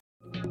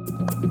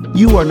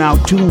You are now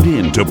tuned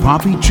in to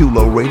Papi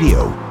Chulo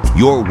Radio,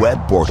 your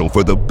web portal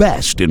for the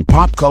best in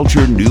pop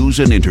culture news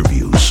and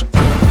interviews.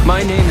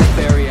 My name is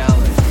Barry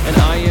Allen, and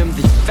I am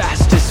the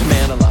fastest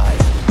man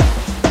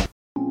alive.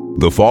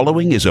 The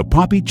following is a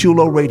Papi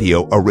Chulo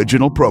Radio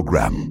original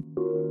program.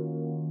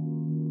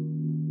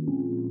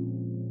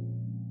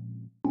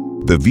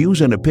 The views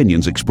and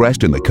opinions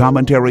expressed in the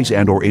commentaries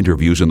and/or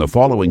interviews in the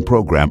following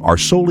program are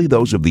solely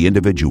those of the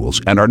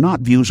individuals and are not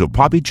views of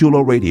Papi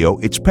Chulo Radio,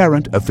 its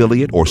parent,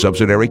 affiliate, or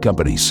subsidiary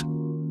companies.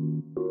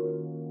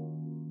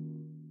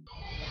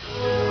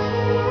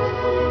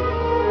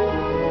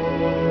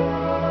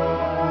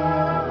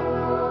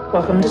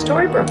 Welcome to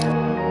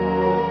Storybrooke.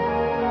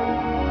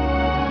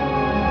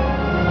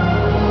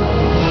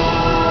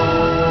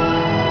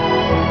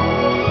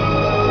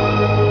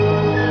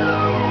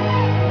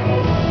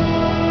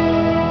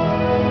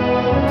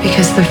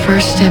 Because the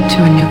first step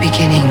to a new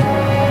beginning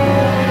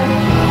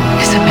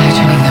is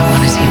imagining that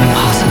one is even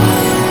possible.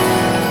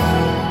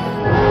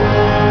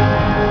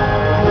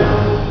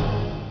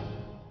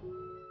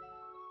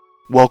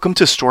 Welcome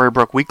to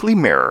Storybrooke Weekly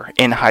Mirror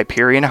in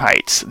Hyperion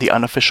Heights, the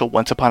unofficial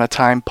Once Upon a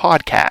Time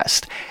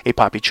podcast, a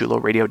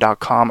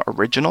PapiChuloRadio.com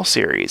original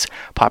series,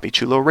 Papi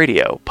Chulo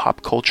Radio,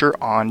 pop culture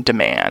on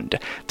demand.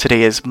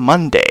 Today is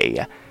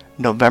Monday,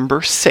 November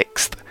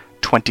 6th,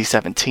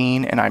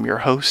 2017, and I'm your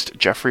host,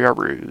 Jeffrey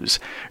Aruz.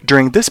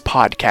 During this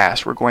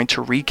podcast, we're going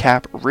to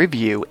recap,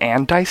 review,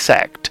 and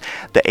dissect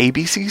the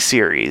ABC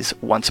series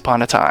Once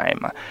Upon a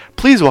Time.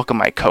 Please welcome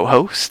my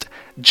co-host,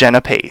 Jenna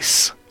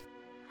Pace.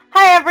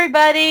 Hi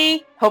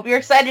everybody! Hope you're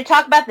excited to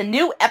talk about the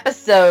new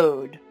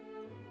episode.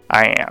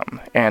 I am,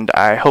 and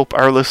I hope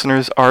our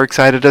listeners are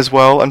excited as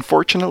well.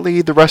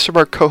 Unfortunately, the rest of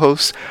our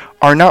co-hosts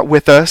are not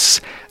with us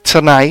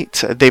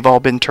tonight. They've all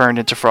been turned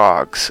into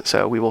frogs,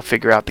 so we will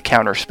figure out the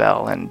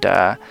counterspell, and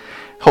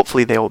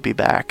hopefully they will be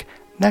back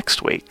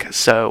next week.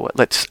 So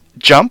let's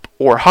jump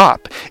or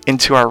hop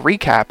into our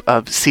recap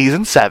of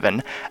Season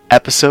 7,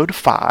 Episode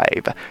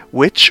 5,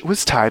 which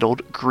was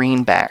titled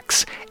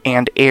Greenbacks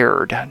and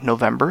aired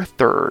November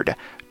 3rd,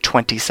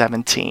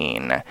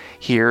 2017.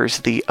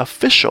 Here's the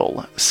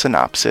official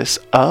synopsis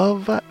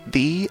of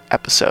the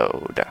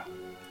episode.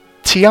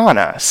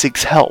 Tiana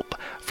seeks help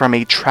from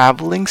a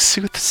traveling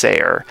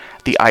soothsayer,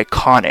 the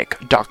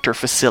iconic Dr.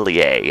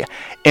 Facilier,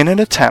 in an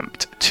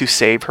attempt to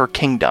save her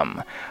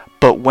kingdom.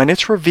 But when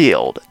it's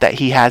revealed that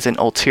he has an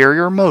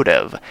ulterior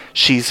motive,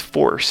 she's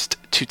forced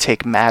to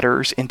take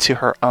matters into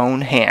her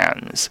own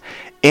hands.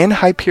 In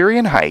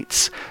Hyperion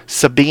Heights,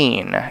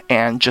 Sabine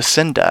and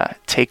Jacinda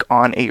take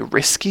on a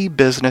risky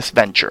business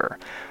venture,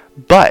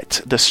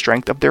 but the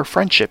strength of their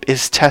friendship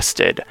is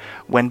tested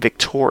when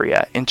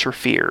Victoria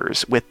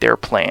interferes with their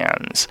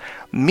plans.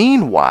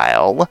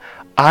 Meanwhile,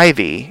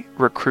 Ivy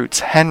recruits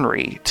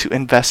Henry to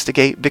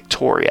investigate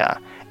Victoria,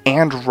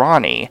 and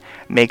Ronnie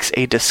makes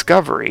a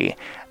discovery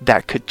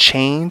that could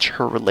change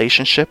her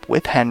relationship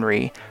with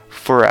Henry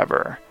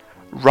forever.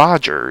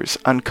 Rogers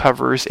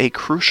uncovers a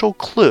crucial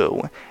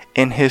clue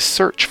in his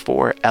search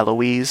for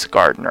Eloise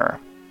Gardner.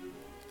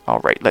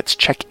 Alright, let's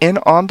check in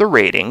on the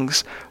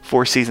ratings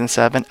for Season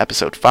 7,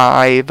 Episode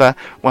 5.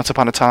 Once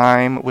Upon a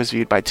Time was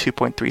viewed by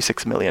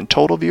 2.36 million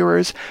total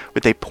viewers,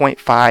 with a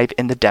 0.5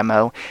 in the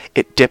demo.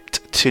 It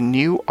dipped to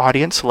new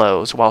audience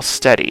lows while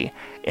steady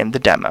in the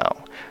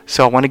demo.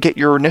 So I want to get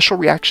your initial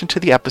reaction to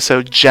the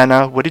episode.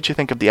 Jenna, what did you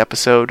think of the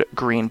episode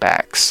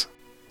Greenbacks?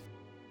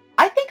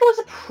 I think it was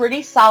a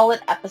pretty solid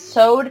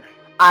episode.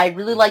 I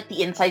really liked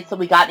the insights that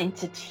we got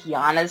into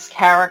Tiana's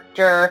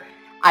character.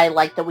 I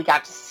liked that we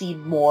got to see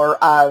more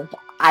of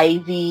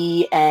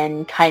Ivy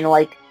and kind of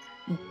like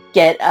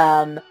get,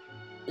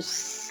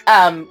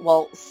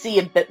 see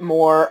a bit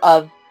more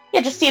of,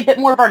 just see a bit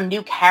more of our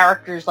new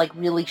characters like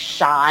really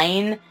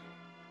shine.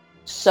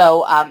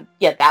 So,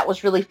 that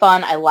was really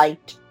fun. I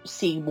liked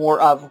seeing more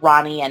of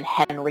Ronnie and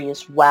Henry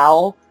as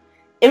well.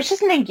 It was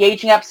just an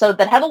engaging episode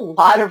that had a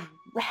lot of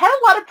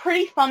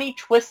pretty funny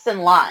twists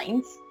and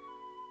lines.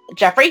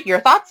 Jeffrey, your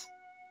thoughts?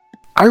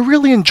 I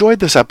really enjoyed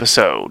this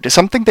episode.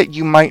 Something that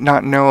you might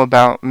not know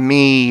about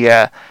me,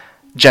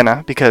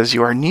 Jenna, because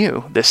you are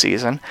new this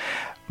season.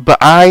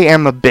 But I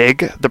am a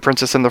big The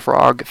Princess and the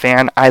Frog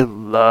fan. I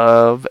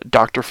love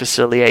Dr.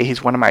 Facilier.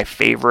 He's one of my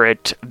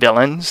favorite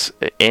villains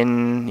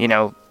in,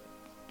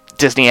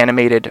 Disney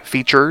animated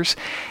features.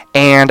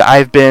 And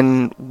I've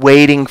been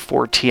waiting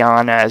for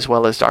Tiana as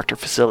well as Dr.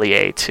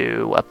 Facilier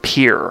to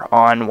appear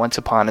on Once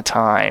Upon a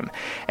Time.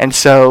 And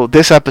so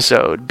this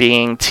episode,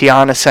 being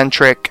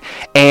Tiana-centric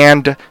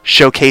and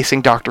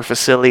showcasing Dr.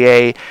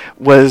 Facilier,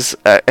 was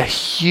a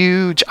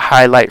huge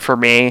highlight for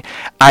me.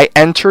 I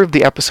entered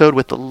the episode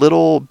with a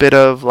little bit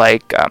of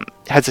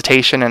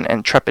hesitation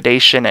and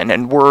trepidation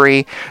and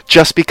worry,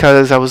 just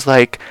because I was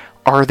like,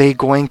 are they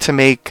going to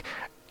make,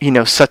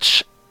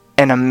 such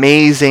an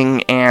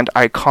amazing and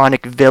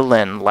iconic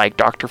villain like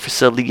Dr.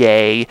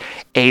 Facilier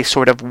a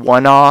sort of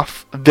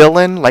one-off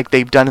villain like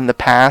they've done in the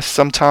past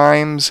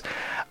sometimes?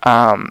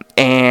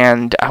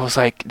 And I was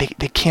like,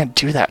 they can't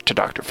do that to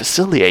Dr.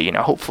 Facilier.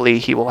 Hopefully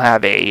he will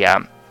have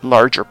a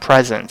larger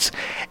presence.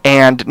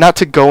 And not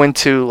to go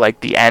into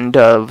like the end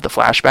of the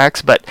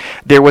flashbacks, but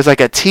there was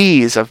like a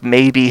tease of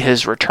maybe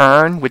his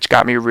return, which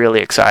got me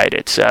really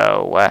excited.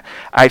 So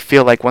I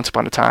feel like Once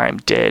Upon a Time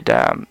did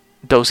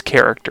those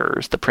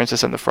characters, the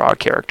Princess and the Frog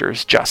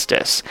characters,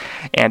 justice,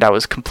 and I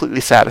was completely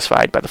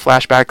satisfied by the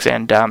flashbacks,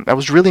 and I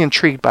was really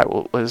intrigued by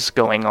what was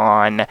going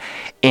on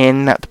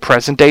in the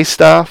present day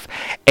stuff.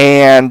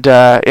 And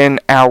in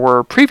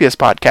our previous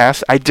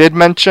podcast, I did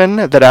mention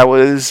that I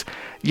was,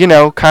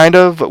 kind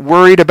of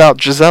worried about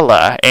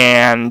Gisela,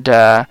 and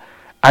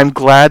I'm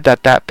glad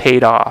that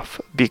paid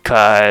off,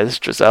 because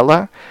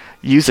Gisela,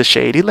 you's a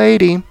shady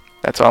lady.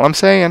 That's all I'm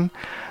saying.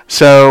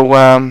 So,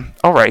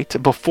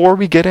 alright, before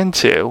we get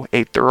into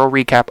a thorough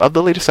recap of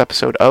the latest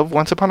episode of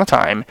Once Upon a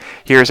Time,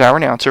 here's our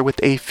announcer with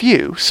a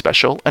few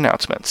special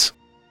announcements.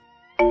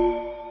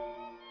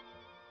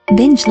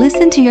 Binge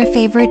listen to your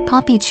favorite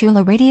Poppy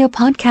Chulo Radio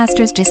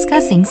podcasters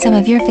discussing some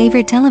of your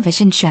favorite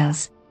television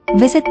shows.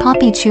 Visit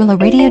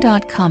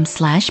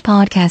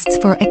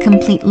poppychuloradio.com/podcasts for a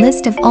complete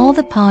list of all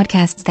the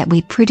podcasts that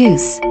we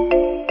produce.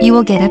 You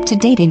will get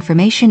up-to-date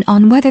information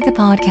on whether the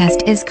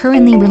podcast is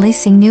currently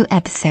releasing new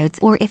episodes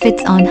or if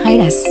it's on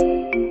hiatus.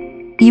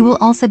 You will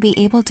also be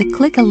able to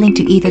click a link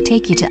to either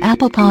take you to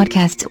Apple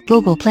Podcasts,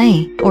 Google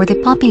Play, or the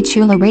Poppy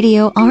Chulo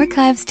Radio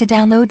archives to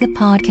download the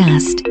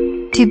podcast.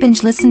 To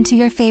binge listen to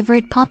your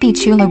favorite Poppy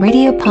Chulo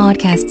Radio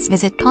podcasts,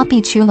 visit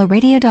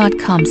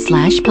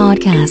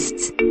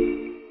poppychuloradio.com/podcasts.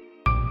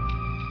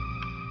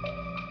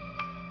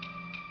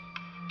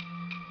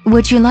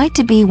 Would you like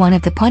to be one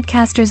of the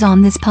podcasters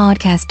on this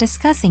podcast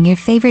discussing your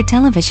favorite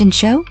television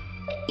show?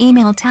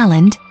 Email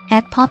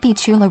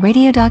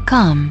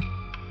talent@poppychuloradio.com.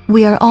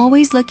 We are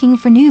always looking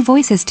for new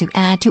voices to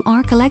add to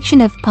our collection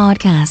of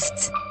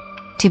podcasts.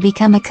 To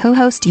become a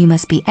co-host, you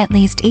must be at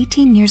least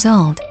 18 years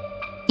old.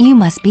 You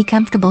must be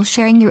comfortable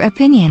sharing your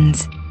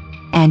opinions.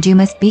 And you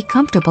must be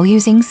comfortable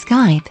using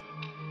Skype.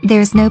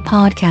 There's no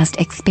podcast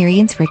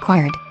experience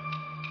required.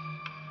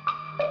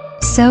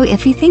 So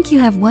if you think you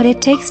have what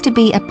it takes to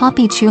be a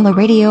Poppy Chulo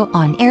Radio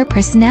on-air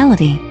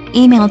personality,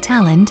 email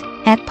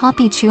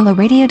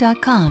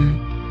talent@poppychuloradio.com.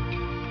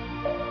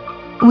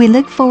 We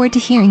look forward to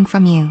hearing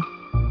from you.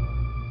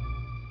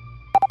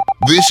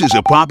 This is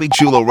a Poppy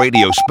Chulo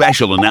Radio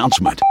special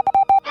announcement.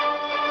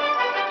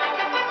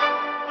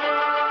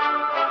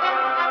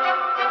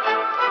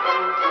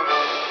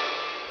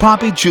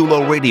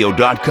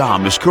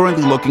 PoppyChuloRadio.com is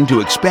currently looking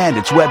to expand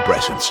its web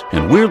presence,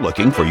 and we're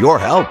looking for your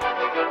help.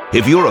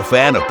 If you're a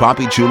fan of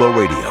Poppy Chulo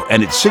Radio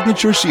and its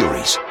signature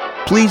series,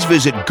 please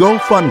visit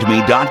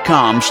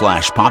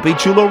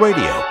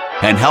GoFundMe.com/PoppyChuloRadio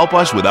and help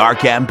us with our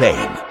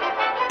campaign.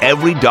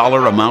 Every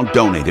dollar amount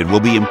donated will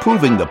be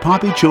improving the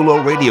Poppy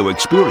Chulo Radio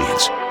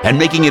experience and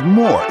making it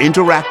more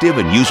interactive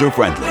and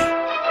user-friendly.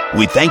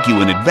 We thank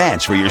you in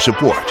advance for your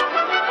support.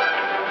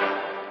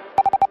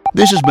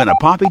 This has been a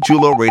Poppy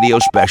Chulo Radio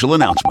special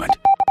announcement.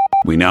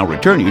 We now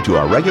return you to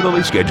our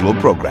regularly scheduled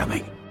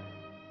programming.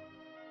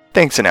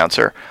 Thanks,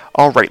 announcer.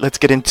 Alright, let's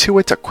get into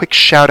it. A quick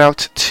shout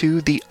out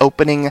to the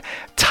opening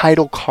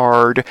title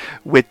card,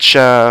 which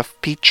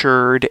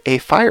featured a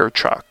fire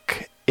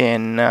truck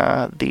in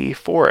the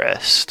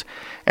forest.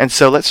 And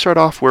so let's start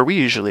off where we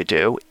usually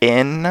do,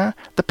 in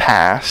the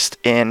past,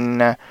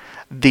 in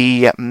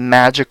the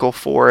magical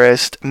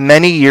forest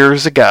many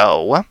years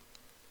ago.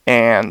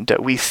 And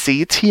we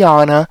see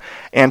Tiana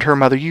and her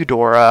mother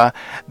Eudora.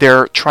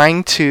 They're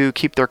trying to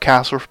keep their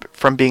castle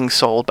from being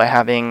sold by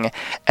having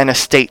an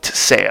estate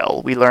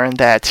sale. We learn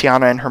that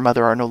Tiana and her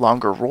mother are no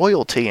longer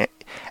royalty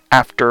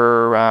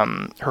after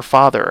her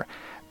father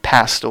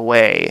passed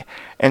away.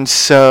 And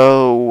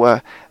so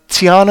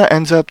Tiana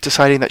ends up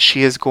deciding that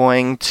she is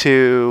going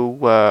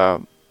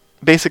to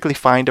basically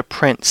find a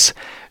prince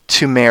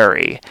to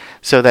marry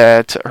so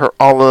that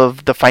all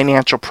of the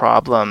financial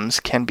problems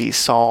can be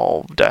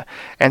solved.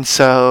 And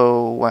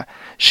so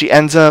she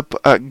ends up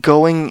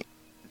going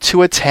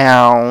to a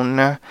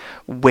town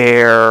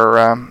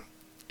where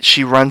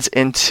she runs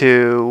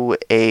into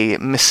a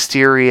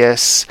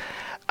mysterious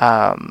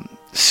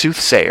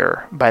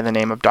soothsayer by the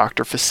name of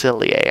Dr.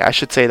 Facilier. I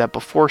should say that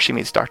before she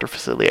meets Dr.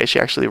 Facilier, she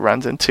actually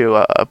runs into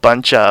a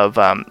bunch of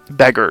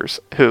beggars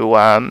who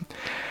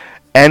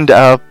end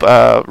up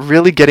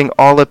really getting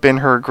all up in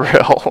her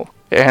grill,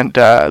 and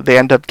they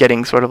end up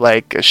getting sort of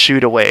like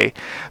shooed away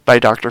by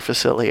Dr.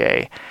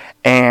 Facilier.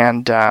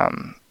 And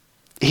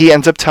he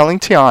ends up telling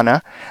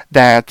Tiana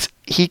that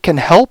he can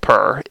help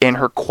her in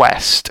her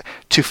quest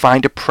to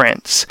find a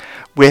prince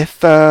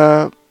with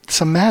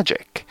some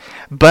magic,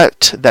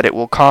 but that it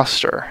will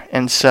cost her.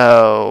 And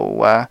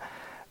so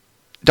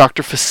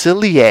Dr.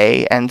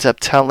 Facilier ends up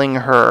telling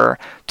her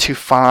to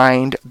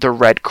find the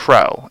Red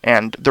Crow.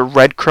 And the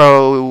Red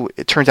Crow,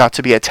 it turns out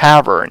to be a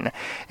tavern.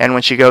 And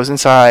when she goes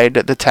inside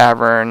the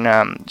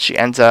tavern, she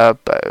ends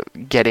up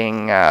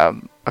getting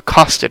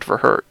accosted for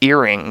her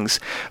earrings.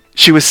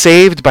 She was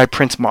saved by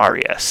Prince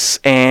Marius,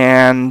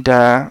 and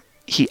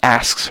he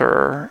asks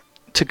her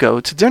to go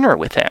to dinner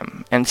with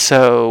him. And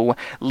so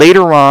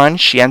later on,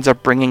 she ends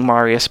up bringing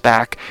Marius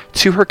back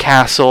to her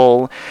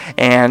castle,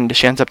 and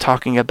she ends up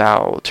talking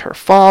about her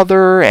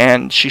father,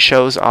 and she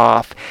shows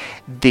off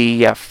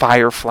the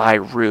Firefly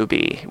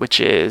Ruby, which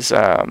is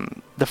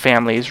the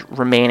family's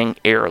remaining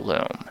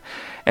heirloom.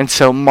 And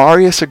so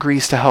Marius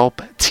agrees to help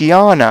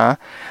Tiana,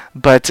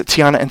 but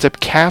Tiana ends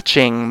up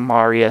catching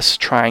Marius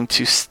trying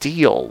to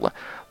steal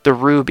the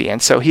ruby.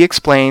 And so he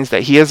explains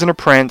that he isn't a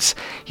prince,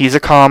 he's a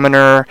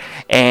commoner,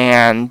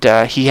 and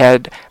he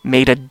had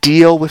made a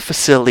deal with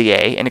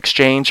Facilier. In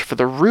exchange for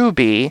the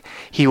ruby,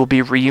 he will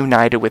be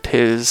reunited with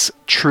his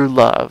true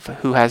love,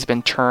 who has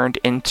been turned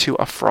into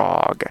a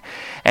frog.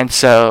 And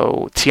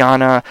so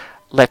Tiana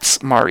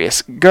lets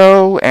Marius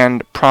go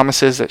and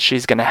promises that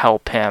she's going to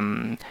help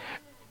him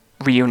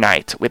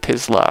reunite with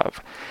his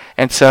love.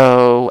 And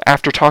so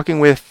after talking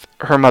with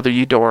her mother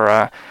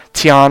Eudora,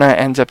 Tiana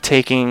ends up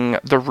taking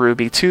the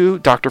ruby to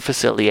Dr.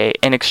 Facilier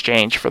in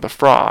exchange for the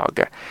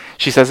frog.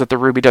 She says that the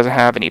ruby doesn't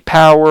have any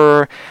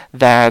power,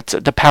 that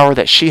the power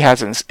that she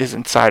has is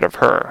inside of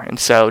her. And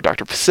so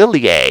Dr.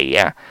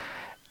 Facilier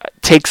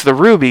takes the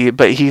ruby,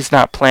 but he's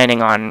not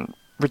planning on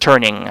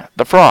returning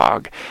the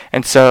frog.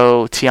 And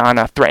so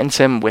Tiana threatens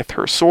him with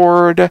her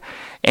sword,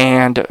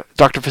 and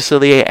Dr.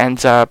 Facilier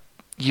ends up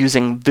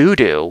using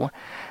voodoo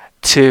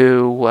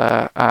to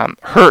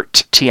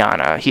hurt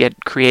Tiana. He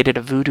had created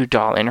a voodoo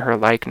doll in her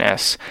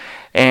likeness,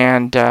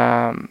 and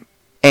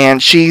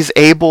she's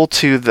able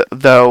to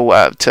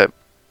to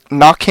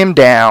knock him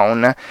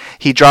down.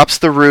 He drops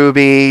the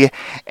ruby,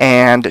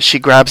 and she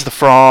grabs the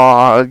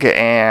frog,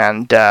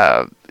 and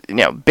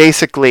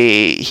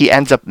basically he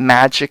ends up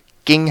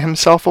magicking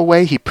himself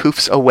away. He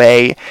poofs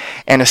away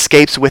and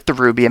escapes with the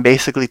ruby, and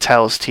basically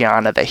tells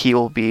Tiana that he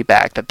will be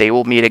back, that they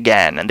will meet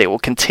again, and they will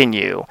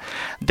continue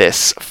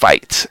this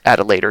fight at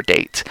a later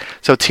date.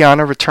 So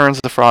Tiana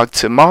returns the frog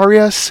to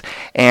Marius,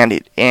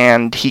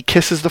 and he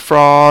kisses the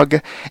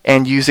frog,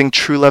 and using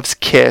True Love's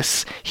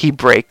kiss, he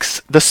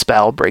breaks the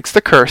spell, breaks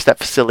the curse that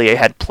Facilier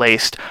had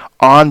placed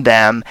on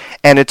them,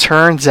 and it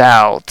turns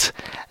out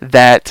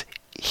that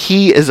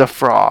he is a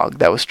frog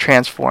that was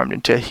transformed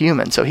into a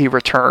human. So he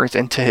returns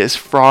into his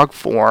frog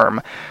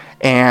form,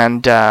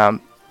 and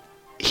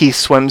he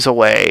swims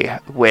away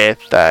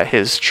with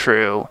his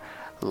true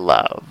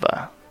love.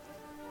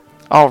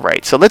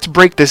 Alright, so let's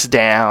break this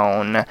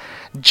down.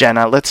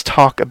 Jenna, let's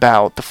talk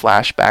about the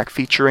flashback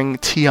featuring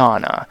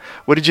Tiana.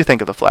 What did you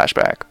think of the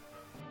flashback?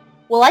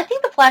 Well, I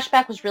think the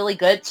flashback was really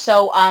good.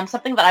 So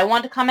something that I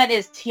wanted to comment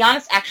is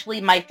Tiana's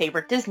actually my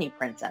favorite Disney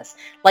princess.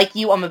 Like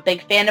you, I'm a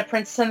big fan of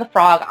Princess and the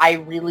Frog. I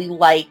really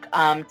like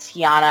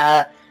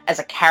Tiana as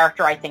a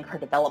character. I think her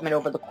development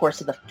over the course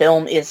of the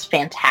film is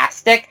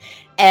fantastic.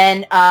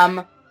 And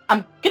I'm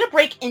going to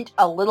break into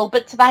a little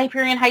bit to the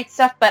Hyperion Heights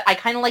stuff, but I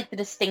kind of like the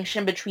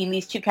distinction between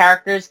these two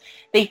characters.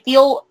 They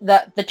feel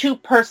the two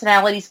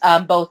personalities,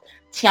 both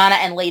Tiana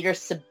and later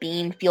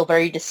Sabine, feel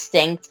very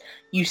distinct.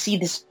 You feel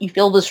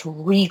this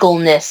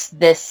regalness,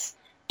 this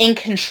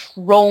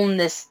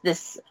in-controlness,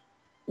 this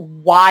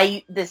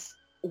wiseness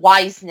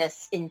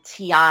in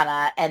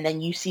Tiana, and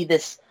then you see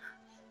this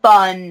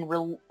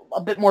fun,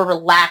 a bit more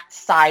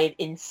relaxed side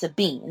in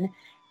Sabine,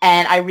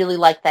 and I really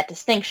like that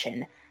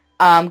distinction.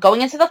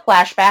 Going into the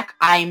flashback,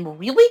 I'm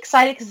really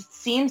excited because it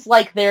seems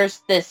like there's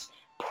this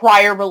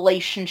prior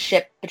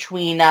relationship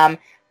between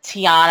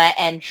Tiana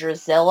and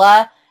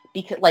Drusilla,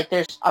 because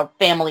there's a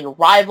family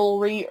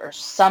rivalry or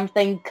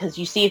something, because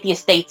you see at the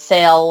estate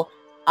sale,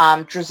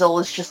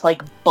 Drusilla's just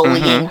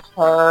bullying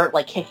her,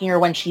 kicking her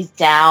when she's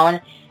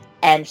down,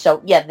 and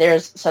so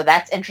so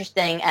that's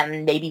interesting,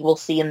 and maybe we'll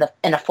see in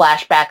a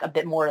flashback a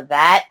bit more of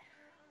that.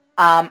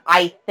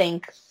 I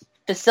think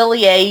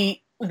Facilier,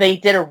 they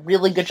did a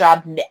really good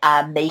job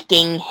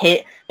making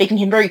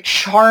him very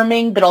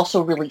charming, but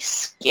also really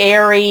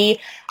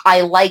scary.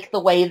 I like the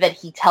way that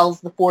he tells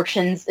the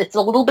fortunes. It's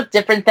a little bit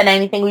different than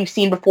anything we've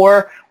seen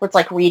before, where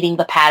it's reading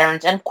the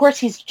patterns. And of course,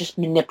 he's just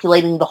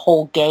manipulating the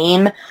whole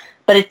game,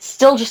 but it's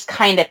still just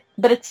kind of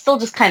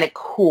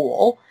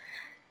cool.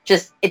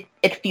 Just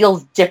it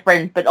feels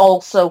different, but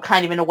also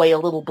kind of in a way a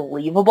little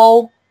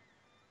believable.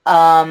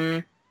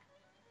 I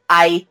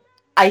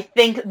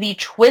think the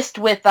twist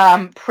with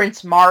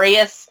Prince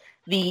Marius,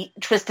 the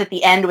twist at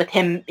the end with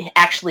him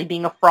actually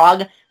being a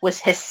frog, was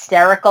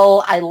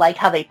hysterical. I like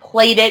how they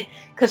played it,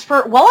 because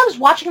while I was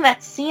watching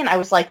that scene, I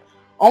was like,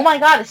 oh my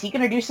god, is he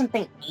going to do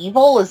something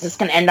evil? Is this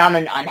going to end on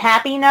an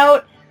unhappy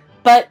note?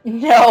 But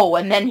no,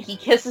 and then he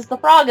kisses the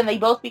frog, and they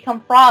both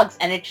become frogs,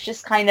 and it's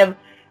just kind of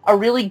a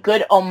really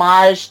good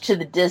homage to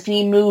the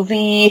Disney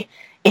movie.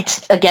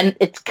 It's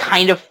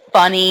kind of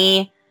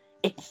funny.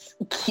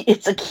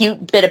 It's a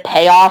cute bit of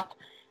payoff.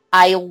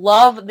 I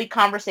love the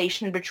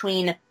conversation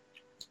between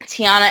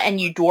Tiana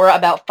and Eudora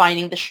about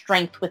finding the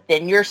strength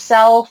within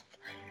yourself.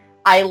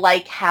 I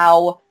like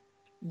how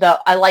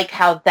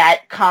that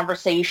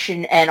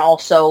conversation, and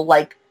also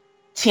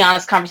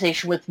Tiana's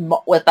conversation with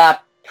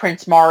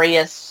Prince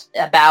Marius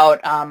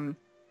about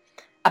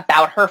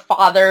her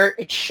father.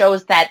 It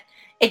shows that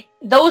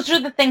those are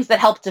the things that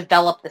help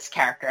develop this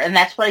character, and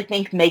that's what I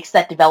think makes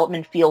that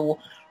development feel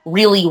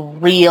really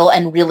real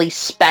and really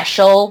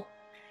special.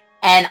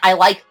 And I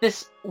like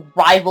this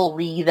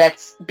rivalry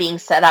that's being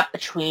set up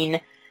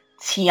between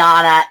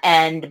Tiana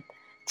and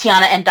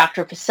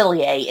Dr.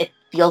 Facilier. It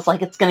feels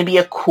like it's going to be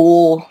a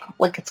cool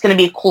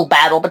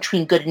battle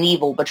between good and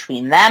evil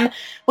between them,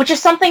 which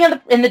is something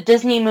in the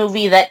Disney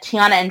movie that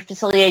Tiana and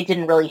Facilier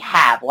didn't really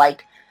have.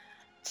 Like,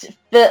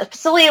 the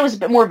Facilier was a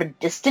bit more of a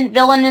distant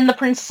villain in The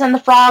Princess and the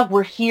Frog,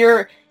 where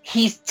here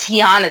he's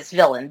Tiana's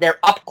villain. They're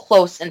up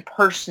close and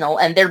personal,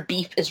 and their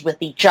beef is with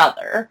each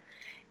other.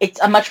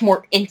 It's a much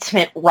more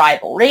intimate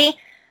rivalry.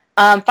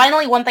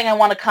 Finally, one thing I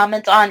want to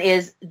comment on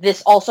is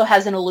this also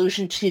has an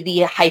allusion to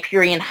the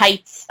Hyperion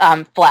Heights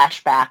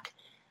flashback,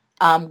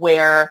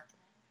 where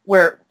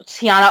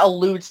Tiana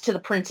alludes to the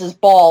prince's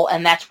ball,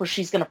 and that's where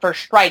she's going to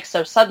first strike.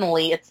 So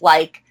suddenly it's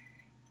like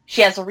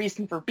she has a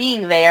reason for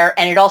being there,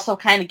 and it also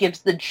kind of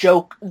gives the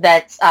joke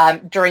that's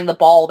during the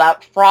ball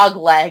about frog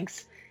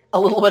legs a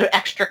little bit of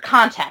extra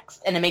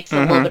context, and it makes it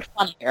a little bit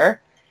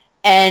funnier.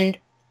 And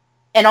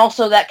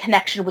also that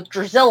connection with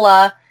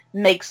Drusilla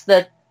makes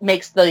the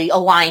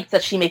alliance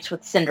that she makes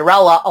with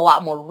Cinderella a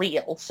lot more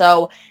real.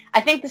 So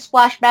I think this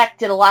flashback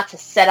did a lot to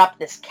set up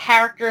this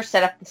character,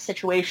 set up the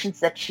situations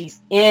that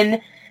she's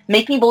in,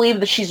 make me believe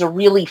that she's a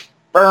really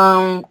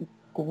firm,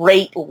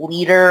 great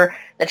leader,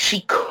 that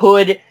she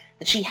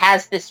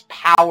has this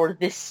power,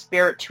 this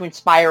spirit to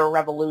inspire a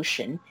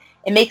revolution.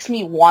 It makes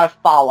me want to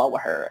follow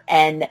her,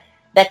 and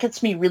that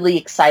gets me really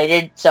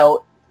excited.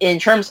 So in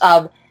terms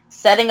of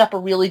setting up a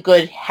really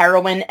good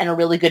heroine and a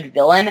really good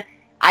villain,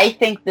 I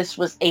think this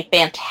was a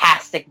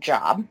fantastic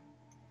job.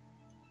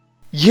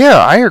 Yeah,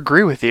 I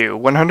agree with you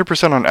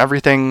 100% on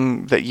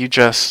everything that you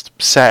just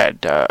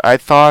said. I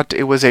thought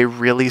it was a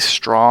really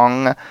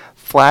strong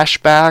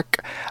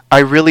flashback. I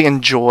really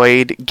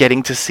enjoyed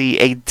getting to see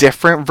a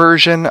different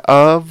version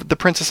of The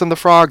Princess and the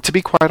Frog. To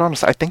be quite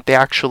honest, I think they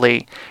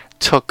actually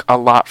took a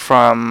lot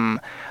from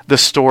the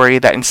story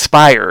that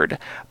inspired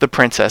The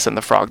Princess and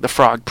the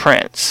Frog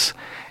Prince.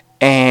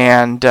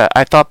 And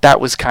I thought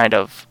that was kind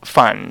of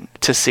fun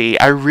to see.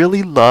 I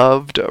really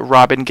loved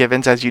Robin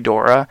Givens as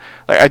Eudora.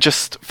 I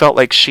just felt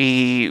like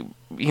she,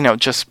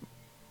 just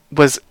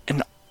was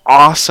an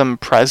awesome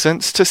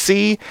presence to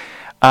see.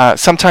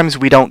 Sometimes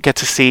we don't get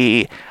to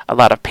see a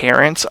lot of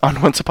parents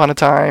on Once Upon a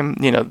Time.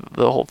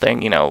 The whole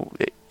thing,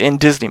 in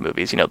Disney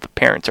movies, the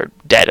parents are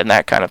dead and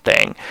that kind of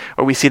thing.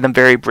 Or we see them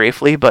very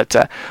briefly, but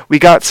we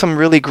got some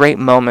really great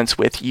moments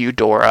with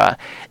Eudora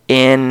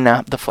in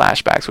the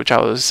flashbacks, which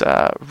I was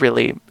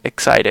really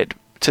excited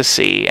to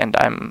see, and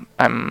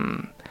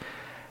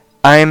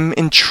I'm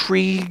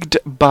intrigued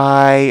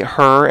by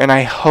her, and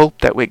I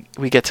hope that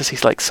we get to see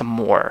some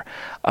more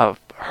of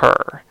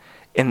her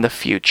in the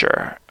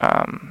future.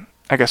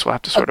 I guess we'll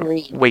have to sort of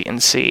wait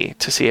and see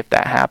to see if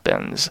that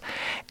happens.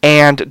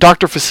 And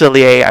Dr.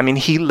 Facilier,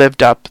 he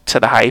lived up to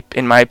the hype,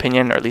 in my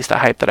opinion, or at least the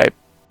hype that I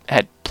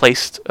had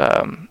placed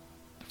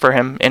for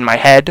him in my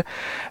head,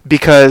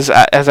 because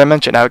as I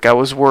mentioned, I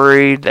was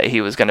worried that he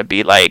was going to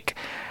be like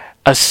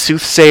a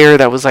soothsayer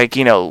that was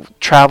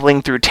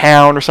traveling through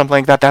town or something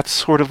like that. That's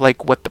sort of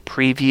like what the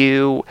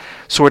preview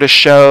sort of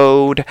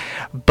showed,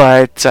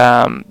 but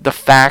the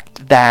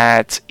fact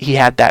that he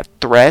had that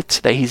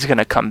threat that he's going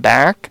to come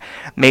back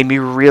made me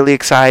really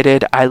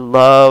excited. I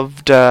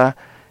loved the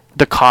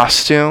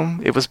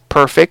costume. It was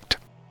perfect.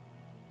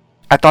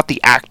 I thought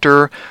the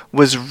actor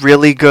was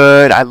really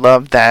good. I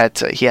loved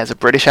that he has a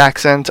British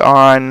accent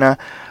on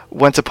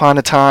Once Upon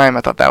a Time.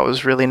 I thought that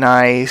was really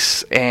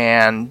nice.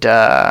 And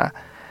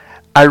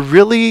I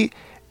really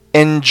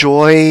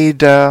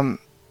enjoyed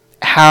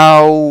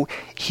how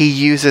he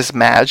uses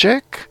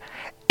magic.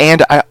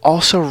 And I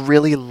also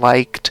really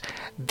liked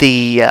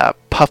the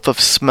puff of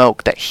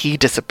smoke that he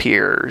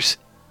disappears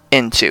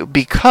into.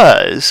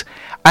 Because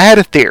I had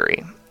a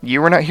theory.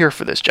 You were not here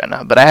for this,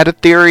 Jenna, but I had a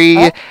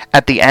theory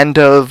at the end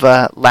of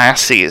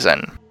last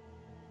season.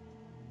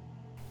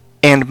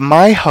 And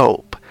my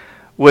hope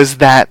was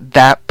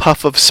that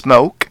puff of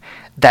smoke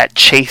that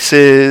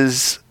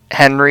chases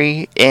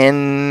Henry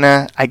in,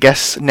 I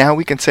guess now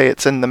we can say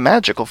it's in the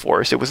magical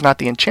forest. It was not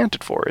the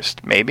enchanted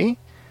forest, maybe?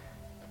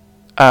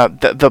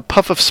 The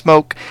puff of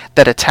smoke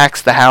that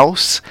attacks the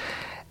house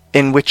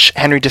in which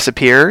Henry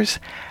disappears,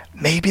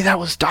 maybe that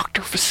was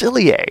Dr.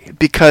 Facilier,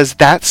 because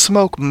that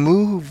smoke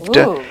moved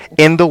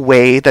in the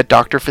way that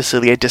Dr.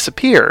 Facilier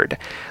disappeared.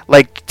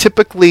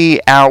 Typically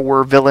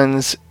our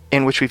villains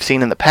in which we've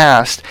seen in the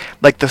past,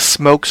 the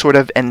smoke sort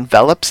of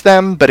envelops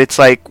them, but it's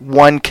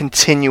one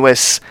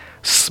continuous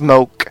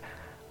smoke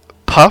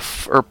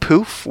puff or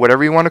poof,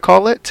 whatever you want to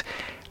call it.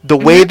 The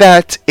way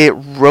that it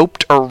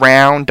roped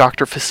around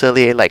Dr.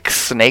 Facilier like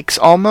snakes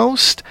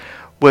almost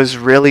was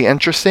really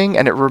interesting,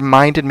 and it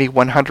reminded me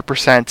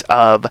 100%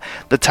 of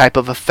the type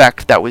of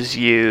effect that was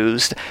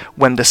used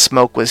when the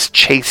smoke was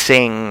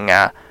chasing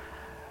Henry.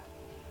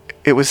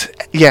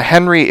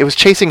 It was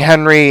chasing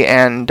Henry,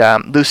 and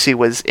Lucy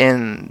was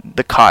in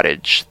the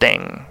cottage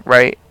thing,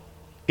 right?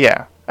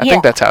 Yeah, I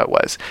think that's how it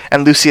was.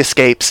 And Lucy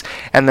escapes,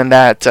 and then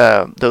that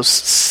those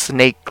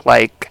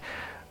snake-like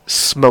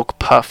smoke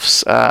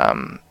puffs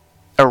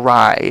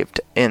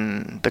arrived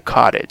in the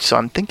cottage. So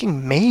I'm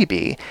thinking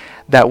maybe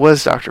that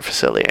was Dr.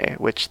 Facilier,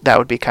 which that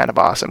would be kind of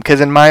awesome.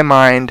 Because in my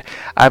mind,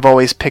 I've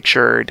always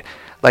pictured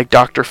like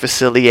Dr.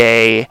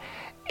 Facilier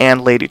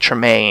and Lady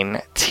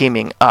Tremaine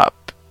teaming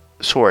up,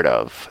 sort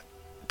of,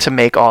 to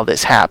make all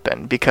this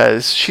happen.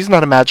 Because she's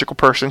not a magical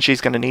person.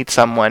 She's going to need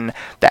someone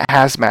that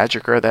has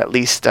magic, or that at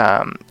least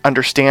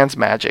understands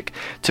magic,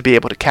 to be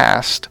able to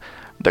cast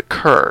the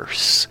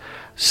curse.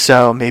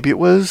 So maybe it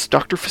was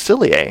Dr.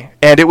 Facilier.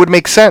 And it would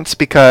make sense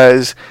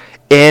because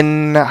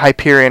in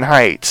Hyperion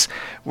Heights,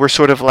 we're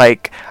sort of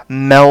like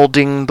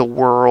melding the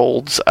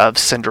worlds of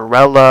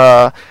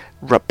Cinderella,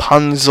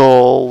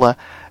 Rapunzel,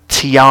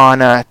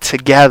 Tiana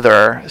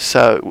together.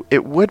 So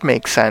it would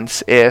make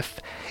sense if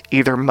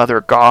either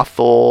Mother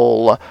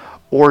Gothel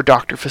or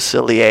Dr.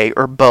 Facilier,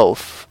 or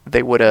both,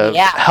 they would have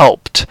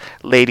helped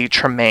Lady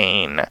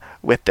Tremaine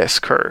with this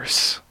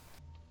curse.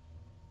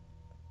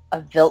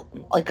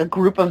 Like a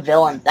group of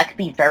villains. That could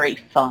be very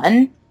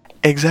fun.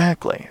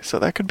 Exactly. So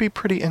that could be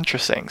pretty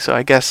interesting. So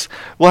I guess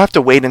we'll have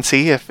to wait and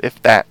see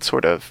if that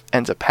sort of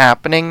ends up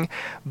happening.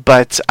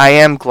 But I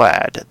am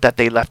glad that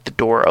they left the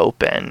door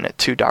open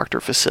to Dr.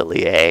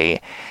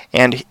 Facilier.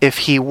 And if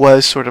he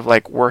was sort of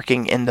like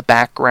working in the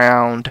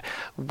background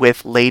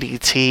with Lady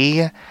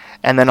T,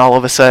 and then all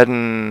of a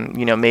sudden,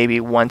 you know,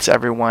 maybe once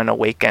everyone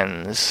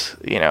awakens,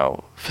 you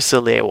know,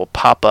 Facilier will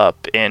pop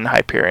up in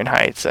Hyperion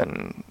Heights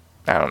and,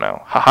 I don't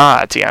know,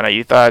 haha, Tiana,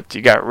 you thought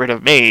you got rid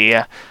of me.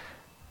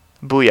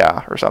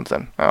 Booyah, or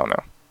something. I don't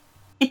know.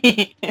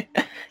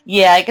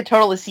 Yeah, I could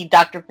totally see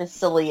Dr.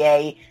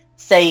 Facilier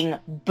saying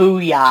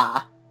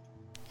booyah.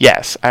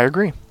 Yes, I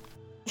agree.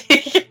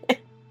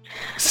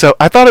 So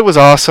I thought it was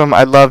awesome.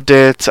 I loved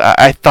it.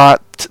 I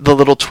thought the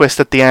little twist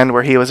at the end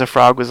where he was a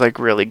frog was like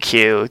really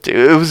cute.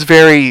 It was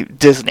very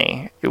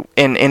Disney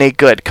in a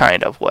good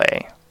kind of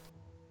way.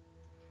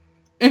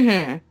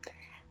 Mm-hmm.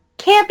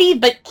 Campy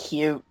but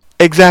cute.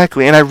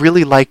 Exactly, and I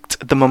really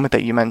liked the moment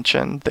that you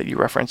mentioned, that you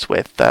referenced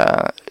with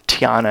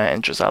Tiana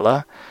and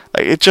Gisela.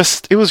 Like,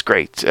 it was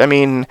great. I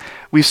mean,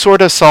 we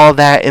sort of saw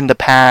that in the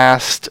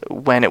past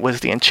when it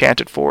was the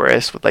Enchanted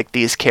Forest, with like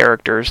these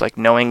characters like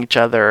knowing each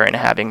other and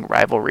having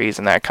rivalries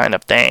and that kind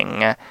of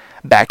thing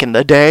back in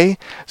the day.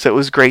 So it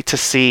was great to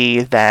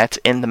see that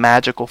in the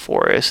Magical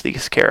Forest,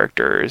 these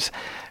characters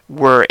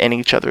were in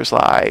each other's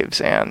lives,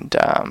 and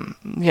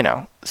you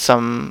know,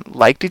 some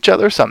liked each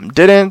other, some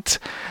didn't.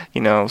 You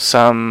know,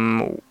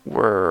 some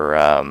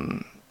were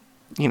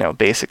you know,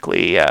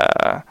 basically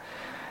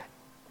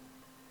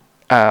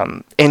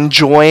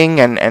enjoying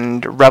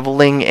and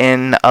reveling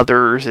in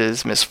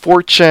others'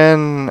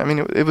 misfortune. I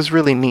mean, it was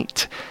really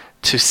neat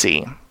to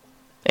see,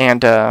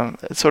 and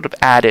it sort of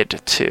added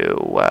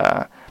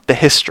to the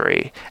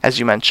history, as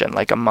you mentioned,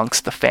 like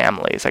amongst the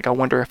families. Like, I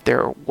wonder if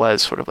there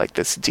was sort of like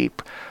this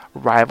deep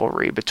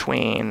rivalry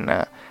between,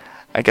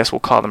 I guess we'll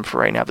call them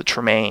for right now, the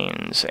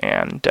Tremaines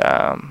and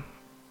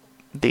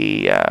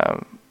the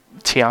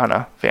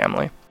Tiana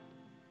family.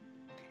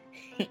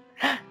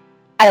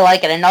 I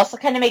like it, and it also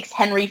kind of makes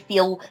Henry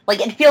feel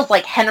like, it feels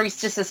like Henry's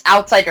just this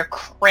outsider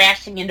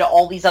crashing into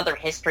all these other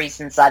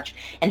histories and such,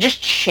 and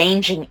just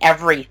changing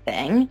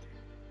everything.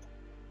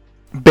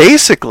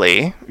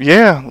 Basically,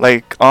 yeah,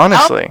 like,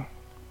 honestly.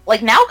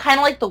 Like, now, kind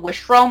of like the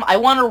Wish Realm, I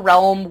want a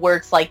realm where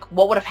it's like,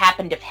 what would have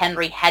happened if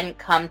Henry hadn't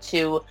come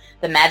to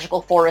the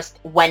Magical Forest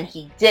when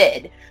he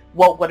did?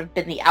 What would have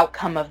been the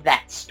outcome of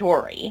that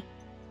story?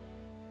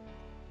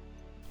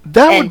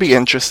 That would be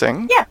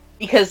interesting. Yeah,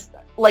 because,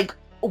 like,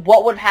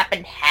 what would have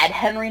happened had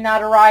Henry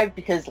not arrived?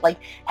 Because, like,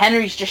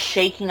 Henry's just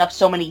shaking up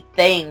so many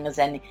things,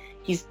 and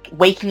he's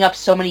waking up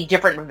so many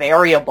different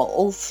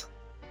variables.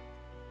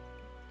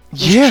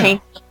 He's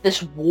changed up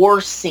this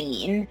war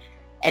scene.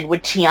 And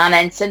would Tiana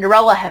and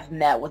Cinderella have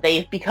met? Would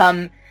they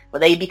become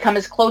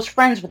his close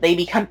friends? Would they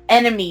become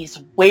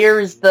enemies? Where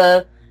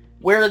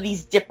would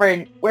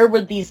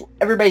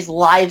everybody's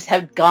lives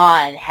have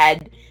gone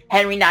had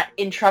Henry not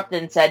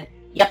interrupted and said,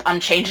 "Yep, I'm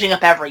changing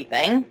up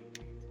everything"?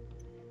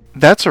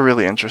 That's a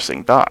really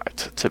interesting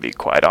thought, to be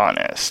quite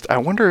honest. I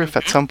wonder if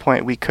at some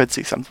point we could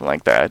see something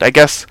like that. I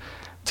guess,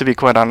 to be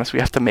quite honest, we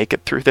have to make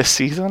it through this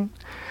season.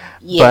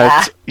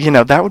 Yeah. But, you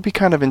know, that would be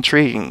kind of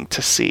intriguing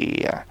to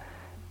see,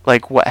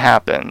 like, what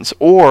happens.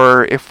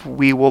 Or if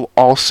we will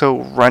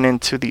also run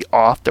into the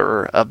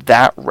author of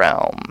that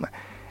realm,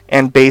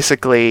 and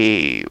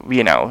basically,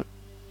 you know,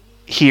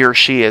 he or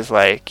she is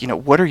like, you know,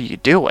 what are you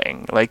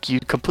doing? Like,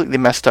 you completely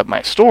messed up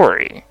my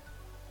story.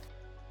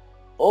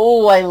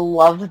 Oh, I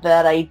love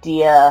that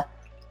idea.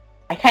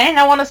 I kind of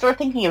now want to start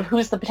thinking of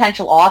who's the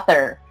potential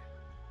author.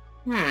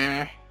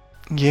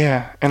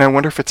 Yeah, and I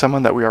wonder if it's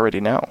someone that we already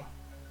know.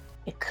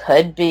 It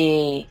could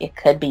be.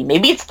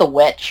 Maybe it's the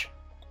witch.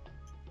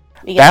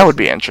 Because that would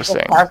be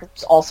interesting.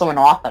 It's also an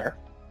author.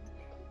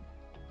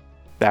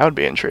 That would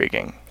be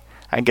intriguing.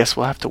 I guess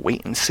we'll have to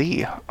wait and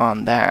see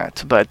on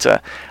that. But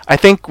I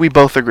think we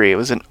both agree it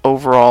was an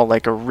overall,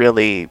 like, a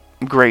really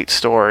great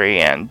story,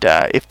 and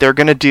if they're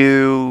going to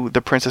do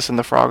The Princess and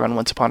the Frog on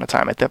Once Upon a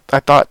Time, I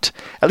thought,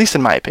 at least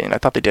in my opinion, I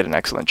thought they did an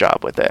excellent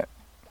job with it.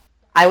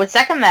 I would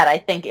second that. I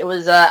think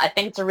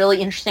it's a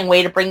really interesting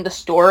way to bring the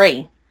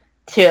story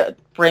to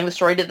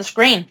the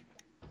screen.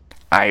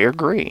 I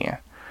agree.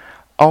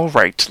 All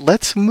right,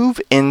 let's move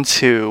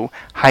into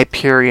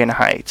Hyperion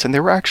Heights, and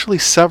there were actually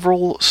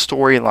several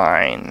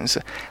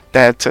storylines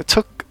that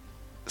took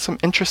some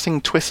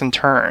interesting twists and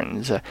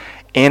turns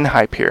in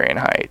Hyperion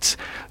Heights.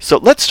 So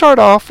let's start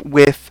off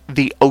with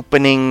the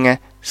opening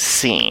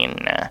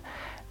scene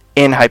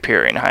in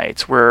Hyperion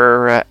Heights.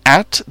 We're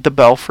at the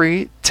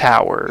Belfry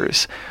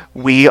Towers.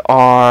 We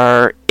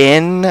are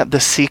in the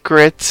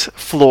secret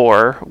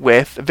floor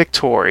with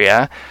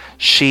Victoria.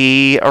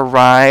 She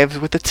arrives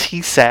with a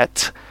tea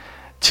set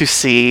to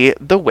see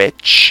the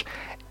witch,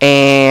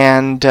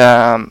 and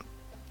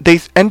they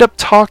end up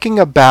talking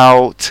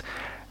about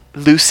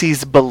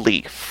Lucy's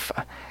belief.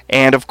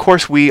 And of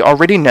course, we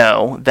already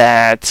know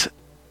that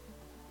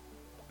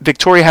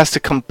Victoria has to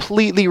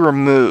completely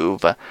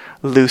remove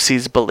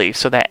Lucy's belief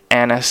so that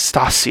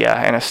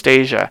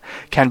Anastasia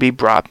can be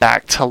brought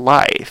back to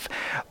life.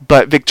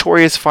 But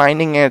Victoria's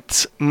finding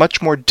it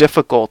much more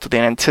difficult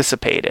than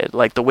anticipated.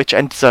 Like, the witch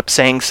ends up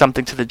saying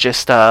something to the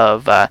gist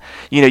of,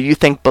 you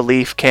think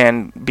belief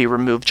can be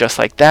removed just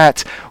like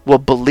that? Well,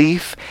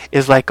 belief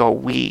is like a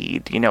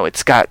weed.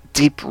 It's got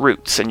deep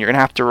roots, and you're going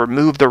to have to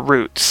remove the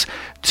roots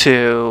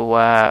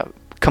to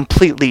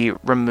completely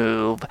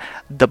remove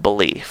the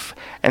belief.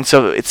 And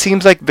so it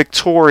seems like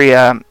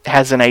Victoria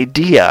has an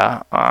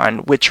idea on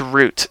which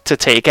route to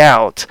take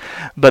out,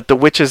 but the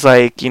witch is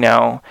like,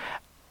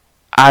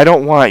 I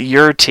don't want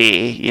your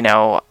tea,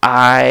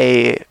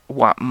 I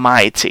want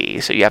my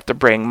tea, so you have to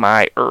bring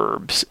my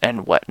herbs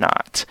and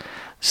whatnot.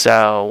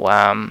 So,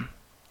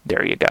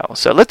 there you go.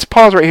 So let's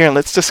pause right here and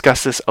let's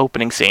discuss this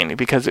opening scene,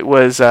 because it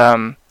was,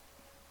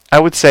 I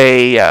would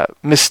say,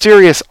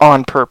 mysterious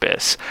on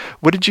purpose.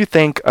 What did you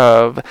think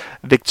of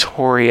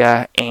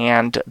Victoria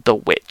and the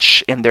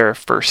witch in their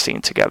first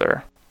scene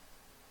together?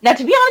 Now,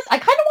 to be honest, I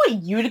kind of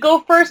want you to go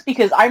first,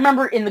 because I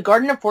remember in the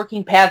Garden of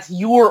Forking Paths,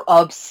 you were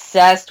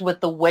obsessed with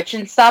the witch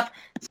and stuff.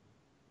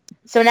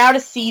 So now to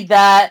see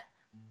them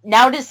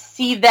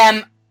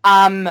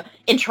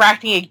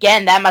interacting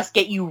again, that must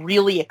get you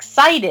really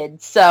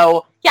excited.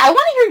 So, yeah, I want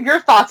to hear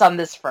your thoughts on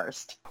this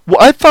first. Well,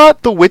 I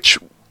thought the witch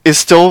is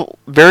still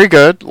very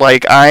good.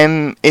 Like,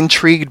 I'm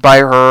intrigued by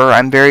her.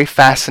 I'm very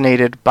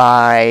fascinated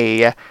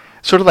by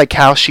sort of like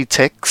how she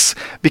ticks,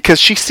 because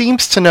she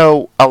seems to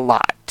know a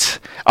lot.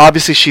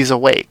 Obviously, she's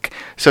awake,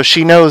 so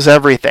she knows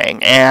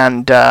everything,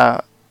 and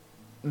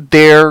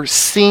their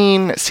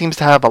scene seems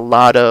to have a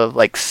lot of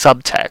like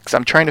subtext.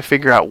 I'm trying to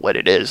figure out what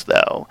it is,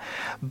 though.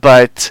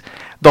 But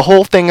the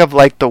whole thing of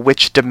like the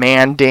witch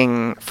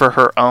demanding for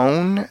her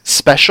own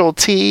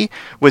specialty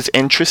was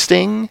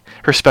interesting.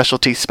 Her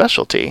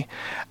specialty.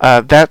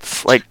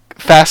 That's like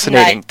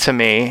fascinating to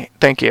me.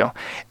 Thank you.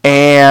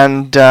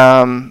 And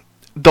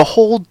the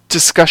whole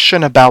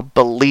discussion about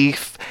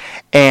belief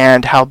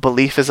and how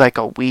belief is like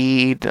a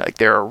weed, like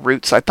there are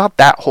roots. I thought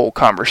that whole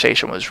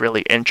conversation was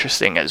really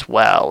interesting as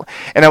well.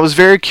 And I was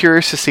very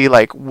curious to see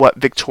like what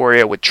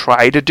Victoria would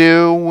try to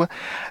do.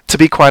 To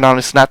be quite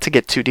honest, not to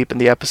get too deep in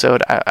the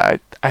episode, I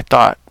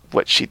thought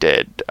what she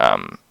did,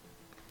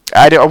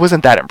 I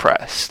wasn't that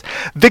impressed.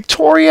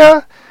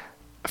 Victoria,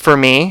 for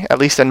me, at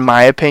least in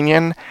my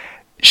opinion,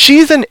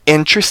 she's an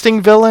interesting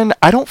villain.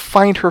 I don't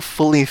find her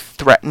fully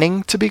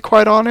threatening, to be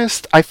quite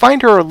honest. I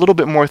find her a little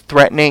bit more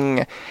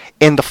threatening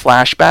in the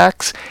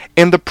flashbacks.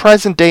 In the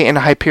present day in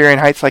Hyperion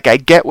Heights, like, I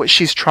get what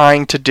she's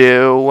trying to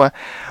do,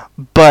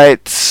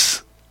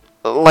 but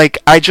like,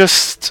 I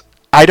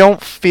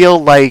don't feel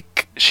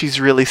like she's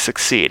really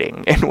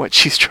succeeding in what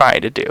she's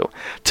trying to do,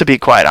 to be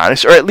quite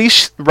honest. Or at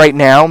least right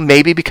now,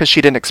 maybe because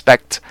she didn't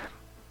expect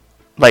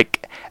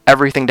like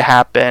everything to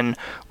happen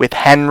with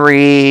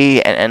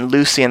Henry and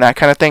Lucy and that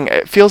kind of thing.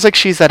 It feels like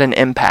she's at an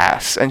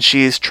impasse and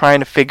she's trying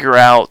to figure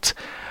out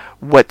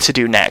what to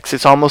do next.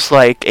 It's almost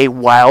like a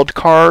wild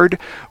card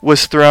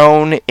was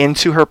thrown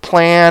into her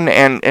plan,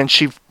 and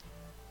she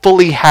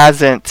fully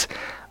hasn't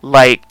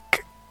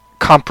like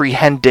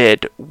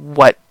comprehended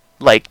what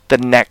like the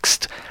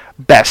next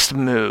best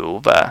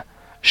move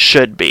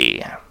should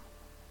be.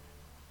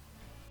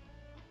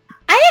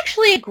 I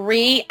actually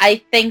agree.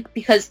 I think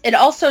because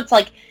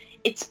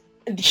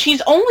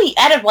she's only,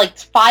 out of like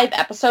 5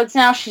 episodes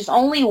now, she's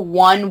only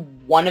won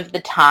one of the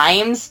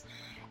times,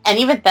 and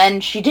even then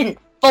she didn't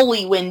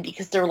fully win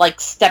because they're like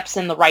steps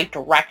in the right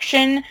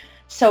direction.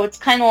 So it's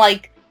kind of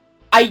like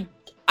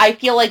I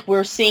feel like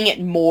we're seeing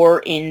it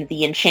more in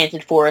the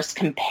Enchanted Forest,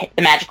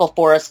 the Magical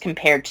Forest,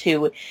 compared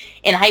to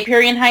in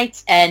Hyperion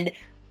Heights.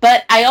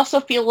 But I also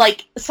feel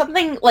like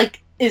something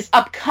like is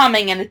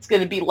upcoming, and it's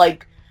going to be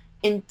like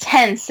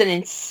intense and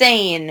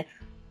insane.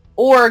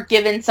 Or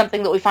given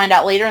something that we find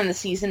out later in the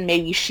season,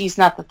 maybe she's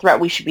not the threat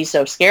we should be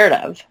so scared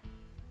of.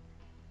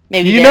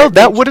 Maybe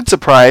that wouldn't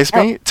surprise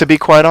me, to be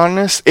quite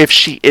honest, if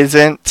she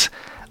isn't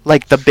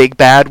like the big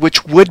bad,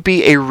 which would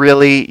be a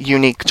really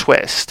unique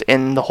twist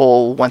in the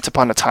whole Once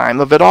Upon a Time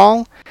of it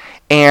all.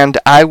 And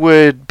I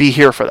would be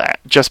here for that,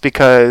 just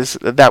because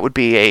that would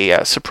be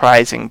a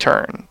surprising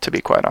turn, to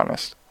be quite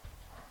honest.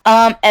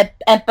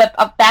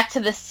 But back to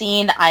the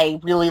scene, I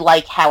really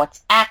like how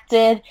it's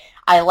acted.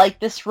 I like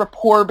this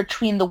rapport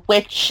between the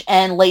witch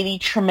and Lady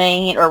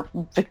Tremaine, or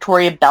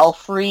Victoria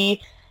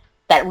Belfry.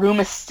 That room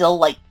is still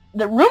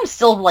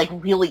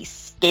really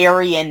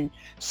scary and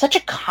such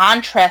a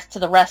contrast to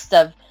the rest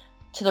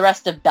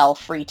of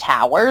Belfry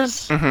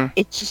Towers. Mm-hmm.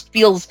 It just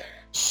feels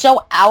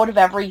so out of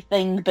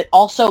everything, but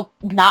also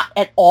not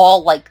at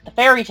all like the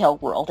fairy tale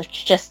world.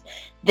 It's just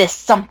this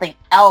something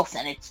else,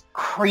 and it's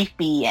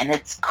creepy and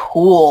it's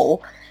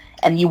cool,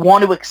 and you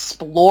want to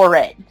explore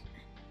it.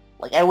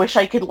 Like, I wish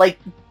I could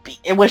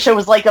I wish it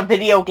was like a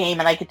video game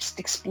and I could just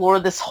explore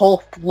this whole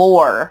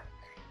floor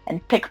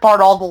and pick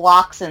apart all the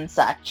locks and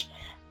such.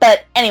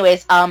 But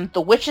anyways,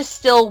 the witch is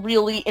still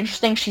really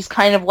interesting. She's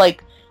kind of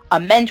like a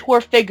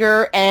mentor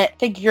figure,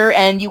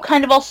 and you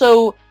kind of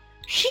also,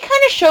 she kind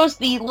of shows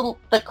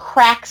the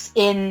cracks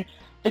in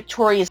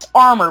Victoria's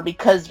armor,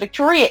 because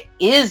Victoria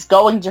is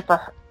going to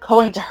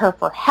her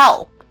for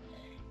help,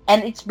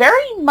 and it's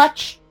very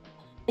much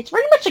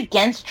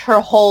against her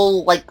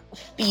whole like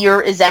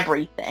fear is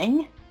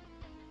everything.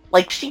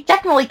 Like, she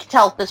definitely can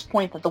tell at this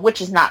point that the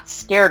witch is not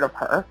scared of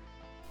her.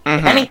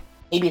 Mm-hmm.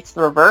 Maybe it's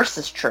the reverse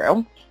is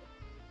true.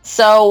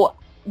 So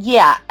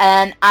yeah,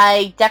 and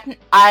I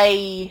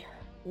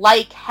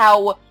like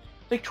how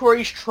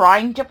Victoria's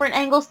trying different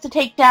angles to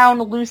take down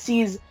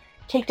Lucy's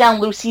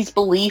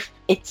belief.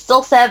 It's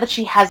still sad that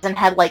she hasn't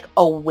had like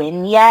a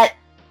win yet,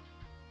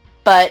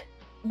 but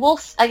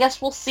I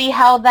guess we'll see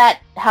how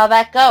that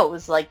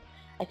goes. Like,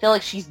 I feel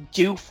like she's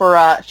due for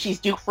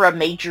a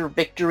major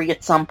victory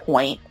at some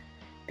point,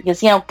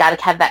 because, you know,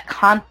 gotta have that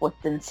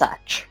conflict and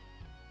such.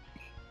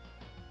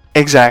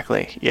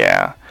 Exactly,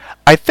 yeah.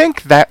 I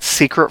think that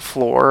secret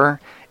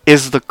floor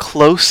is the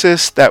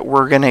closest that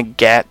we're gonna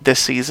get this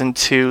season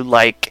to,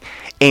 like,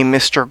 a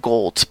Mr.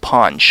 Gold's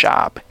pawn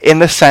shop, in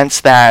the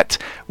sense that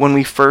when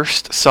we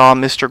first saw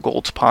Mr.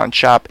 Gold's pawn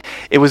shop,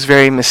 it was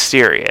very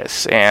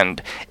mysterious,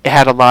 and it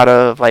had a lot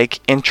of like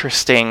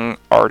interesting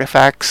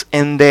artifacts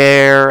in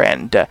there,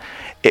 and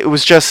it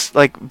was just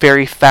like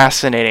very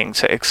fascinating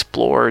to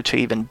explore, to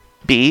even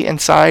be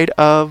inside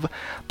of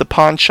the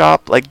pawn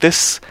shop. Like,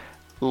 this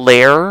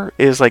lair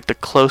is like the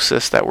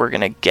closest that we're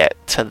gonna get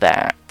to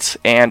that,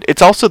 and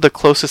it's also the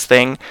closest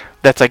thing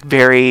that's like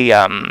very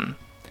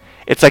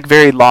it's like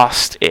very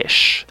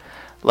Lost-ish.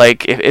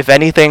 Like, if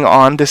anything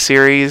on the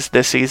series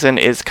this season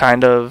is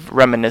kind of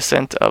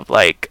reminiscent of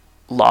like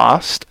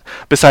Lost,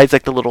 besides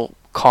like the little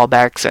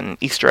callbacks and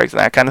Easter eggs and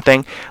that kind of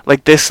thing,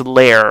 like, this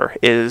lair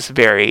is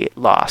very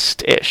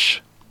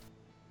Lost-ish.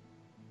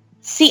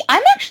 See,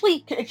 I'm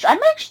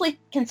actually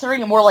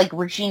considering it more like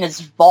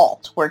Regina's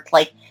Vault, where it's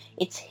like,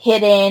 it's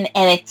hidden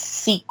and it's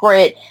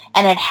secret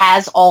and it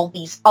has all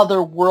these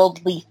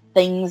otherworldly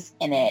things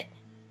in it,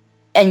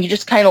 and you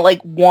just kind of like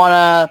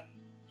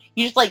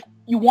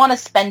you want to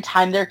spend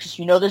time there because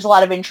you know there's a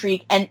lot of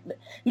intrigue. And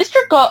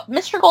Mr.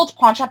 Gold's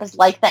pawn shop is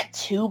like that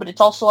too, but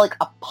it's also like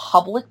a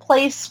public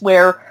place,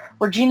 where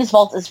Regina's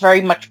Vault is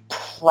very much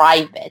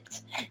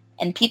private,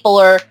 and people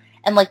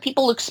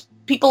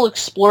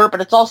explore,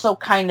 but it's also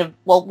kind of,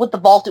 well, with the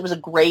vault it was a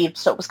grave,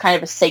 so it was kind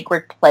of a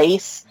sacred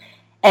place.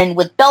 And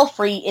with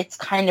Belfry, it's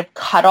kind of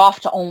cut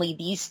off to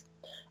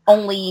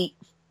only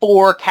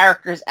 4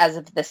 characters as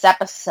of this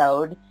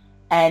episode,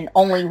 and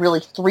only really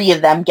 3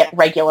 of them get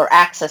regular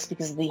access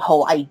because of the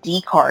whole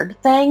ID card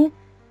thing.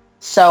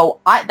 So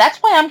that's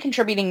why I'm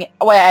contributing,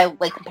 why I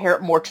like compare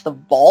it more to the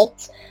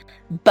vault.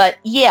 But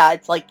yeah,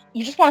 it's like,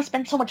 you just want to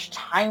spend so much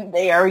time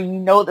there. You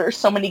know there's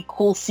so many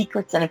cool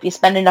secrets, and if you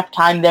spend enough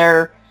time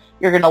there,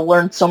 you're going to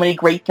learn so many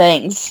great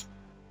things.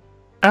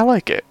 I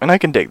like it, and I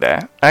can dig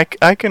that.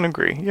 I can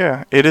agree.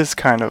 Yeah, it is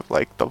kind of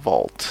like the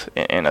vault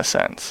in a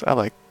sense. I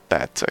like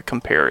that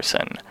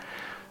comparison.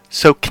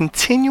 So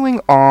continuing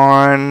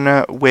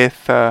on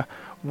with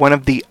one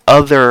of the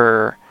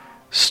other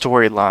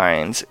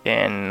storylines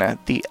in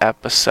the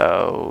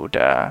episode,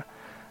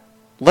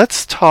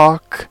 let's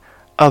talk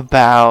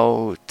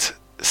about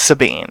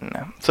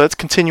Sabine. So let's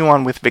continue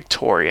on with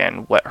Victoria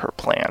and what her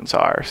plans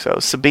are. So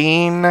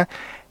Sabine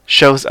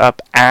shows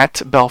up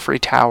at Belfry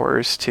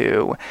Towers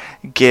to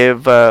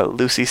give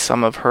Lucy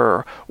some of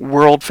her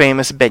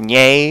world-famous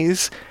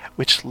beignets,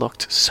 which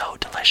looked so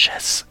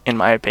delicious, in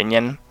my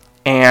opinion.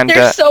 And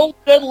they're so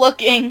good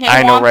looking.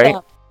 I know, right?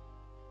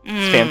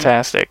 It's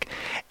fantastic.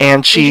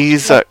 And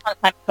she's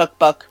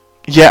cookbook.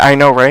 Yeah, I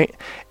know, right?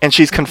 And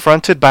she's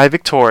confronted by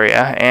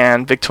Victoria,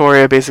 and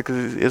Victoria basically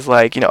is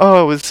like,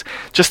 I was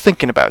just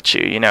thinking about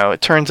you.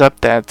 It turns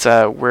up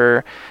that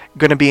we're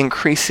going to be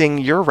increasing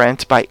your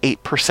rent by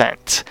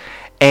 8%.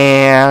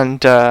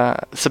 And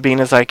Sabine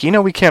is like,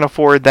 we can't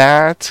afford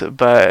that.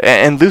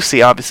 And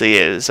Lucy obviously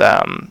is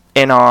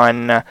in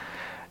on,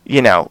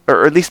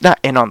 or at least not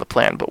in on the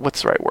plan, but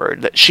what's the right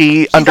word? That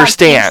she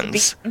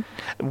understands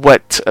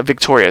what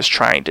Victoria is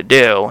trying to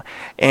do.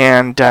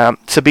 And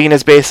Sabine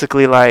is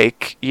basically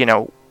like,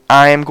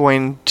 I am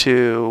going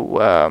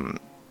to,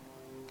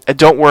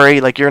 don't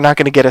worry, like, you're not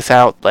going to get us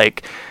out,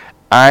 like,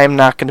 I'm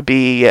not going to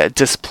be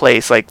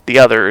displaced like the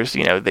others,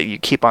 that you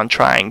keep on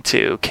trying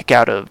to kick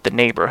out of the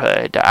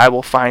neighborhood. I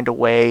will find a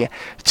way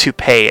to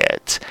pay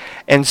it.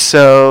 And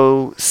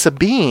so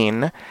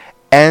Sabine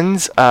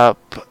ends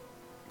up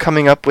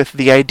coming up with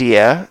the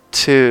idea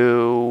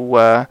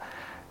to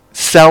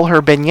sell her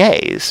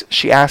beignets.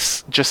 She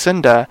asks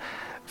Jacinda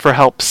for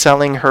help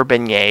selling her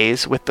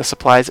beignets with the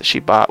supplies that she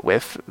bought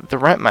with the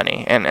rent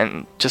money.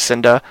 And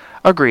Jacinda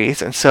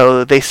agrees. And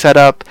so they set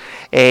up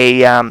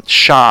a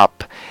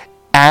shop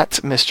at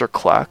Mr.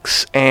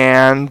 Cluck's,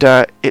 and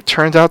it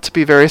turns out to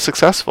be very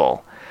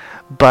successful.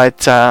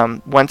 But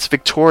once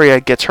Victoria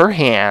gets her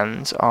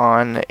hands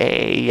on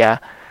a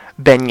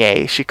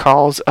beignet, she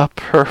calls up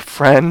her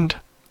friend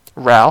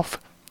Ralph,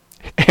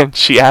 and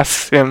she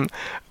asks him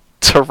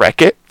to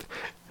wreck it.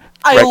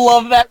 I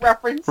love that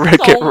reference Wreck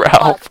so It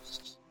Ralph.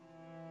 much.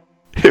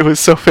 It was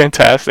so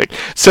fantastic.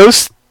 So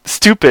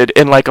stupid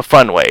in like a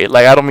fun way.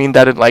 Like, I don't mean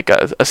that in like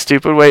a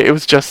stupid way. It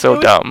was just so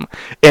dumb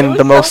in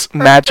the most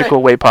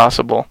magical way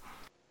possible.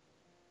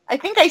 I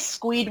think I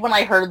squeed when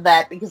I heard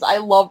that because I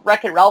love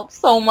Wreck-It Ralph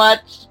so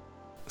much.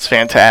 It's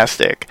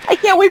fantastic. I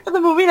can't wait for the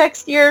movie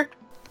next year.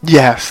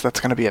 Yes, that's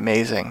going to be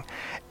amazing.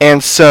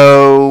 And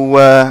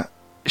so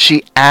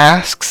she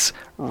asks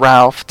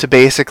Ralph to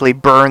basically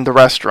burn the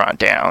restaurant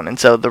down. And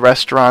so the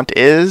restaurant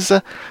is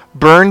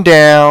burned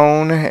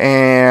down,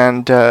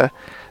 and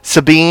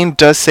Sabine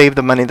does save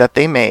the money that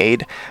they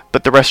made,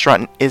 but the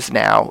restaurant is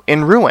now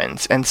in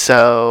ruins. And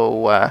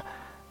so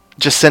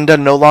Jacinda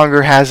no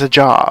longer has a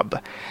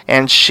job,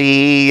 and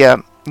she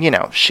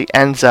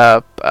ends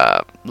up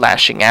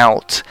lashing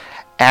out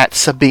at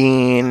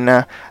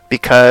Sabine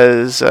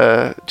because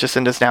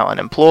Jacinda's now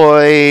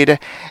unemployed,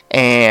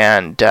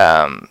 and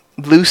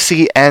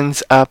Lucy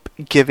ends up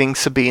giving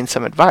Sabine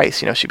some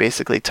advice. She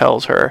basically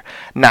tells her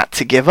not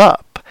to give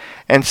up.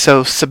 And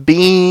so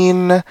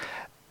Sabine,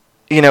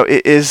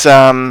 is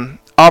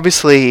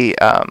obviously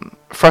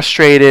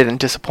frustrated and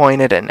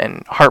disappointed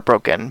and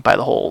heartbroken by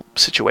the whole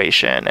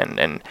situation,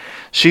 and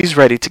she's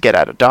ready to get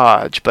out of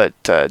Dodge, but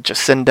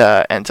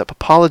Jacinda ends up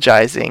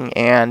apologizing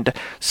and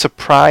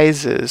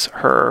surprises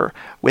her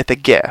with a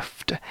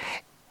gift,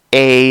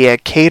 a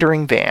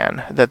catering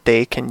van that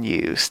they can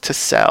use to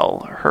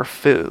sell her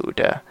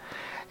food.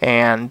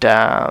 And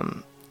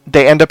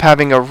they end up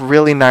having a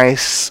really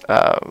nice,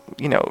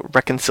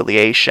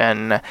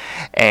 reconciliation,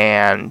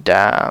 and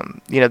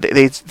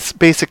they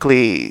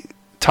basically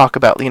talk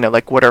about,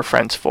 like, what are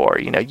friends for?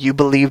 You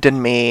believed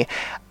in me,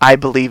 I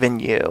believe in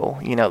you.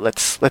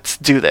 Let's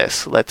do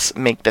this. Let's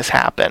make this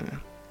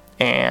happen.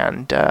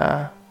 And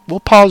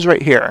we'll pause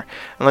right here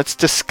and let's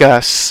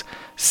discuss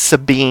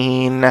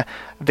Sabine,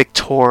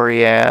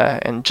 Victoria,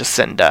 and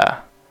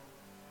Jacinda.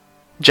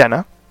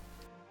 Jenna?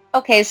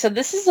 Okay, so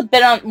this is a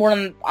bit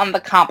more on the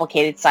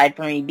complicated side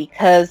for me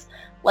because,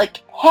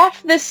 like,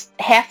 half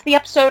the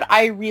episode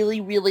I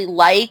really, really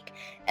like,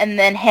 and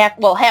then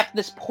half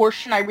this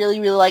portion I really,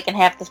 really like, and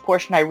half this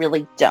portion I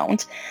really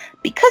don't.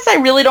 Because I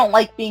really don't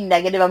like being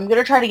negative, I'm going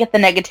to try to get the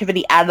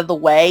negativity out of the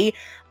way.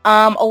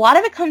 A lot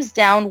of it comes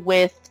down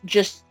with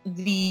just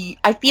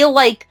I feel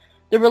like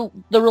the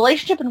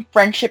relationship and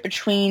friendship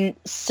between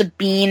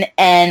Sabine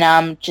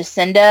and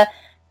Jacinda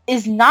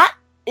is not.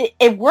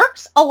 It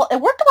works.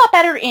 It worked a lot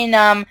better in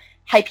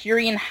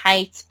Hyperion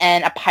Heights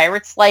and A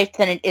Pirate's Life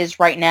than it is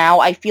right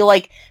now. I feel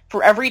like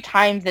for every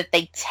time that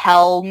they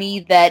tell me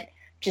that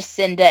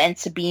Jacinda and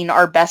Sabine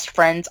are best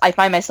friends, I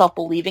find myself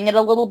believing it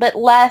a little bit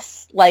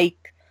less.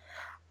 Like,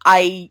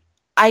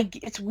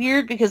 it's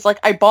weird because, like,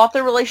 I bought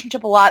their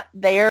relationship a lot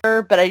there,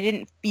 but I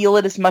didn't feel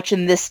it as much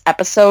in this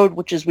episode,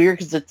 which is weird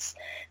because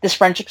this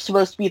friendship's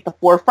supposed to be at the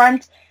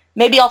forefront.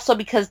 Maybe also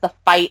because the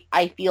fight,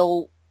 I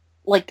feel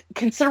like,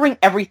 considering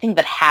everything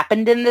that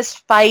happened in this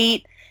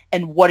fight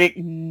and what it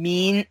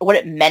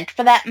meant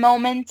for that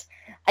moment,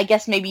 I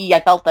guess maybe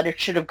I felt that it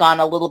should have gone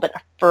a little bit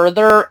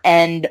further,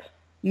 and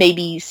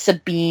maybe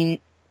Sabine,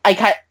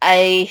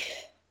 I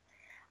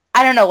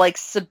don't know, like,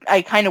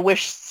 I kind of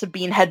wish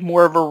Sabine had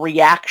more of a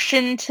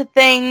reaction to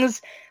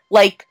things.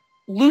 Like,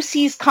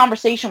 Lucy's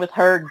conversation with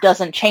her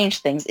doesn't change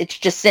things, it's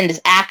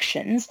Jacinda's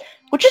actions,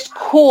 which is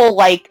cool.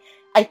 Like,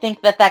 I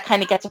think that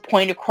kind of gets a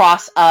point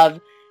across of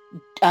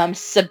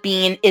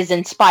Sabine is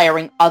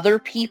inspiring other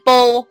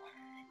people,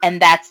 and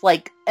that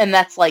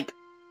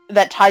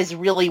ties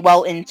really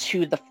well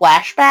into the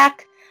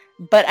flashback,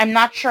 but I'm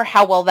not sure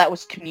how well that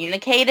was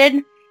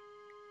communicated.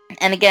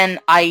 And again,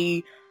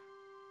 I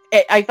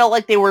felt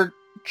like they were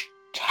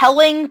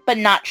telling but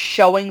not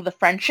showing the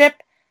friendship.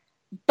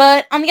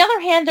 But on the other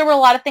hand, there were a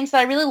lot of things that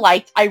I really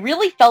liked. I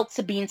really felt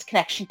Sabine's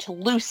connection to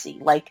Lucy.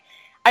 Like,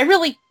 I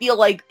really feel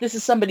like this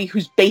is somebody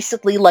who's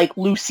basically like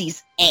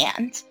Lucy's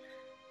aunt,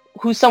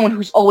 who's someone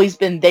who's always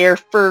been there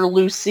for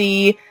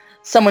Lucy,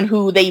 someone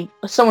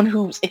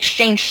who's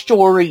exchanged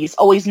stories,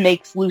 always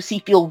makes Lucy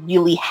feel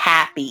really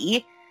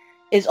happy,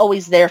 is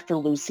always there for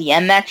Lucy,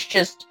 and that's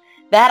just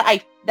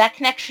that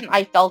connection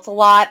I felt a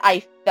lot.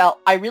 I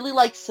really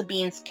like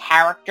Sabine's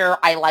character.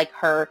 I like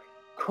her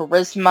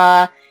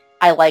charisma.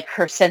 I like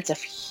her sense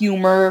of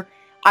humor.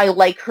 I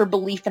like her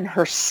belief in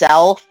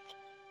herself.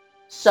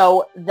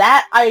 So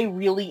that I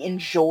really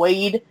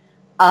enjoyed.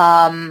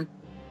 Yeah,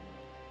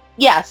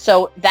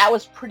 so that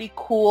was pretty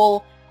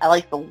cool. I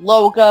like the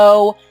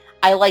logo.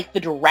 I like the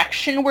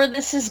direction where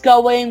this is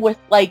going with,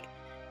 like,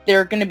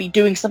 they're going to be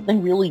doing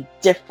something really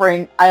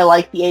different. I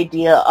like the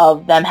idea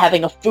of them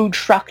having a food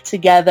truck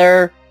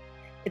together.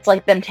 It's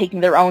like them taking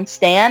their own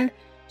stand.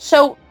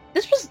 So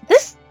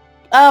this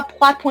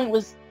plot point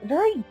was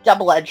very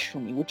double-edged for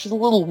me, which is a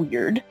little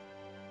weird.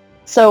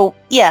 So,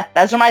 yeah,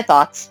 those are my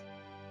thoughts.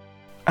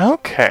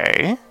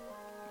 Okay.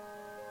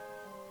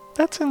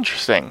 That's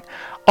interesting.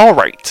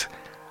 Alright.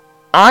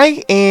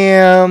 I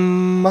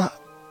am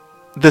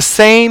the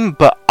same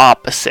but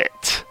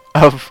opposite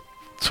of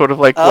sort of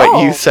like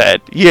what you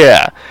said.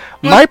 Yeah.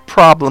 My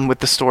problem with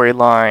the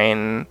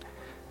storyline...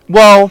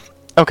 Well,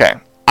 okay.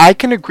 I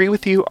can agree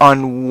with you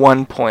on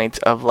one point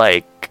of,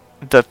 like,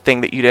 the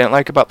thing that you didn't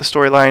like about the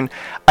storyline.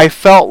 I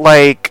felt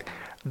like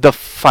the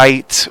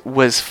fight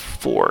was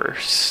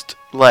forced.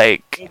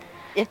 Like...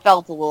 It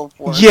felt a little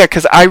forced. Yeah,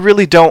 because I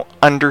really don't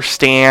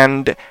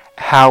understand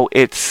how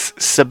it's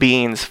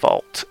Sabine's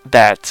fault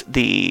that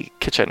the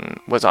kitchen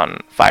was on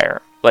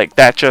fire. Like,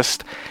 that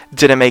just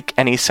didn't make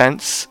any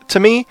sense to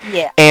me.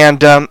 Yeah.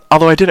 And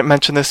although I didn't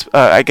mention this,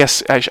 I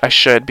guess I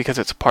should because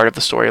it's a part of the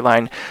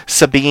storyline.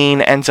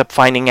 Sabine ends up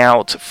finding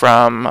out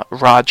from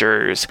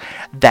Rogers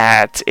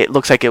that it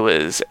looks like it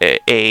was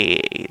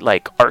a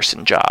like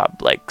arson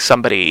job. Like,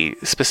 somebody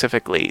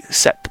specifically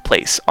set the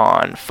place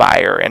on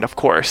fire. And of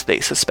course,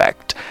 they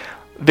suspect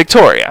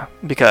Victoria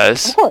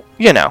because,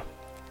 you know,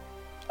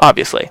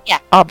 obviously. Yeah.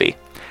 Obvi.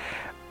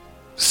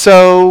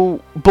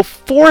 So,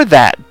 before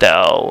that,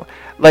 though,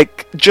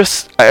 like,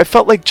 I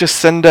felt like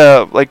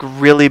Jacinda, like,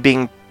 really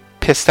being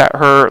pissed at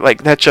her,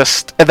 like,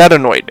 that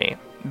annoyed me.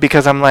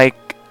 Because I'm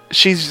like,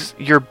 she's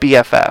your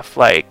BFF,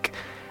 like,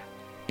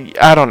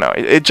 I don't know,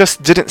 it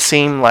just didn't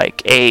seem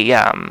like a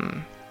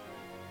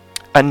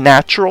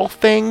natural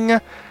thing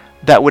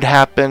that would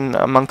happen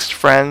amongst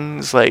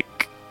friends,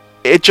 like,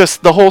 it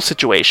just, the whole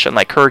situation,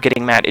 like, her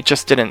getting mad, it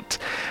just didn't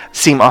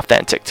seem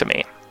authentic to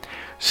me.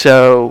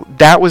 So,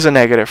 that was a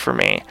negative for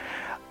me.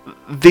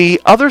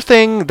 The other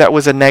thing that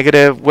was a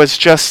negative was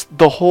just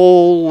the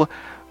whole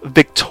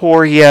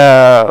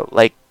Victoria,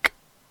 like,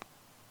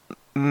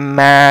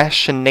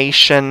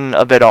 machination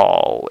of it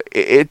all.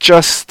 It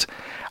just,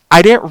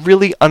 I didn't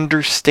really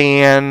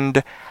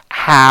understand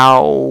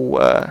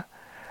how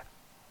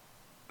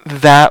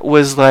that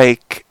was,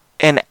 like,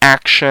 an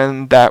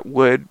action that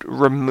would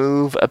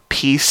remove a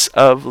piece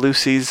of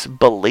Lucy's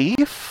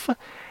belief.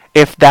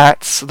 If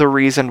that's the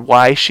reason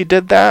why she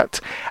did that.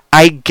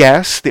 I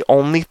guess the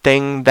only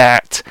thing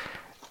that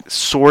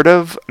sort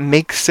of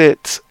makes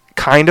it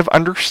kind of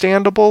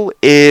understandable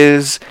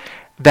is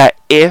that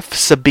if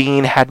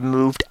Sabine had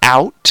moved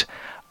out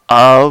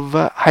of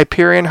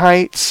Hyperion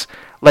Heights,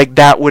 like,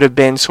 that would have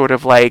been sort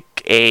of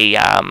like a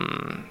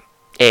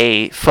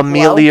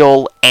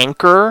familial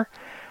anchor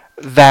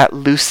that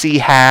Lucy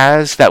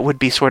has that would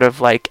be sort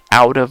of like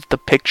out of the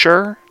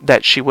picture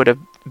that she would have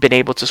been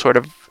able to sort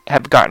of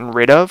have gotten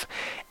rid of,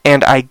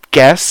 and I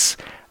guess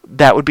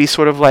that would be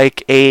sort of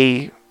like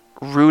a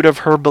root of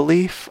her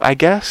belief, I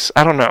guess.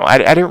 I don't know. I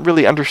didn't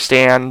really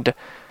understand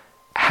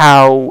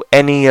how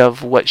any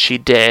of what she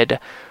did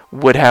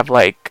would have,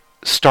 like,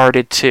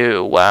 started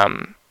to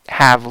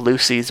have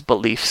Lucy's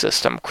belief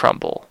system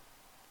crumble.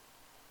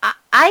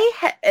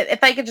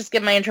 If I could just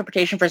give my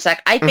interpretation for a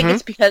sec, I think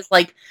it's because,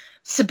 like,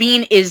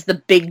 Sabine is the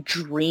big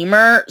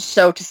dreamer,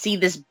 so to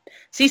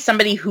see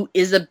somebody who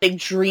is a big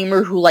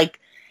dreamer who, like,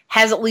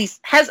 has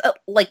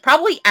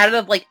probably out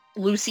of, like,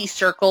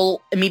 Lucy's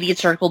immediate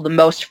circle, the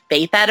most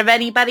faith out of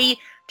anybody,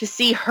 to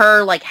see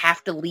her, like,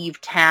 have to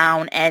leave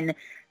town and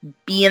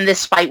be in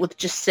this fight with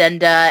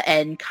Jacinda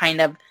and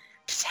kind of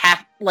just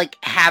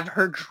have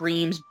her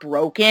dreams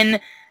broken,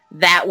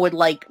 that would,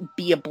 like,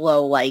 be a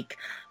blow, like,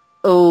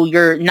 oh,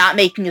 you're not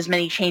making as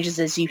many changes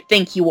as you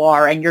think you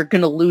are, and you're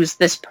gonna lose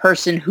this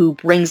person who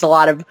brings a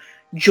lot of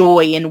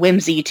joy and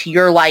whimsy to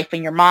your life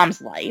and your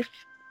mom's life.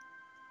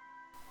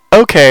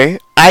 Okay,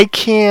 I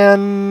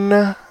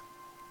can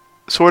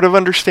sort of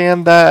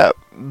understand that,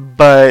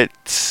 but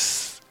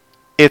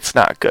it's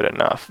not good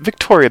enough.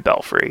 Victoria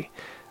Belfry,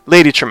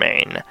 Lady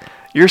Tremaine,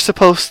 you're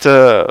supposed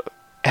to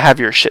have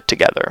your shit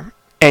together,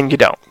 and you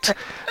don't.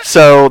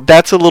 So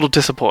that's a little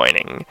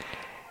disappointing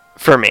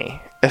for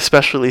me,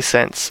 especially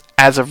since,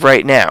 as of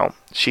right now,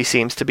 she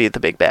seems to be the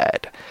big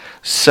bad.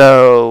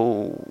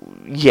 So,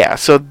 yeah,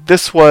 so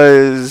this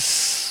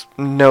was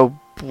no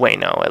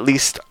bueno, at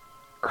least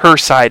her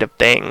side of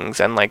things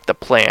and, like, the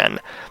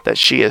plan that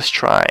she is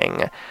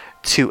trying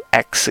to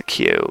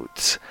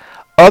execute.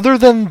 Other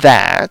than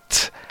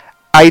that,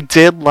 I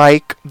did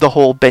like the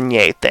whole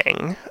beignet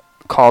thing.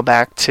 Call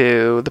back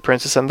to The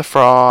Princess and the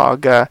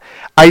Frog.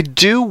 I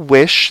do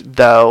wish,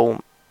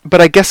 though,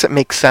 but I guess it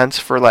makes sense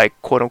for, like,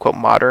 quote-unquote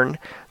modern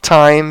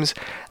times,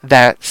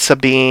 that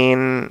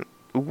Sabine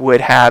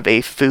would have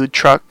a food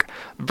truck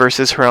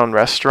versus her own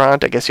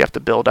restaurant. I guess you have to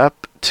build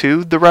up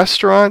to the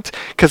restaurant,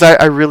 because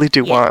I really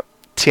do want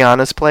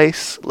Tiana's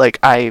place. Like,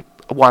 I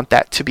want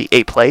that to be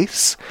a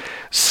place.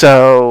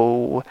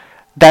 So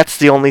that's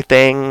the only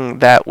thing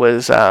that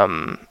was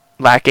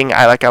lacking.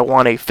 I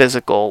want a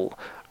physical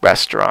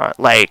restaurant.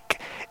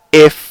 Like,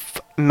 if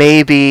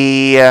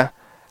maybe,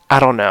 I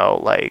don't know,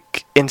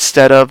 like,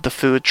 instead of the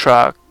food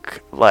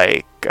truck,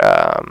 like,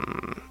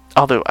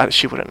 although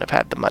she wouldn't have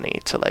had the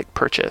money to, like,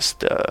 purchase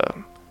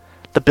the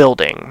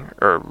building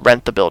or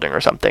rent the building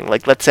or something.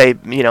 Like, let's say,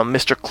 you know,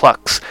 Mr.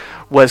 Cluck's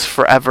was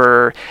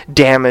forever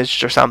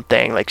damaged or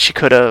something. Like, she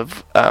could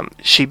have,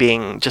 she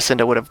being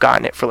Jacinda, would have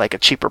gotten it for, like, a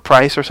cheaper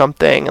price or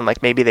something, and,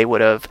 like, maybe they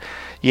would have,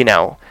 you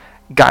know,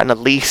 gotten a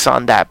lease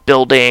on that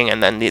building,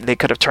 and then they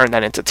could have turned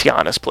that into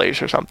Tiana's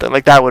place or something.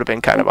 Like, that would have been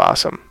kind of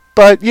awesome.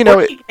 But, you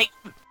know...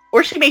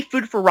 Or she made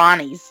food for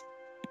Ronnie's.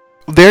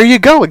 There you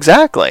go,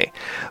 exactly.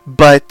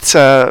 But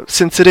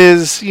since it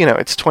is, you know,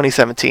 it's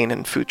 2017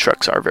 and food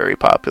trucks are very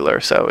popular,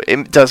 so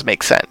it does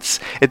make sense.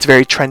 It's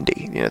very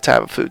trendy, you know, to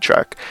have a food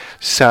truck.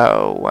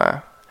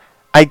 So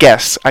I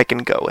guess I can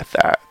go with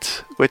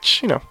that,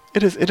 which, you know,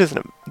 it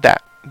isn't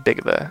that big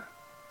of a,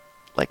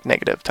 like,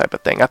 negative type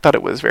of thing. I thought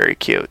it was very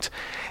cute.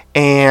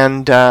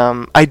 And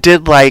I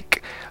did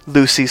like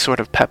Lucy's sort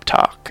of pep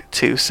talk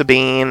to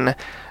Sabine.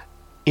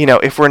 You know,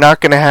 if we're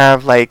not going to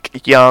have,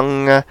 like,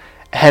 young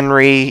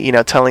Henry, you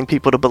know, telling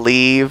people to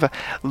believe,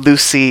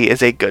 Lucy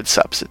is a good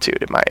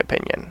substitute, in my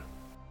opinion.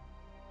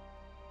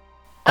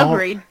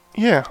 Agreed.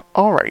 Yeah,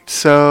 alright.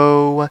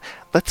 So,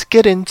 let's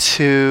get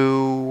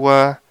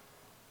into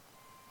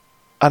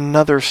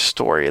another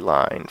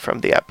storyline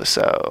from the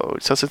episode.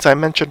 So, since I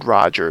mentioned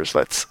Rogers,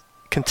 let's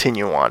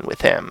continue on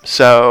with him.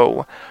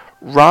 So,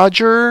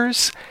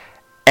 Rogers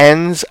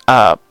ends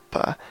up,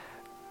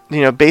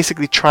 you know,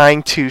 basically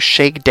trying to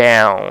shake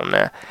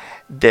down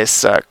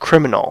this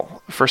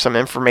criminal for some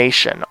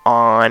information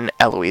on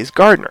Eloise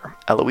Gardner.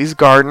 Eloise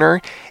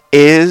Gardner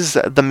is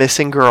the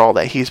missing girl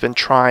that he's been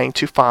trying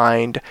to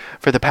find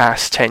for the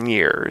past 10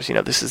 years. You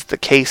know, this is the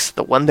case,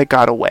 the one that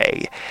got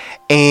away.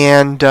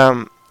 And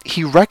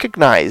he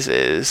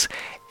recognizes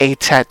a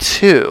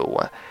tattoo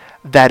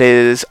that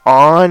is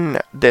on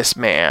this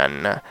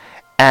man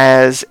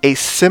as a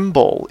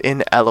symbol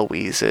in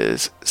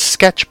Eloise's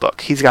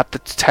sketchbook. He's got the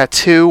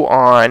tattoo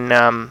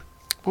on,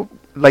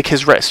 like,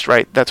 his wrist,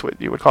 right? That's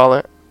what you would call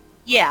it?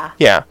 Yeah.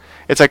 Yeah.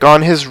 It's, like,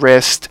 on his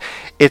wrist.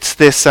 It's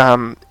this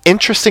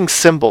interesting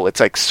symbol.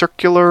 It's, like,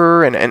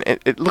 circular, and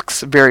it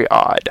looks very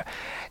odd.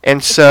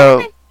 And so...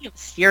 Kind of reminds me of a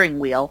steering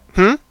wheel.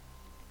 Kind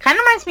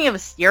of reminds me of a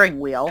steering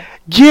wheel.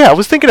 Yeah, I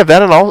was thinking of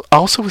that, and I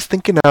also was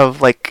thinking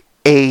of, like,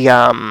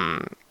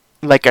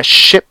 a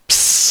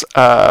ship's,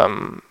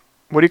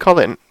 what do you call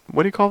it?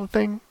 What do you call the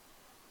thing?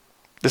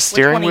 The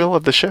steering wheel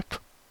of the ship?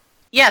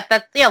 Yeah,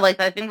 like,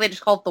 I think they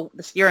just call it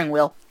the steering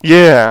wheel.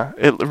 Yeah,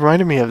 it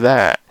reminded me of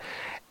that.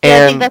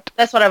 Yeah, I think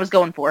that's what I was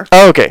going for.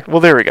 Oh, okay, well,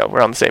 there we go.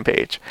 We're on the same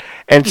page.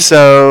 And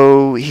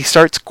so he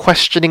starts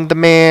questioning the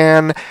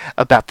man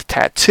about the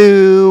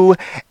tattoo,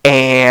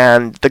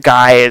 and the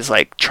guy is,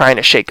 like, trying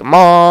to shake him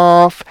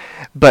off,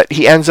 but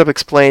he ends up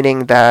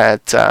explaining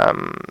that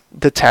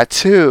the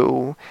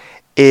tattoo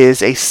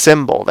is a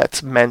symbol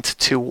that's meant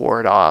to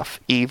ward off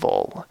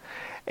evil.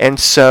 And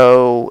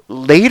so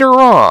later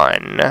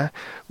on,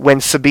 when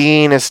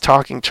Sabine is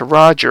talking to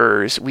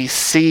Rogers, we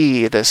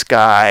see this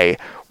guy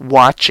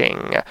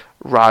watching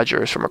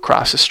Rogers from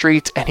across the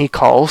street, and he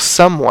calls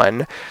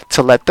someone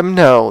to let them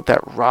know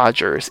that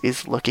Rogers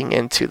is looking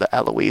into the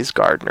Eloise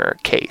Gardner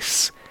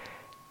case.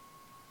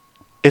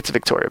 It's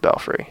Victoria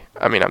Belfry.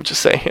 I mean, I'm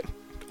just saying.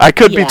 I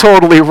could be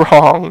totally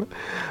wrong,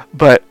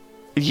 but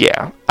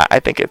yeah, I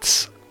think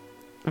it's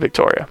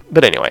Victoria.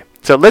 But anyway,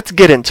 so let's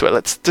get into it.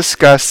 Let's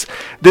discuss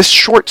this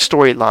short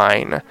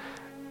storyline.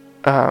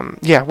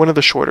 One of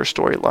the shorter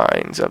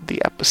storylines of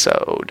the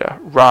episode,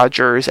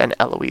 Rogers and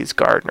Eloise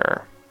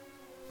Gardner.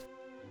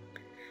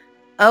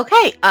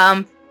 Okay,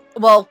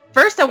 well,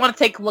 first I want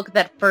to take a look at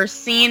that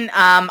first scene.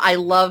 I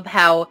love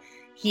how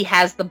he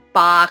has the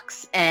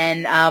box,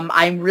 and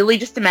I'm really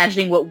just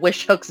imagining what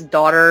Wish Hook's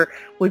daughter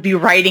would be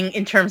writing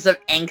in terms of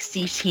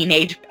angsty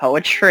teenage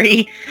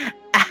poetry.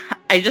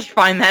 I just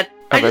find that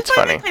that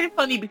kind of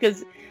funny,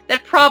 because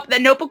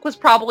that notebook was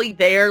probably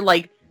there,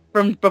 like,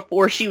 from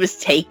before she was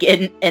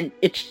taken, and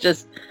it's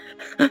just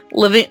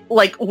living,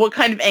 like, what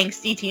kind of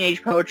angsty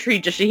teenage poetry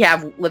does she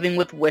have living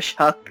with Wish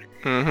Hook?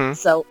 Mm-hmm.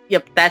 So,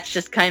 yep, that's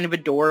just kind of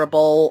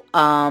adorable.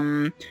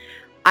 I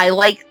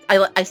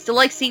still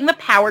like seeing the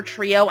power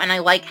trio, and I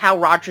like how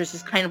Rogers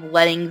is kind of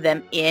letting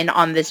them in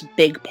on this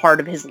big part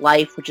of his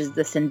life, which is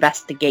this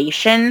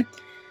investigation.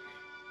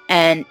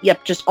 And,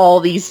 yep, just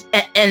all these...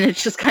 And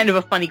it's just kind of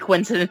a funny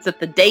coincidence that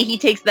the day he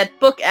takes that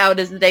book out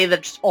is the day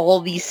that just all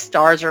these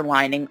stars are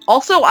lining.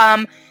 Also,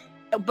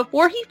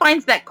 before he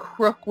finds that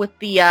crook with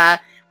the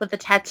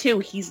tattoo,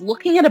 he's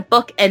looking at a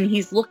book, and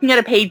he's looking at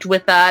a page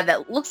with,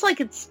 that looks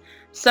like it's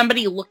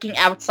somebody looking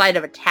outside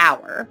of a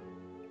tower.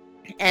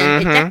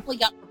 And it definitely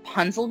got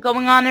Rapunzel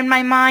going on in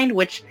my mind,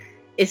 which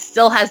it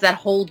still has that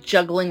whole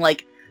juggling,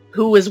 like,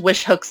 who is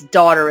Wish Hook's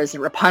daughter? Is it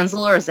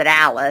Rapunzel or is it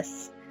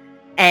Alice?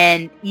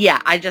 And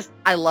yeah,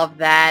 I love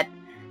that.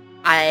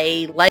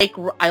 I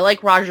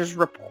like Roger's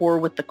rapport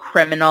with the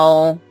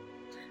criminal.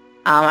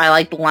 I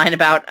like the line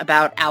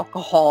about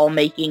alcohol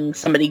making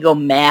somebody go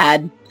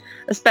mad,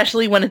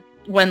 especially when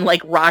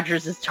like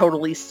Rogers is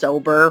totally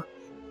sober,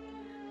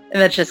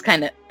 and that's just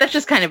kind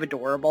of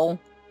adorable.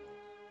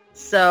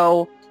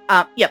 So,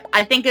 yep,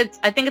 I think it's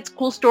a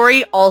cool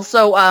story.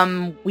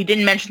 Also, we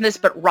didn't mention this,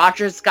 but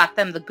Rogers got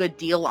them the good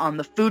deal on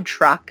the food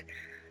truck.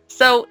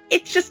 So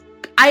it's just,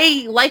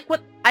 I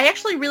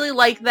actually really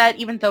like that,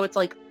 even though it's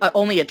like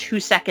only a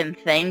 2-second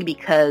thing,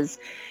 because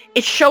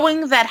it's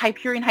showing that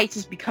Hyperion Heights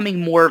is becoming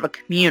more of a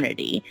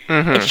community.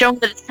 Mm-hmm. It's showing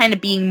that it's kind of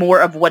being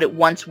more of what it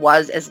once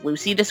was, as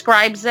Lucy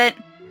describes it.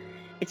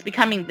 It's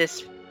becoming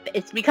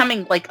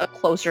like a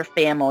closer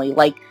family.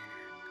 Like,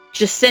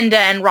 Jacinda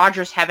and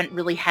Rogers haven't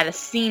really had a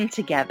scene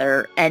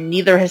together, and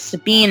neither has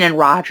Sabine and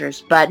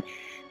Rogers, but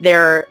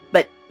they're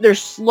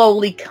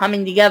slowly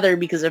coming together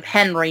because of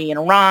Henry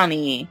and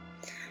Ronnie.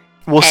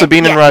 Well,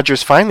 Sabine and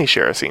Rogers finally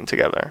share a scene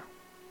together.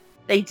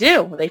 They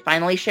do. They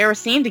finally share a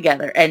scene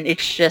together, and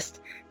it's just...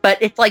 But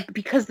it's like,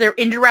 because they're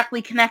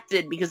indirectly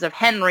connected because of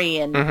Henry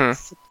and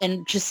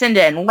and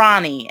Jacinda and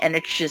Ronnie, and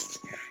it's just,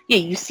 yeah,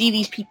 you see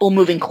these people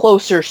moving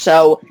closer,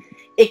 so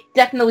it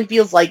definitely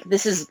feels like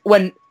this is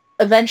when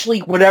eventually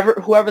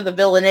whoever the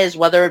villain is,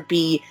 whether it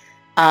be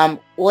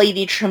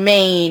Lady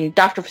Tremaine,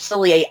 Dr.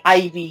 Facilier,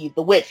 Ivy,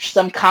 the Witch,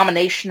 some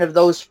combination of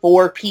those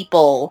 4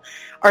 people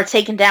are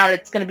taken down,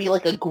 it's going to be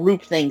like a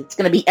group thing. It's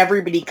going to be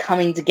everybody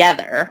coming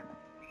together.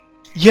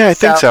 Yeah, I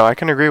think so. I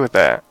can agree with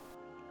that.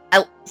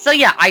 So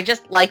yeah, I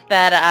just like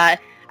that.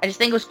 I just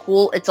think it was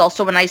cool. It's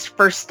also a nice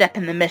first step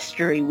in the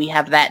mystery. We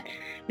have that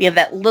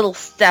little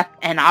step,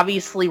 and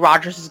obviously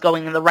Rogers is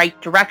going in the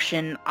right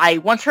direction. I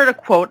once heard a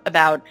quote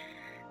about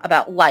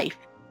life.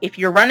 If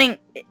you're running,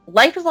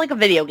 life is like a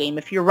video game.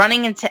 If you're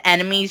running into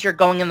enemies, you're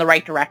going in the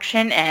right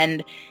direction.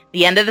 And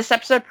the end of this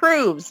episode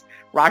proves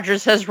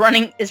Rogers is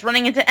running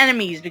into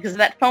enemies because of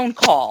that phone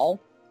call.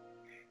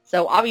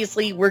 So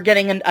obviously we're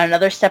getting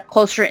another step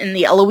closer in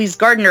the Eloise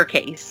Gardner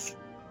case.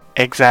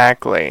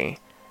 Exactly.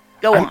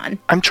 Go on.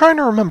 I'm trying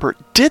to remember.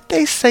 Did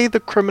they say the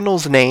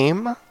criminal's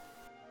name?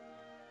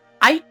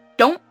 I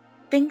don't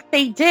think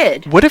they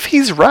did. What if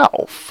he's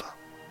Ralph?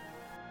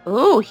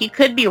 Ooh, he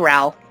could be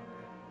Ralph.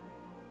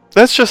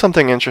 That's just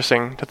something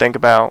interesting to think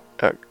about.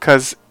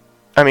 Because,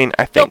 I mean,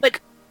 I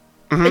think...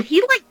 No, but he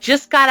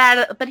just got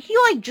out of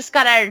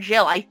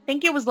jail. I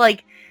think it was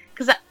like...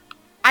 Because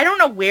I don't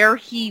know where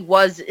he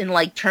was in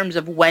like terms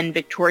of when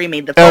Victoria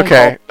made the phone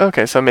call.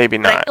 Okay, so maybe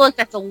not. I feel like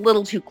that's a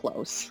little too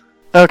close.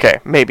 Okay,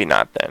 maybe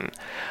not then.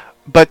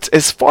 But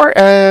as far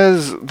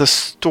as the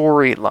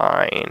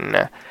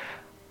storyline,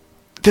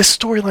 this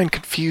storyline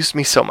confused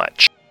me so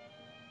much.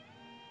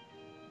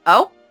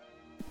 Oh?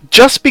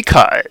 Just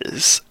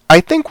because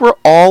I think we're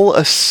all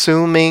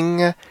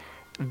assuming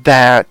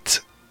that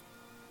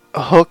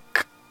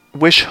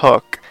Wish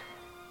Hook,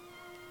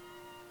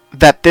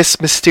 that this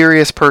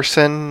mysterious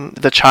person,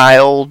 the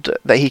child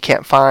that he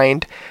can't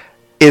find,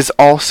 is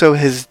also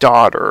his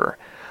daughter.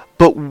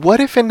 But what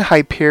if in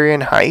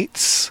Hyperion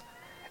Heights,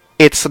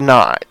 it's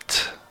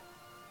not?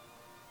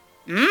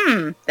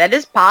 That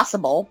is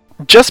possible.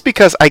 Just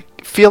because I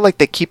feel like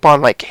they keep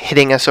on like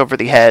hitting us over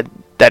the head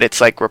that it's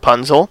like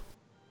Rapunzel.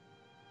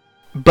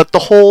 But the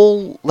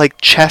whole like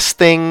chess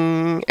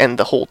thing and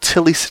the whole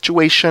Tilly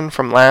situation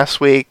from last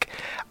week,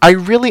 I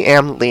really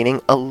am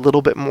leaning a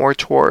little bit more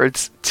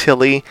towards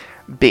Tilly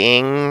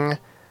being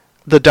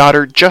the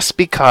daughter, just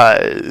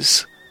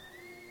because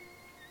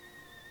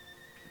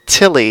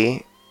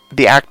Tilly,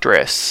 the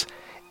actress,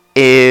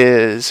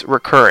 is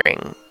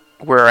recurring,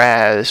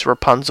 whereas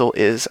Rapunzel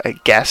is a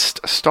guest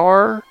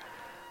star.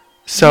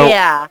 So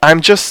yeah.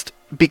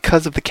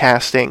 Because of the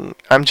casting,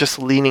 I'm just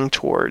leaning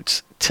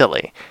towards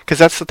Tilly, because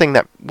that's the thing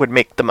that would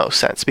make the most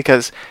sense,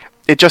 because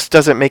it just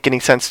doesn't make any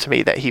sense to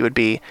me that he would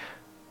be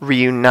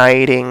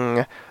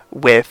reuniting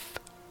with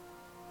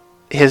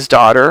his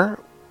daughter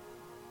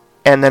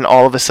and then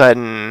all of a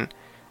sudden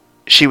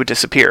she would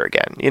disappear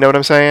again. You know what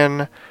I'm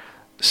saying?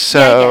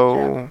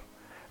 So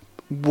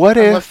what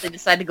Unless if they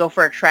decide to go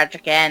for a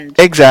tragic end?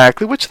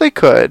 Exactly, which they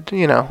could,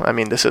 you know. I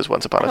mean, this is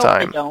Once Upon a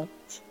Time. They don't.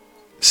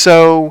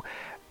 So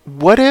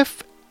what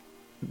if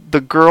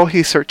the girl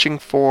he's searching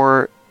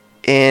for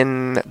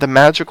in the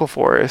Magical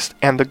Forest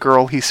and the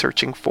girl he's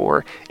searching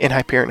for in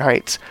Hyperion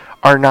Heights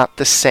are not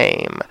the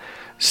same?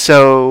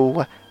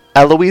 So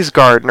Eloise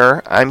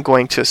Gardner, I'm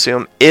going to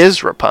assume,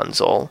 is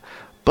Rapunzel,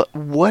 but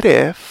what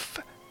if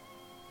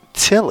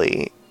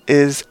Tilly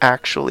is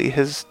actually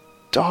his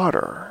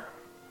daughter?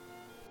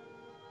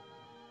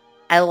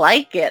 I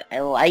like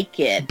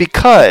it.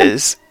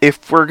 Because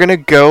if we're going to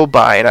go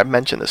by, and I've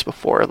mentioned this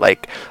before,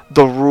 like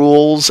the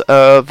rules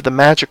of the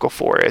Magical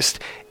Forest,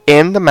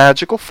 in the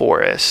Magical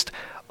Forest,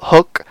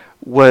 Hook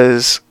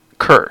was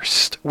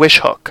cursed. Wish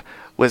Hook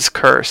was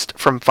cursed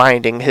from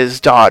finding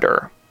his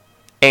daughter.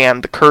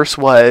 And the curse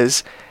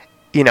was,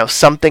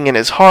 something in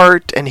his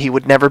heart, and he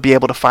would never be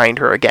able to find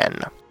her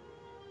again.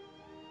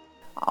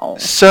 Oh.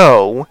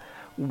 So,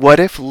 what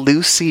if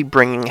Lucy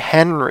bringing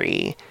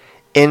Henry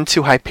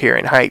into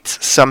Hyperion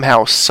Heights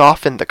somehow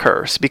softened the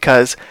curse?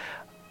 Because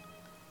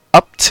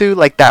up to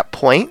that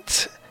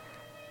point,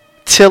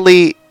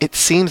 Tilly, it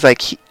seems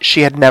like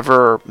she had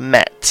never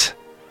met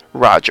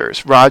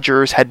Rogers.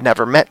 Rogers had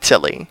never met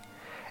Tilly.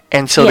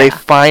 And so they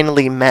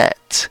finally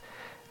met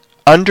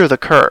under the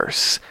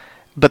curse,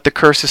 but the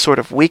curse is sort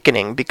of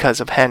weakening because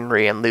of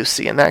Henry and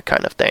Lucy and that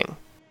kind of thing.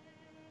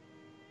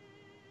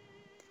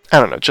 I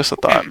don't know, just a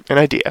thought, an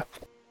idea.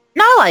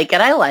 No,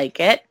 I like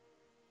it.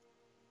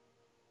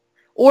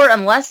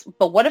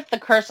 But what if the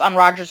curse on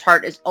Roger's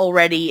heart is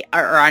already,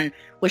 or on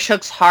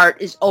Wishhook's heart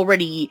is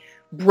already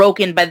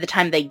broken by the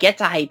time they get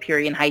to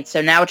Hyperion Heights,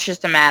 so now it's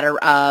just a matter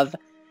of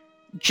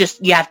you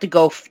just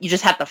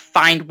have to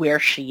find where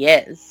she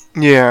is.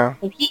 Yeah.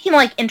 He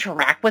can,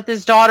 interact with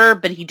his daughter,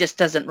 but he just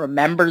doesn't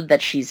remember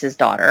that she's his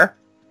daughter.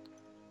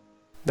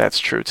 That's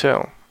true,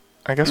 too.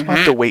 I guess we'll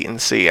have to wait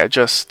and see.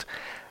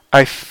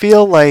 I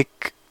feel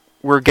like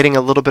we're getting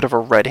a little bit of a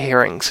red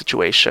herring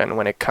situation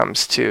when it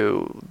comes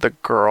to the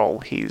girl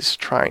he's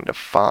trying to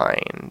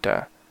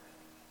find.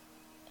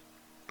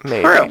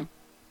 Maybe. True.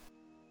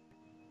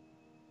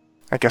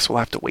 I guess we'll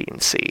have to wait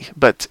and see.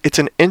 But it's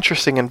an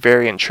interesting and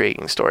very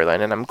intriguing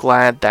storyline, and I'm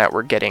glad that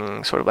we're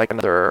getting sort of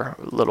another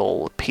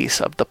little piece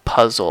of the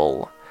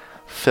puzzle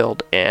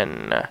filled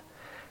in.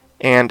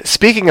 And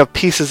speaking of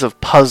pieces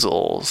of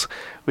puzzles,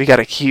 we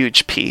got a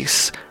huge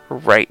piece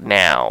right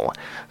now.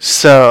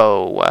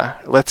 So,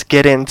 let's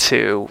get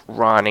into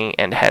Ronnie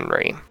and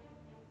Henry.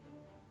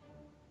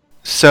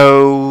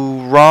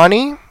 So,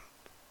 Ronnie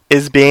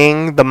is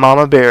being the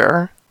mama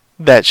bear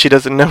that she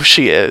doesn't know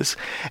she is,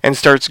 and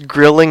starts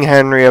grilling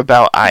Henry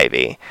about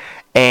Ivy.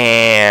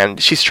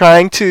 And she's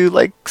trying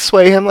to,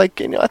 sway him, I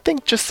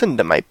think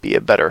Jacinda might be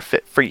a better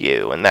fit for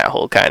you, and that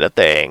whole kind of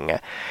thing.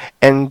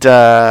 And,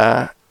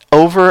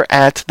 over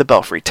at the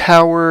Belfry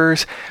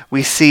Towers,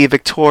 we see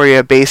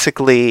Victoria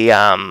basically,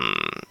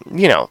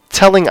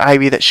 telling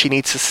Ivy that she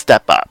needs to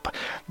step up,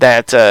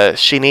 that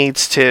she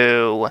needs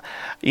to,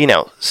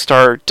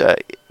 start,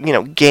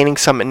 gaining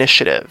some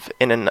initiative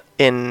in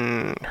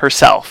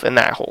herself and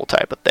that whole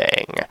type of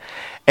thing.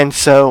 And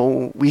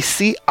so we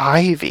see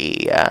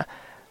Ivy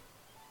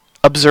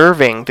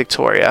observing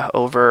Victoria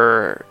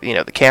over,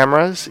 the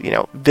cameras,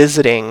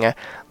 visiting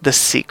the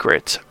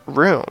secret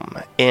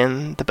room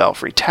in the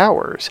Belfry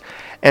Towers.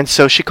 And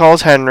so she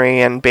calls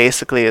Henry and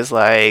basically is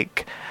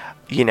like,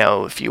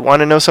 if you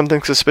want to know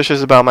something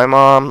suspicious about my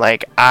mom,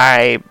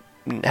 I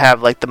have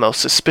the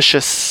most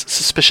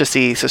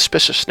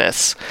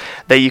suspiciousness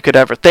that you could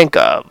ever think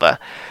of.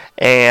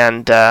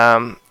 And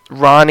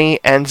Ronnie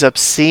ends up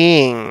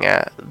seeing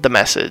the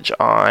message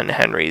on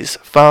Henry's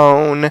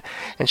phone,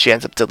 and she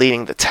ends up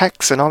deleting the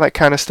texts and all that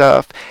kind of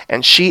stuff,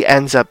 and she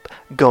ends up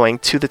going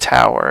to the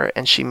tower,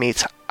 and she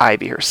meets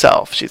Ivy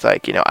herself. She's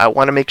like, I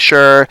want to make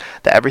sure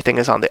that everything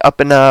is on the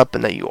up and up,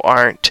 and that you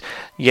aren't,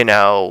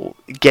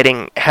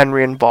 getting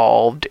Henry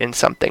involved in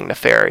something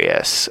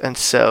nefarious. And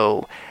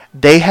so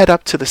they head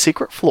up to the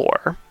secret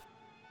floor,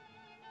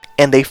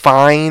 and they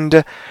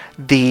find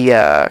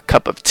the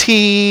cup of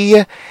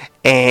tea,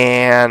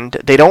 and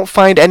they don't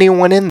find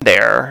anyone in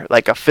there,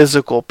 a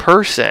physical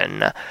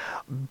person,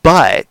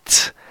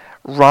 but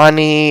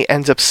Ronnie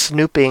ends up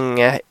snooping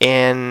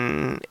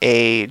in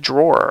a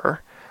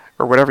drawer,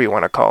 or whatever you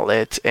want to call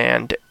it,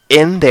 and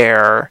in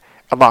there,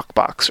 a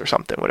lockbox or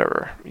something,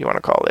 whatever you want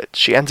to call it,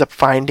 she ends up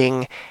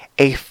finding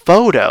a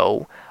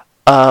photo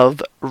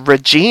of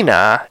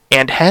Regina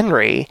and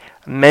Henry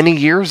many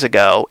years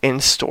ago in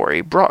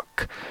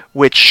Storybrooke,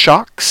 which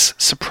shocks,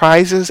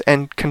 surprises,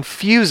 and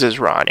confuses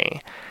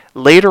Ronnie.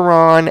 Later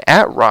on,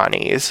 at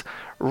Ronnie's,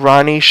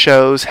 Ronnie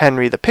shows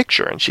Henry the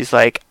picture, and she's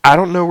like, I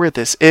don't know where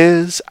this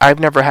is, I've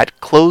never had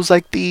clothes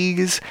like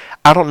these,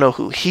 I don't know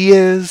who he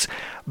is,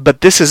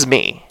 but this is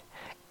me,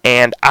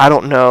 and I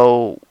don't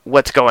know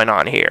what's going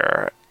on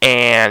here.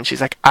 And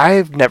she's like,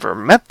 I've never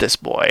met this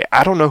boy,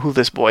 I don't know who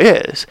this boy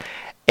is.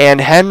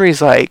 And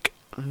Henry's like,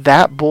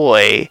 that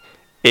boy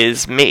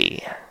is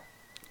me.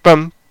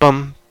 Bum,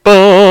 bum,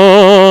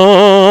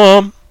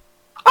 bum.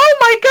 Oh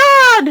my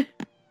god!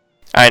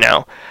 I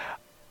know.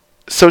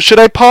 So should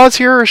I pause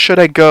here, or should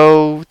I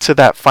go to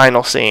that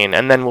final scene,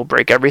 and then we'll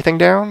break everything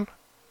down?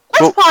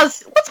 Let's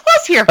pause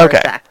here for a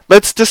sec.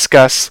 Let's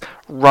discuss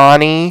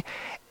Ronnie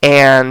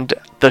and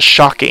the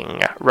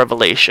shocking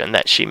revelation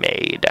that she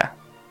made.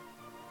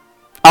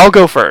 I'll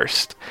go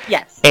first.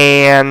 Yes.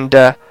 And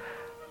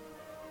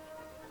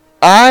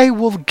I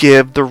will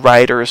give the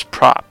writers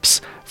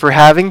props for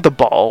having the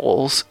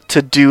balls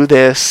to do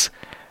this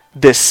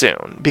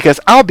soon.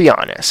 Because I'll be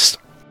honest,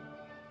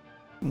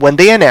 when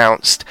they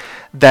announced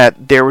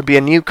that there would be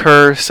a new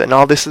curse and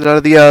all this and that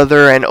or the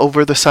other, and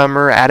over the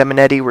summer Adam and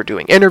Eddie were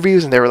doing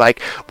interviews, and they were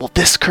like, well,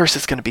 this curse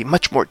is going to be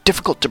much more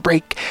difficult to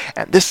break,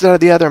 and this and that or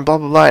the other, and blah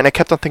blah blah. And I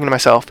kept on thinking to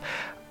myself,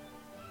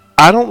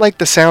 I don't like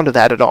the sound of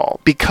that at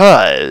all,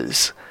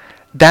 because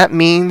that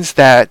means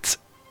that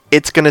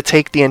it's going to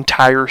take the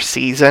entire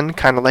season,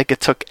 kind of like it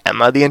took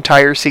Emma the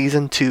entire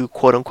season to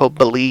quote-unquote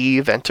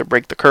believe and to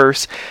break the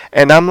curse.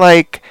 And I'm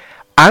like,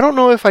 I don't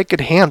know if I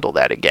could handle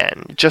that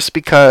again, just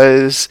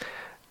because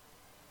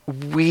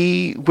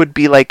we would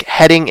be like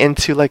heading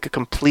into like a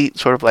complete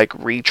sort of like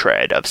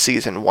retread of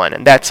season 1,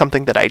 and that's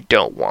something that I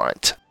don't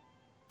want.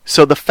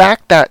 So the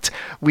fact that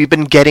we've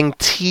been getting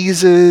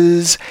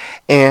teases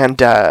and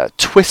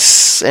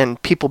twists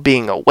and people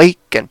being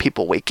awake and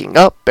people waking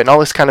up and all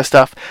this kind of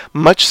stuff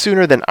much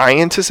sooner than I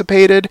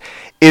anticipated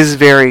is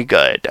very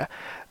good,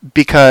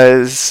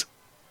 because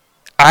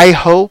I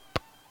hope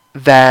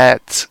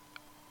that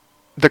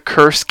the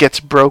curse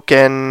gets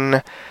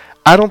broken.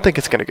 I don't think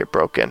it's going to get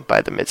broken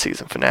by the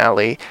mid-season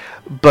finale,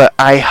 but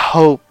I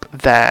hope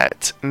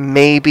that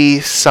maybe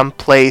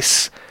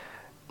someplace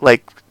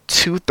like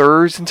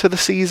 2/3 into the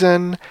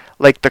season,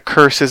 like the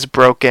curse is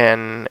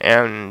broken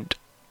and,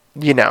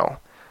 you know,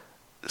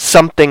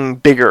 something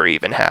bigger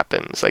even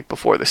happens like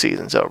before the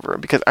season's over,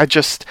 because I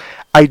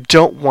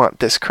don't want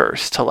this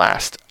curse to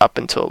last up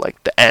until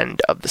like the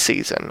end of the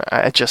season.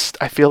 I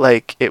feel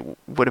like it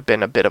would have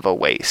been a bit of a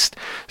waste.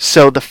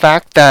 So the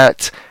fact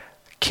that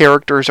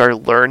characters are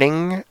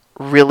learning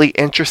really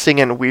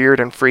interesting and weird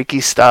and freaky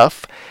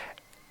stuff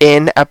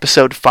in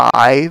episode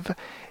 5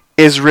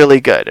 is really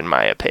good, in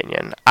my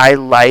opinion. I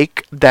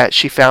like that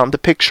she found the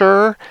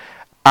picture.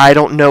 I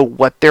don't know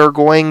what they're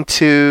going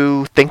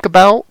to think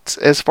about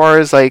as far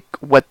as like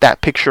what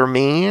that picture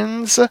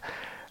means.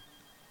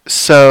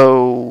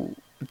 So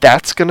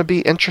that's going to be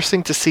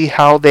interesting to see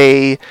how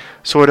they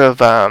sort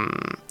of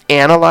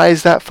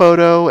analyze that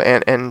photo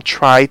and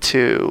try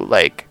to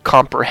like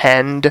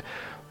comprehend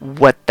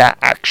what that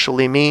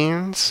actually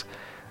means.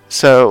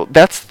 So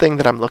that's the thing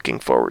that I'm looking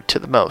forward to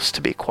the most,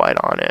 to be quite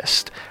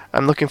honest.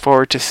 I'm looking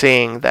forward to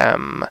seeing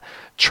them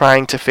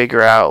trying to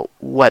figure out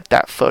what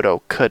that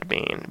photo could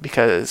mean,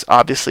 because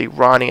obviously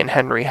Ronnie and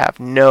Henry have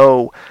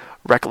no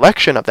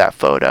recollection of that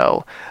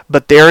photo,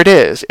 but there it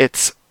is.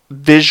 It's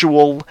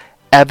visual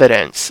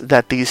evidence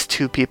that these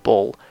two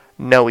people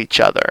know each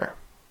other.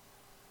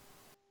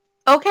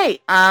 Okay,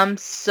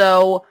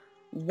 so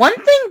one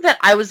thing that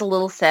I was a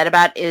little sad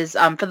about is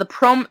for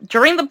the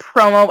during the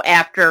promo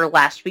after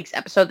last week's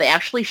episode, they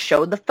actually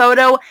showed the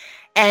photo,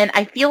 and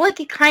I feel like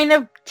it kind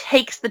of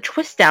takes the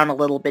twist down a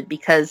little bit,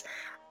 because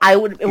it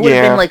would have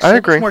been like so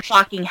much more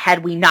shocking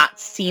had we not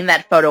seen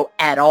that photo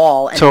at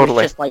all, and it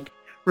was just like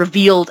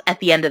revealed at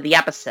the end of the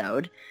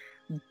episode.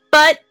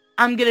 But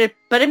I'm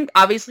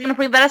obviously gonna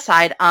put that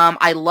aside.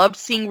 I loved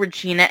seeing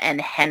Regina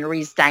and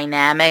Henry's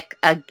dynamic,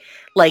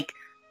 like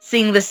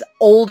seeing this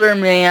older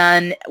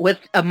man with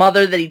a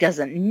mother that he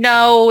doesn't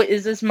know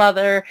is his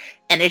mother,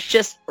 and it's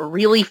just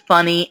really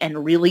funny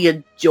and really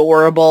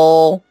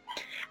adorable.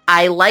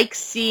 I like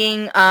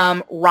seeing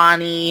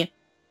Ronnie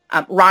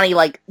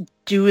like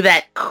do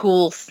that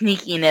cool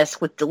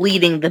sneakiness with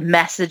deleting the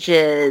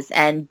messages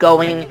and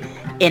going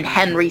in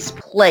Henry's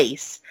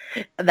place.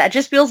 That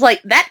just feels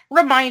like, that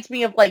reminds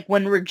me of like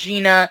when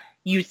Regina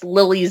used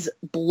Lily's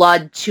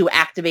blood to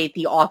activate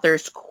the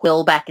author's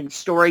quill back in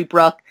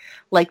Storybrooke.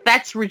 Like,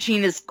 that's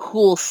Regina's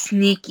cool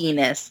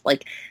sneakiness.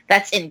 Like,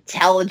 that's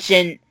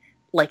intelligent,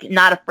 like,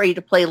 not afraid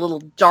to play a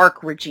little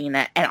dark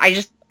Regina. And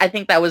I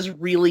think that was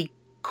really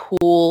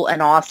cool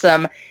and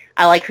awesome.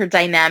 I like her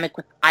dynamic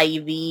with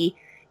Ivy.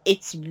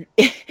 It's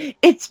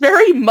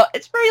very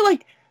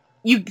like,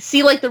 you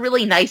see like the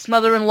really nice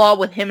mother-in-law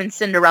with him and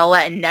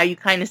Cinderella, and now you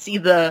kind of see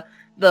the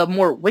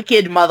more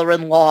wicked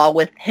mother-in-law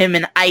with him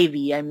and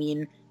Ivy. I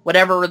mean,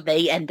 whatever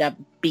they end up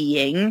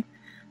being.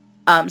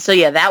 So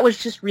yeah, that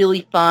was just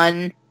really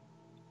fun.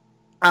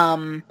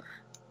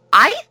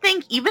 I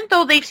think even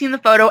though they've seen the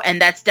photo,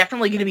 and that's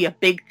definitely going to be a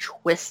big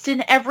twist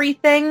in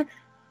everything,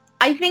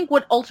 I think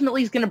what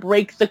ultimately is going to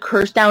break the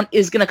curse down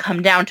is going to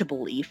come down to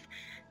belief.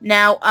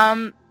 Now,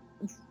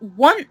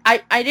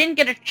 I didn't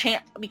get a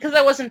chance, because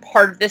I wasn't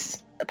part of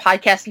this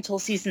podcast until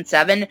season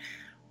 7,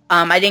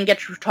 I didn't get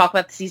to talk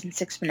about the season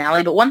 6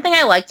 finale, but one thing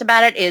I liked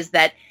about it is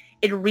that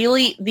it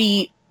really,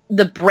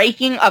 the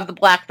breaking of the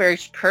Black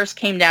Fairy's curse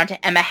came down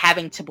to Emma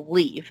having to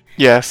believe.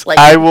 Yes, like,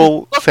 I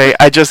will say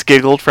I just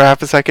giggled for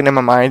half a second in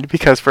my mind,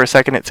 because for a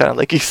second it sounded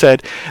like you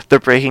said the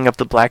breaking of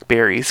the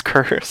Blackberry's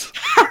curse.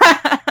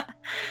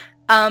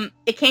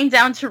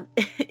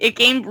 It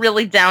came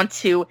really down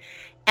to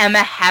Emma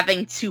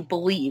having to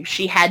believe.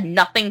 She had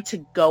nothing to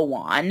go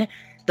on.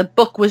 The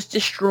book was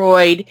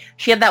destroyed.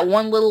 She had that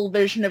one little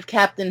vision of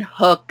Captain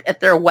Hook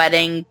at their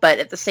wedding, but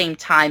at the same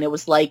time, it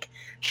was like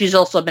she's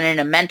also been in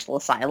a mental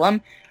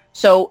asylum.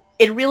 So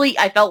it really,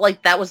 I felt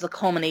like that was the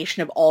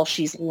culmination of all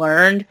she's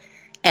learned,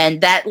 and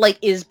that like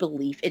is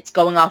belief. It's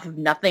going off of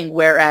nothing.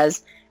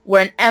 Whereas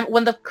when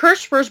the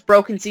curse first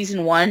broke in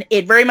season 1,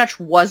 it very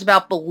much was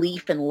about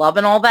belief and love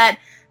and all that.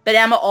 But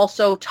Emma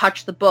also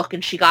touched the book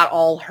and she got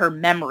all her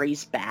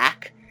memories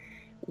back.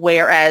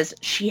 Whereas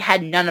she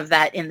had none of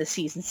that in the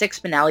season 6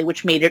 finale,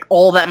 which made it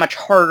all that much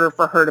harder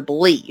for her to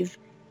believe.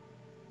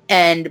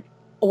 And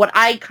what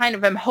I kind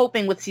of am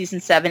hoping with season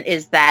 7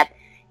 is that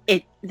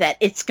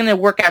it's going to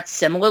work out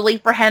similarly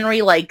for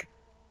Henry. Like,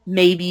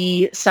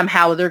 maybe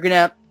somehow they're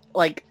gonna,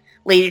 like,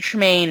 Lady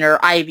Tremaine or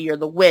Ivy or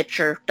the Witch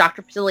or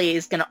Dr. Facilier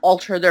is gonna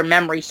alter their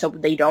memory so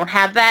they don't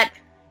have that.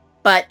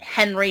 But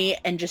Henry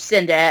and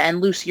Jacinda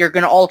and Lucy are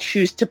gonna all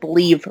choose to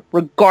believe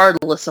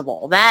regardless of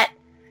all that,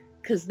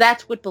 because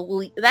that's what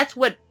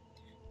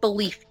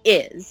belief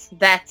is.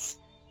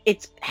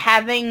 It's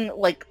having,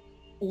 like,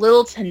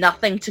 little to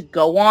nothing to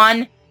go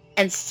on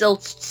and still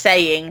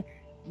saying,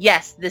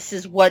 yes, this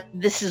is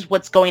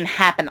what's going to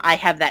happen. I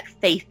have that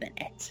faith in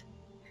it.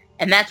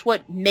 And that's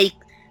what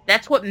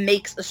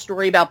makes a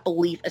story about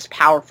belief as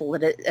powerful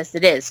as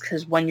it is,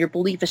 because when your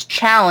belief is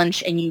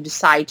challenged and you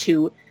decide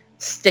to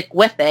stick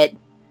with it,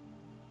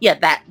 yeah,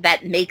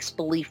 that makes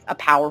belief a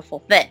powerful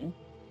thing.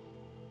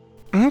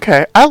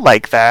 Okay, I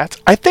like that.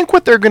 I think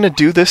what they're going to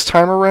do this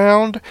time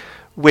around,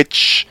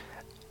 which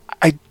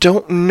I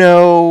don't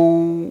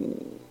know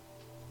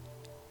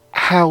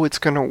how it's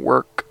going to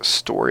work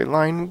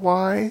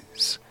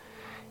storyline-wise,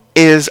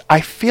 is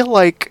I feel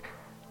like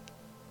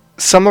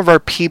some of our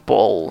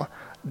people,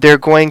 they're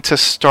going to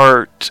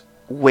start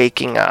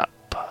waking up.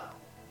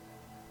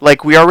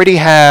 Like, we already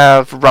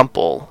have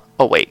Rumple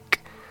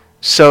awake.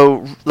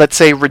 So, let's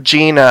say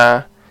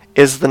Regina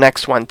is the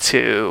next one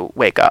to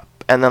wake up.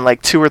 And then,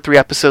 like, 2 or 3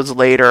 episodes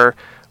later,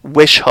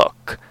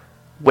 Wishhook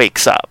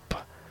wakes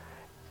up.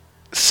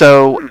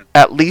 So,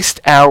 at least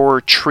our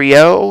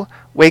trio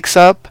wakes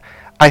up.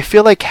 I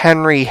feel like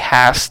Henry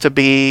has to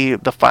be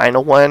the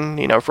final one,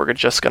 you know, if we're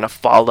just going to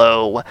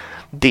follow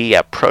the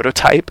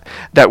prototype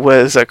that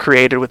was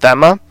created with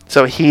Emma.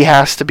 So he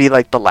has to be,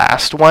 like, the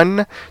last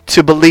one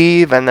to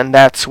believe, and then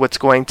that's what's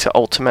going to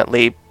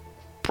ultimately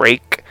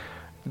break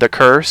the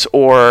curse.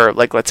 Or,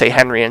 like, let's say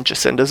Henry and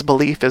Jacinda's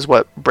belief is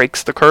what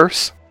breaks the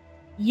curse.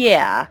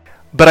 Yeah.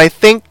 But I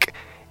think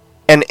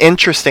an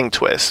interesting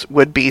twist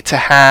would be to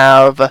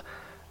have,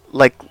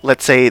 like,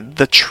 let's say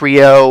the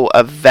trio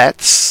of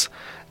vets,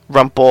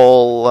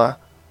 Rumple,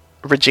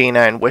 Regina,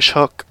 and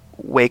Wishhook,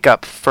 wake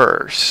up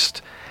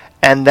first,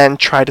 and then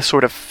try to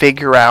sort of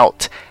figure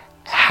out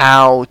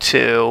how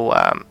to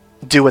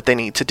do what they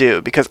need to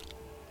do, because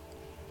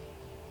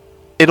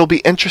it'll be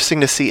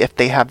interesting to see if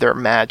they have their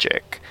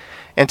magic,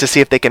 and to see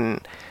if they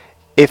can,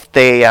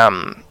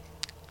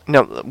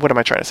 no, what am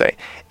I trying to say?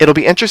 It'll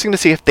be interesting to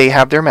see if they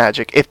have their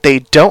magic. If they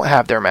don't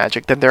have their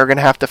magic, then they're going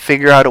to have to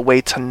figure out a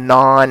way to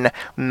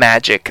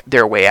non-magic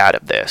their way out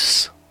of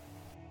this.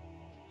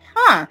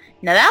 Huh.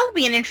 Now that would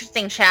be an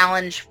interesting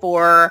challenge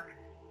for,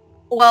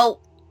 well,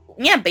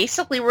 yeah,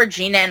 basically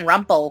Regina and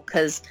Rumple,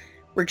 because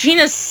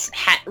Regina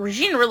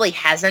really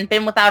hasn't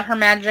been without her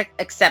magic,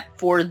 except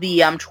for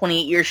the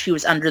 28 years she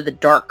was under the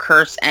Dark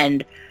Curse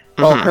and,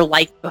 well, her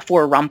life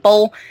before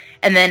Rumple.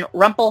 And then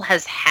Rumple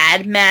has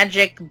had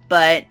magic,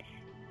 but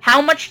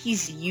how much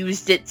he's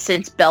used it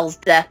since Belle's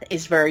death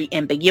is very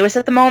ambiguous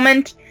at the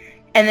moment.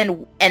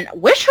 And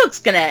Wishhook's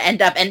gonna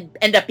end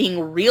up being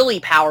really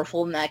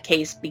powerful in that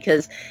case,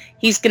 because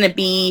he'll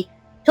be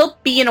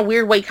in a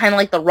weird way kind of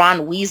like the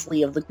Ron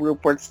Weasley of the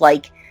group, where it's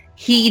like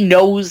he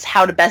knows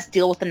how to best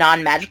deal with the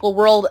non-magical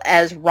world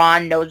as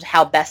Ron knows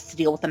how best to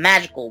deal with the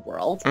magical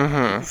world.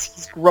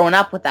 He's grown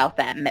up without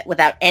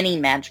without any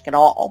magic at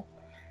all.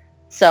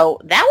 So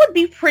that would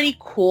be pretty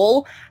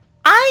cool.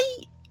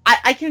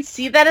 I can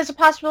see that as a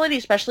possibility,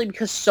 especially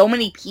because so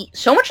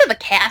much of the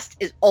cast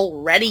is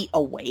already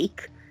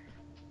awake.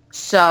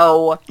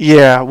 So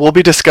yeah, we'll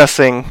be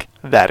discussing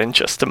that in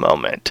just a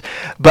moment.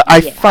 But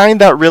I find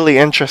that really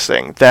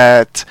interesting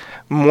that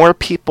more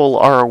people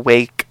are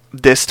awake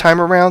this time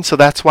around, so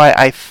that's why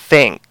I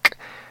think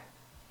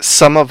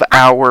some of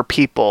our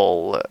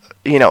people,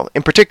 you know,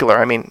 in particular,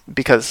 I mean,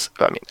 because,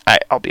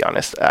 I'll be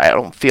honest, I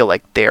don't feel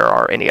like there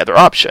are any other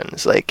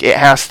options. Like, it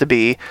has to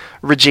be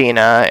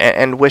Regina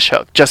and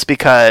Wishhook, just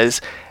because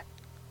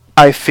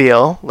I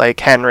feel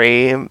like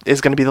Henry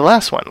is going to be the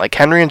last one. Like,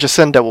 Henry and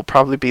Jacinda will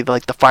probably be,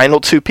 like, the final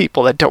 2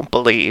 people that don't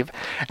believe,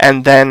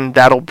 and then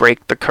that'll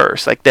break the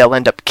curse. Like, they'll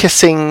end up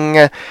kissing,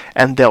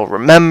 and they'll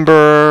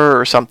remember,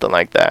 or something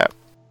like that.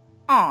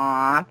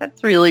 Aw,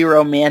 that's really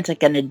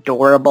romantic and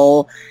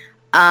adorable.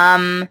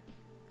 I'm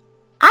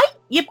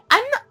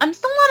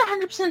still not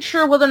 100%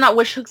 sure whether or not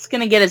Wishhook's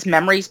gonna get his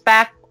memories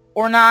back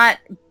or not,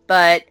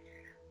 but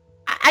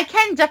I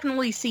can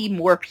definitely see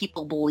more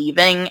people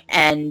believing,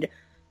 and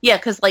yeah,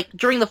 because, like,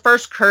 during the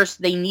first curse,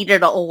 they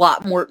needed a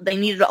lot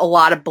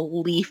of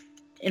belief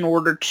in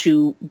order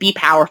to be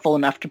powerful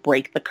enough to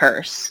break the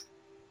curse.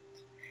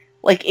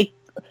 I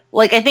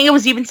think it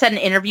was even said in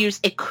interviews,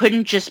 it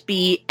couldn't just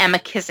be Emma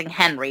kissing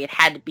Henry, it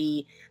had to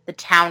be the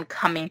town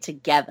coming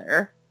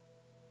together.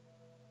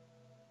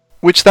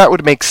 Which that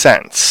would make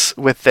sense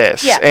with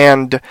this. Yeah.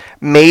 And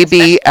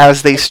maybe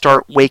as they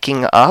start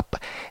waking up,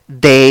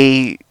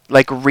 they,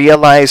 like,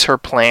 realize her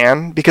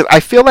plan, because I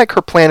feel like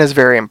her plan is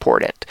very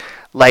important.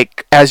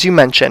 Like, as you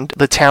mentioned,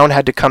 the town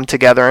had to come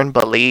together and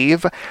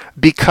believe,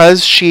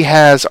 because she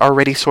has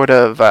already sort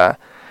of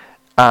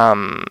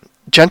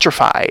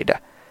gentrified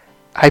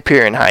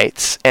Hyperion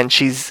Heights, and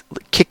she's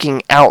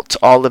kicking out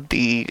all of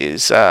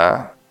these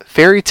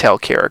fairy tale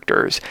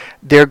characters,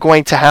 they're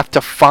going to have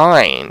to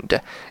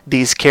find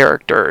these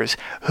characters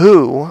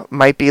who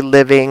might be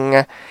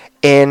living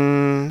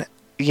in,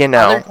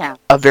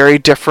 a very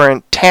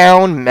different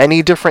town,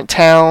 many different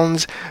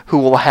towns, who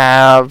will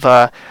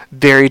have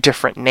very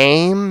different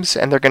names,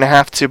 and they're going to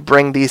have to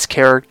bring these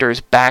characters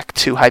back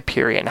to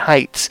Hyperion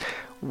Heights,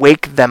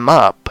 wake them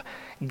up,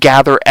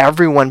 gather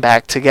everyone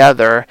back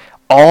together,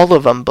 all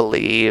of them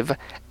believe,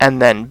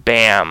 and then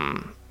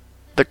bam,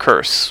 the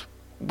curse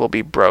will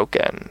be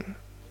broken.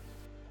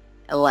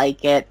 I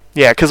like it.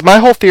 Yeah, because my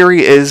whole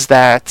theory is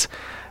that,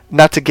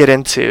 not to get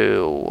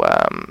into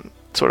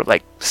sort of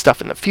like stuff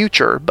in the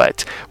future,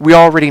 but we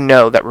already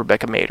know that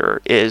Rebecca Mader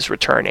is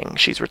returning.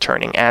 She's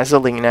returning as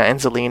Zelena, and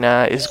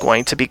Zelena is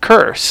going to be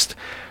cursed.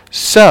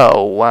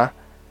 So,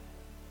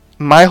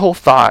 my whole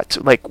thought,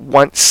 like,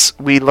 once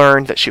we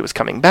learned that she was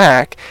coming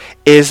back,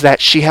 is that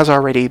she has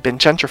already been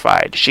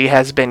gentrified. She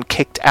has been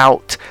kicked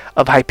out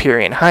of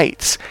Hyperion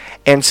Heights.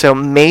 And so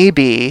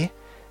maybe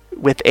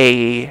with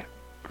a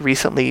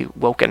recently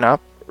woken up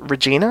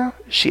Regina,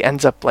 she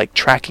ends up, like,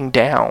 tracking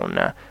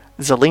down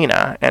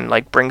Zelena and,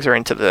 like, brings her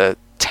into the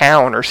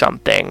town or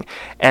something,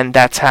 and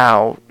that's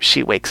how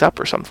she wakes up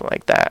or something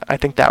like that. I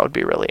think that would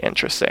be really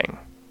interesting.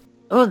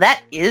 Oh,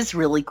 that is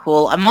really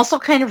cool. I'm also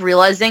kind of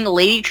realizing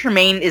Lady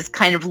Tremaine is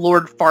kind of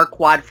Lord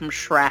Farquaad from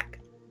Shrek.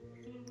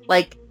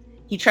 Like,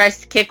 he tries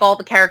to kick all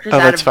the characters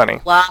out of funny.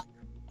 Bluff.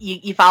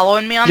 You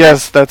following me on that?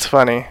 Yes, that's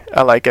funny.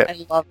 I like it.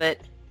 I love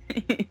it.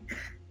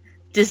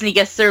 Disney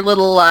gets their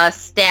little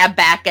stab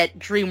back at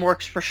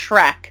DreamWorks for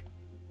Shrek.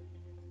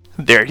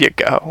 There you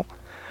go.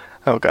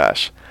 Oh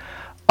gosh.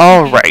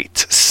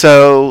 Alright,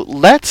 so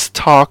let's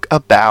talk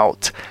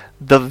about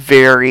the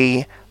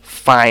very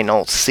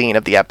final scene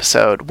of the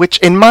episode, which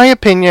in my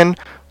opinion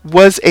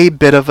was a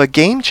bit of a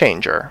game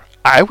changer,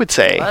 I would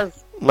say.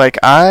 Like,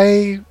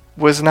 I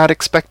was not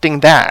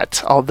expecting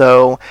that,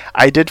 although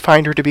I did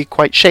find her to be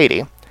quite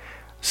shady.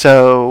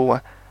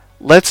 So,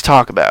 let's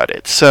talk about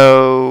it.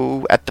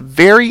 So, at the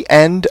very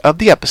end of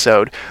the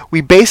episode, we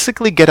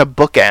basically get a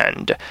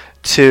bookend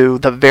to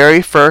the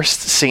very first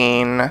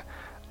scene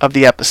of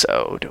the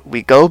episode.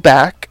 We go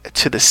back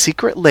to the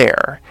secret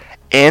lair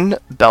in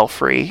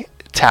Belfry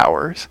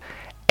Towers,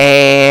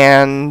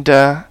 and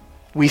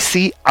we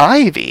see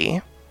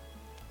Ivy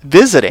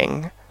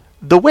visiting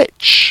the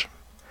witch.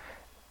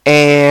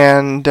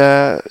 And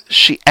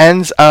she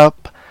ends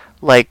up,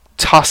 like,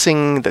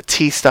 tossing the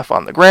tea stuff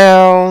on the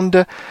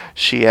ground.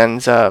 She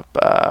ends up,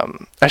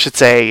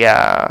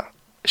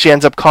 she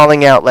ends up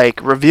calling out,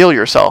 like, reveal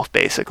yourself,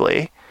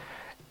 basically.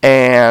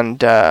 And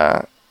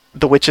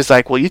the witch is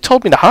like, well, you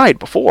told me to hide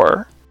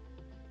before.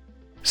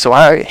 So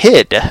I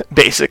hid,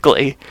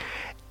 basically.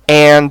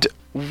 And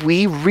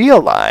we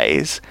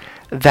realize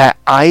that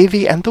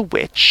Ivy and the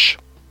witch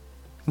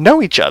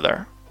know each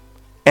other.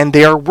 And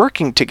they are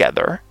working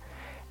together.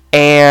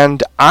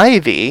 And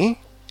Ivy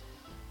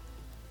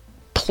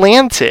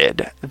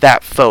planted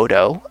that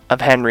photo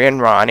of Henry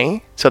and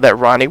Ronnie so that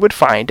Ronnie would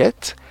find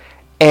it.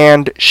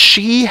 And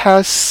she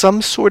has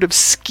some sort of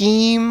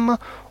scheme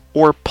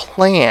or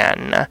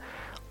plan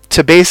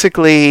to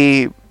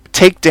basically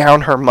take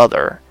down her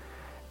mother.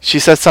 She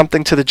says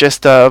something to the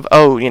gist of,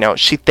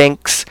 she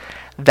thinks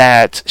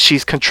that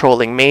she's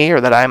controlling me or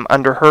that I'm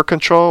under her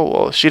control.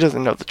 Well, she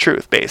doesn't know the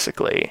truth,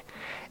 basically.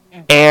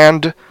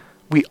 And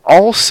we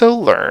also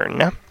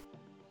learn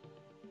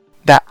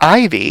that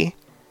Ivy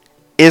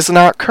is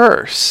not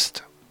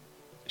cursed.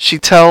 She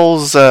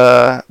tells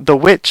the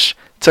witch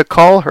to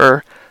call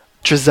her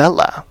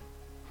Drizella.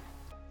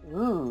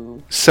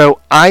 Ooh.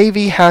 So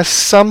Ivy has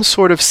some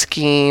sort of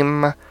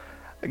scheme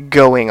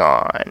going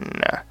on.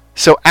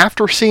 So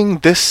after seeing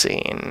this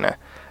scene,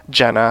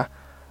 Jenna,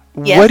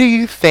 Yes? What do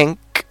you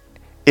think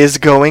is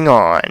going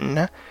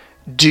on?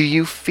 Do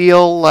you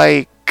feel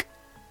like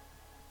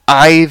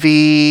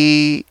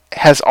Ivy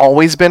has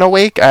always been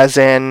awake, as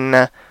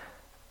in,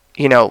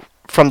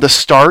 from the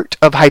start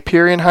of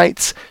Hyperion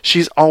Heights,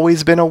 she's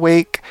always been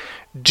awake?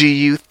 Do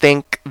you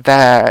think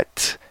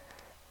that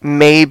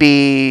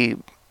maybe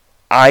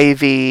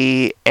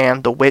Ivy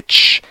and the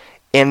witch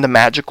in the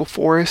magical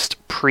forest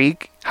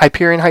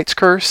pre-Hyperion Heights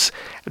curse,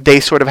 they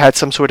sort of had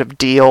some sort of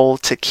deal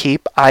to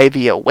keep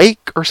Ivy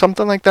awake or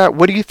something like that?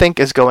 What do you think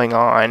is going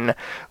on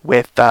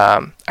with,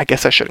 I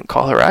guess I shouldn't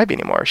call her Ivy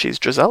anymore, she's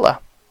Drizella.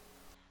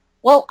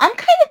 Well, I'm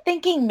kind of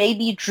thinking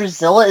maybe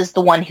Drizella is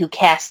the one who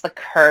cast the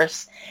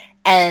curse,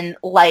 and,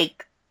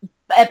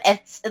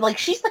 it's like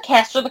she's the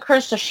caster of the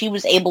curse, so she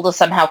was able to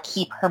somehow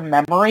keep her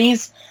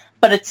memories,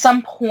 but at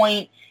some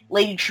point,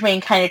 Lady Tremaine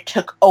kind of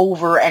took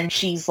over, and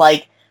she's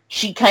like,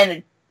 she kind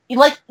of,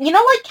 like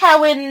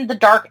how in the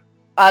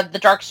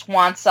Dark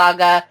Swan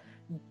saga,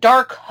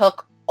 Dark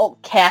Hook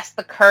cast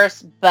the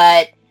curse,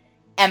 but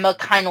Emma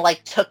kind of,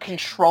 like, took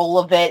control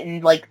of it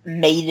and, like,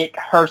 made it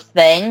her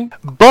thing.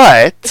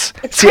 But,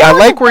 see, I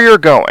like where you're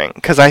going,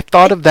 because I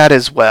thought of that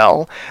as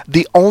well.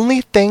 The only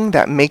thing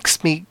that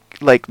makes me,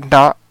 like,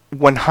 not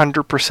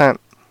 100%,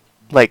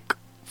 like,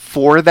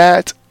 for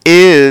that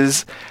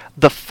is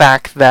the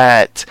fact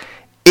that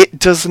it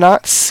does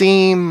not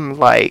seem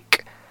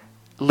like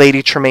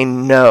Lady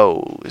Tremaine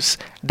knows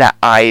that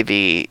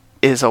Ivy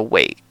is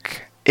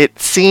awake. It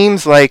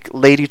seems like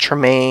Lady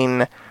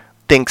Tremaine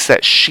thinks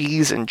that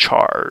she's in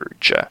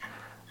charge.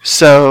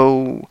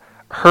 So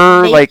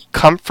her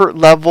comfort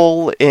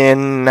level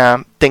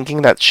in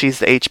thinking that she's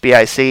the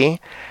HBIC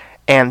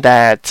and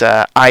that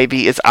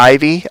Ivy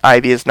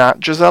is not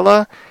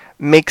Gisela,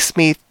 makes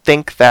me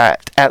think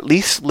that at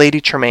least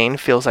Lady Tremaine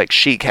feels like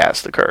she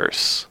cast the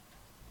curse.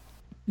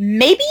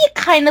 Maybe it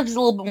kind of is a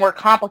little bit more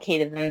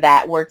complicated than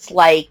that, where it's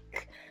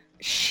like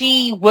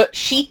she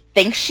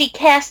thinks she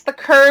cast the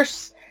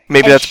curse.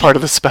 Maybe that's part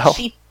of the spell.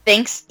 She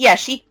thinks,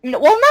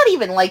 not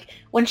even, like,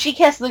 when she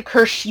cast the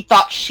curse, she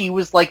thought she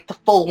was, like, the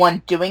full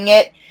one doing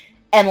it,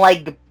 and,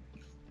 like,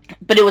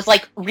 but it was,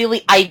 like,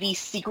 really Ivy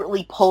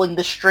secretly pulling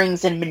the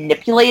strings and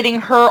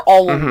manipulating her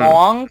all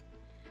along.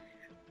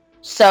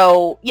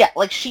 So, yeah,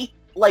 like,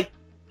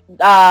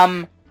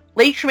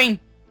 Lady Tremaine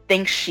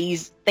thinks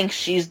she's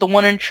the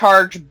one in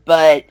charge,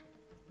 but,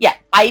 yeah,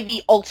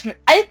 Ivy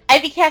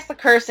cast the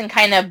curse and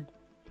kind of,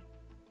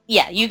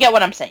 yeah, you get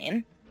what I'm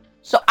saying.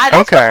 So that's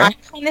what I'm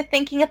kind of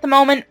thinking at the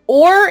moment.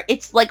 Or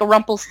it's like a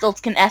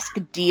Rumpelstiltskin-esque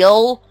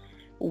deal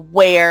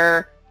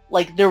where,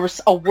 like, there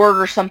was a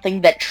word or something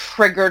that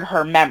triggered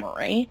her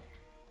memory.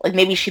 Like,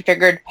 maybe she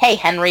figured, hey,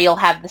 Henry will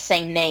have the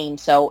same name,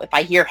 so if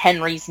I hear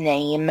Henry's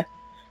name,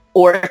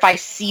 or if I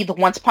see the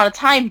Once Upon a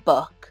Time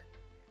book,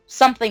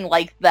 something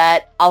like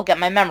that, I'll get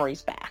my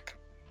memories back.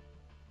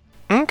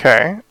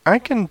 Okay, I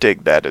can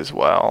dig that as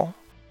well.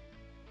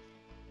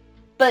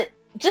 But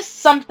just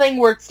something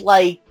where it's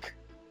like...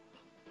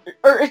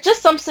 Or it's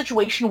just some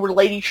situation where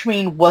Lady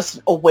Tremaine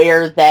wasn't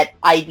aware that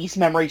Ivy's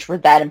memories were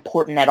that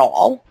important at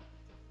all.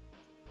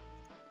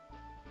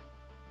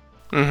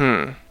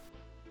 Mm-hmm.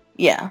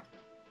 Yeah.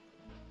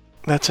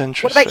 That's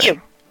interesting. What about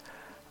you?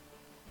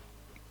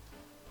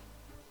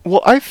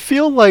 Well, I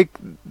feel like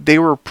they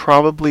were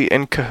probably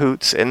in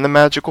cahoots in the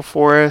magical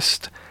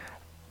forest.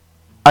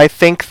 I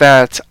think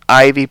that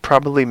Ivy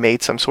probably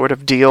made some sort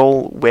of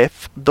deal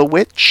with the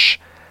witch.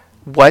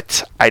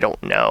 What? I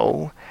don't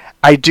know.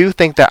 I do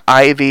think that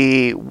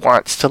Ivy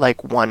wants to,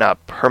 like,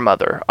 one-up her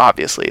mother,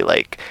 obviously.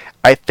 Like,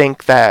 I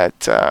think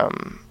that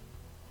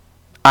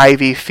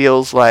Ivy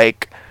feels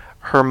like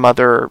her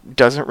mother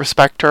doesn't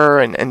respect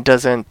her and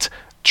doesn't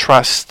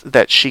trust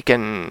that she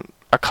can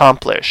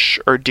accomplish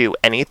or do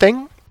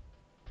anything.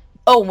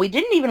 Oh, we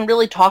didn't even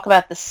really talk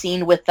about the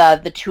scene with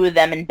the two of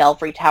them in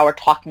Belfry Tower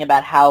talking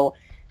about how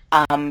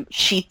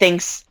she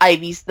thinks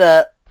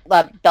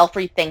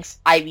Belfry thinks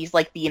Ivy's,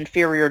 like, the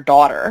inferior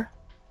daughter.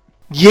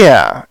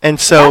 Yeah, and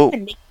so... That's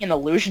been making an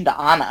allusion to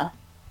Anna.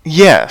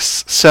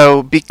 Yes,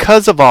 so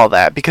because of all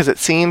that, because it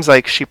seems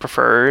like she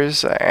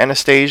prefers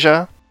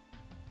Anastasia,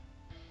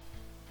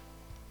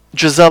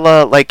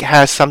 Gisela, like,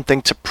 has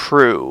something to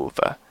prove,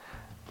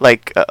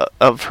 like,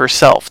 of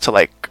herself to,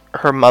 like,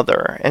 her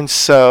mother. And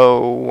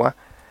so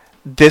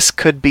this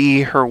could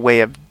be her way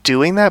of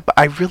doing that, but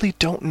I really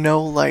don't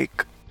know,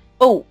 like...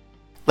 Oh.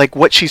 Like,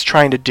 what she's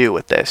trying to do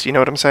with this, you know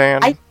what I'm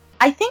saying?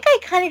 I think I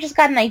kind of just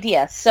got an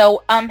idea.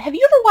 So, have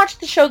you ever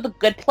watched the show The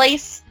Good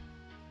Place?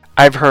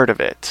 I've heard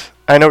of it.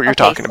 I know what you're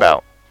talking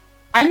about.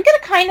 I'm going to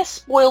kind of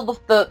spoil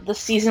the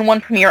season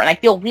 1 premiere, and I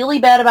feel really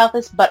bad about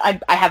this, but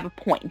I have a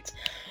point.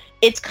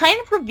 It's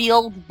kind of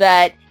revealed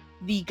that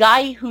the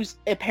guy who's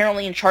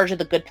apparently in charge of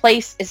The Good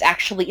Place is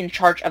actually in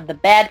charge of The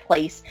Bad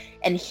Place,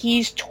 and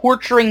he's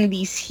torturing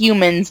these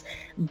humans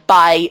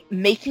by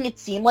making it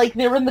seem like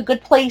they're in The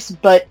Good Place,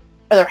 but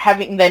they're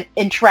having them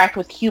interact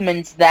with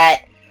humans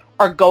that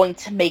are going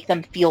to make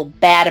them feel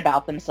bad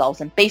about themselves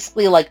and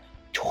basically, like,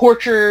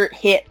 torture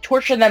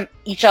them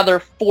each other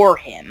for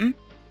him.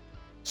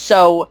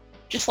 So,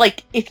 just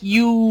like, if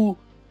you,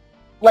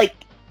 like,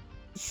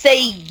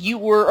 say you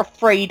were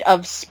afraid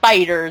of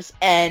spiders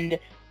and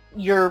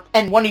one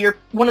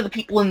of the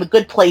people in The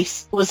Good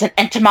Place was an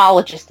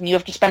entomologist and you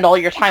have to spend all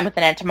your time with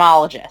an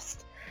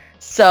entomologist.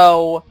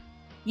 So,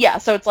 yeah,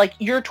 so it's like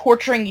you're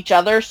torturing each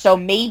other, so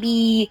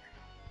maybe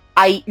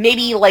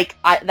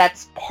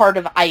that's part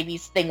of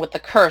Ivy's thing with the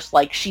curse.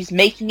 Like, she's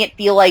making it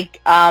feel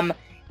like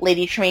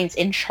Lady Tremaine's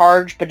in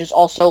charge, but is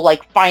also,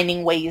 like,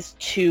 finding ways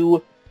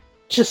to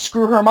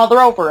screw her mother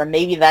over, and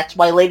maybe that's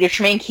why Lady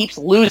Tremaine keeps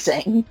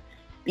losing,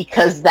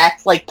 because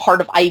that's, like,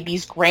 part of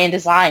Ivy's grand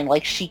design.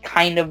 Like, she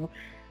kind of,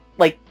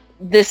 like,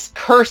 this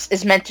curse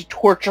is meant to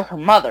torture her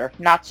mother,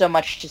 not so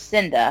much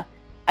Jacinda.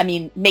 I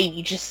mean,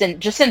 maybe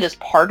Jacinda's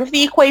part of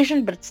the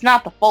equation, but it's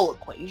not the full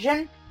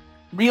equation.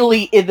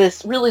 Really,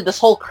 this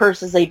whole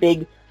curse is a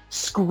big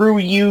screw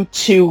you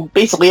to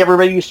basically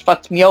everybody who's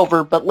fucked me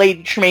over, but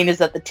Lady Tremaine is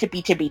at the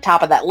tippy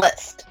top of that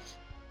list.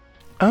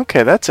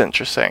 Okay, that's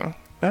interesting.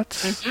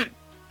 That's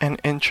an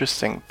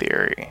interesting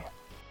theory.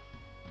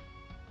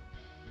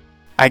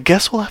 I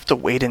guess we'll have to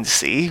wait and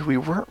see. We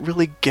weren't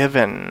really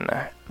given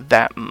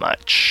that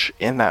much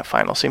in that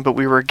final scene, but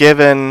we were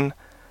given...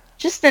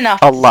 just enough.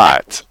 A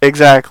lot.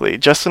 Exactly.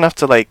 Just enough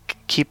to, like,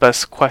 keep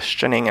us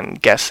questioning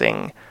and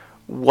guessing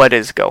what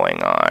is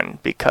going on,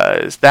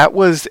 because that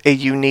was a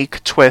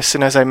unique twist,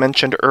 and as I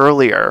mentioned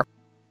earlier,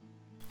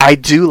 I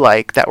do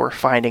like that we're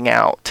finding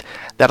out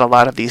that a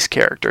lot of these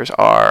characters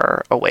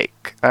are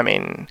awake. I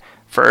mean,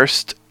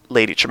 first,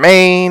 Lady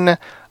Tremaine,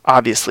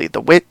 obviously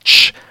the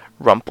Witch,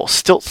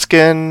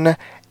 Rumpelstiltskin,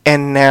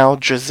 and now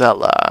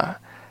Drizella.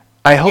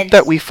 I hope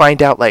that we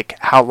find out, like,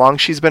 how long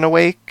she's been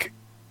awake,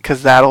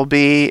 because that'll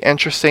be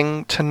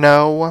interesting to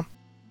know.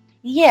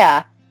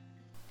 Yeah.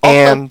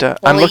 And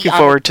I'm looking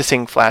forward to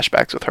seeing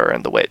flashbacks with her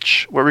and the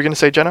Witch. What were we going to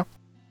say, Jenna?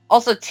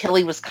 Also,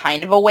 Tilly was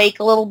kind of awake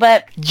a little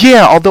bit.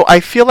 Yeah, although I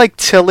feel like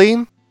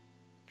Tilly...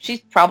 She's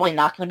probably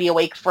not going to be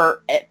awake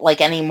for,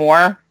 like,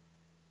 anymore.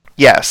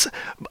 Yes.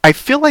 I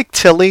feel like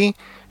Tilly,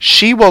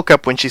 she woke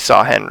up when she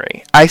saw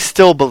Henry. I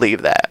still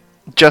believe that.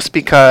 Just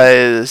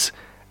because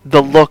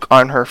the look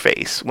on her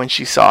face when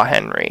she saw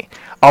Henry.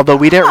 Although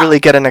we didn't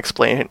really get an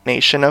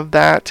explanation of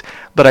that.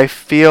 But I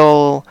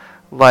feel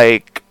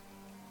like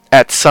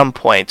at some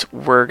point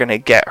we're going to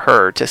get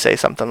her to say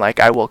something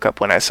like, I woke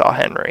up when I saw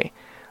Henry.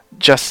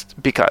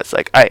 Just because,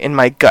 like, in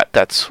my gut,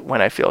 that's when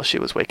I feel she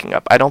was waking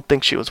up. I don't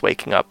think she was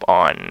waking up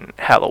on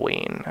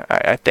Halloween.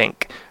 I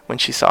think when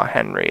she saw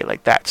Henry,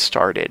 like, that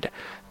started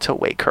to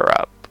wake her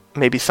up.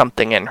 Maybe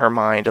something in her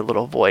mind, a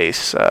little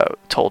voice,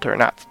 told her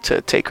not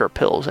to take her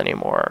pills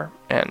anymore.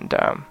 And,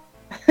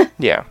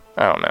 yeah,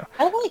 I don't know.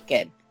 I like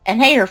it.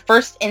 And hey, her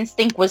first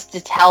instinct was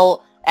to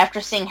tell, after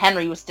seeing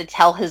Henry, was to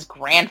tell his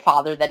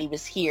grandfather that he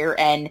was here,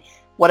 and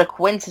what a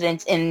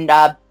coincidence, in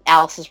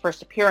Alice's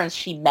first appearance,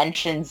 she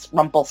mentions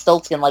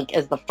Rumpelstiltskin, like,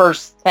 as the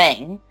first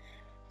thing.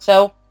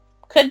 So,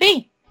 could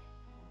be.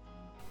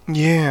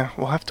 Yeah,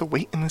 we'll have to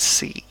wait and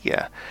see.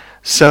 Yeah.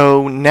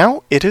 So,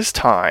 now it is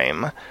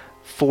time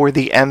for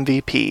the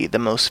MVP, the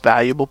most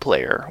valuable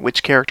player.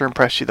 Which character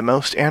impressed you the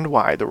most and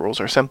why? The rules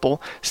are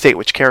simple. State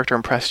which character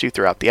impressed you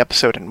throughout the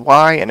episode and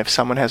why, and if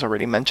someone has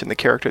already mentioned the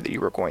character that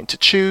you were going to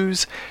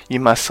choose, you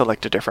must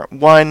select a different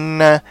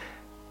one.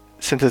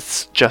 Since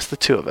it's just the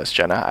two of us,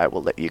 Jenna, I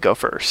will let you go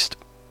first.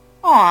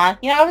 Aw,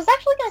 I was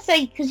actually going to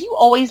say, because you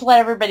always let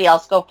everybody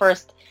else go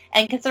first,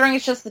 and considering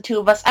it's just the two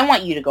of us, I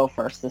want you to go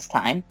first this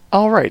time.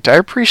 Alright, I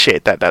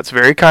appreciate that. That's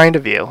very kind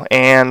of you.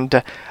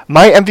 And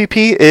my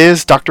MVP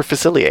is Dr.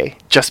 Facilier,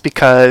 just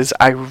because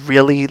I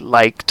really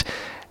liked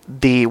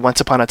the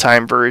Once Upon a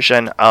Time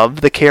version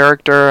of the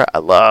character. I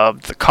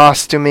loved the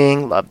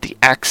costuming, loved the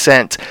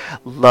accent,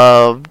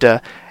 loved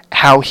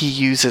how he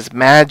uses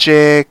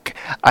magic.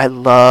 I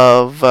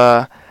love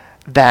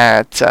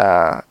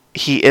that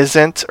he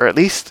isn't, or at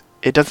least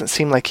it doesn't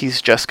seem like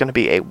he's just going to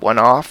be a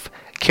one-off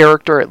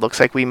character. It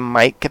looks like we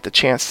might get the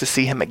chance to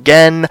see him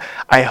again.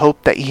 I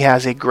hope that he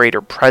has a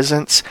greater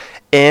presence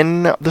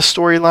in the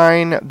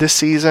storyline this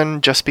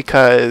season, just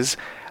because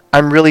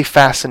I'm really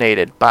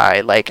fascinated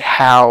by, like,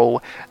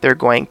 how they're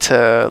going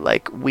to,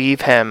 like,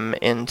 weave him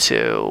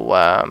into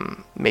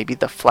maybe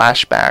the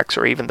flashbacks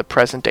or even the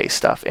present day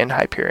stuff in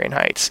Hyperion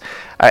Heights.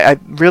 I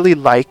really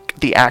like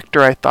the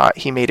actor. I thought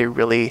he made a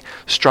really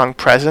strong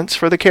presence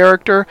for the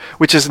character,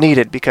 which is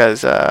needed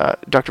because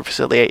Dr.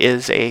 Facilier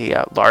is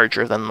a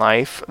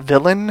larger-than-life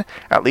villain,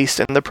 at least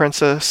in The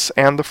Princess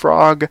and the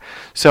Frog.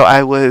 So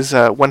I was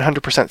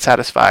 100%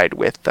 satisfied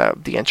with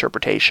the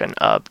interpretation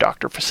of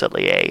Dr.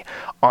 Facilier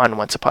on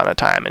Once Upon a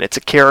Time. And it's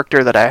a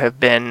character that I have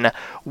been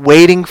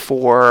waiting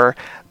for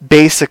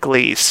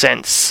basically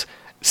since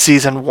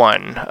Season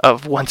 1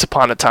 of Once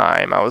Upon a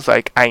Time. I was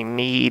like, I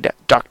need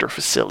Dr.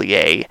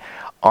 Facilier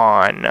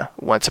on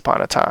Once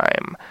Upon a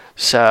Time.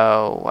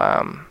 So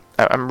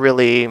I'm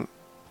really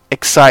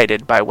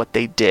excited by what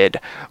they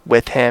did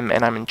with him,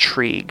 and I'm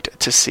intrigued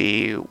to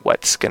see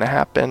what's going to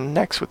happen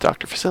next with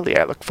Dr. Facilier.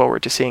 I look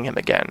forward to seeing him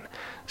again.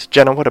 So,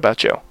 Jenna, what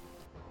about you?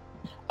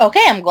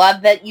 Okay, I'm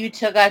glad that you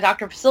took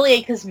Dr. Facilier,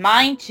 because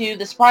mine, to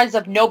the surprise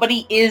of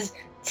nobody, is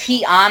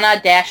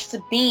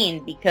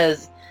Tiana-Sabine,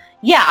 because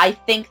yeah, I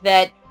think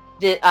that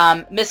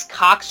Miss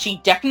Cox, she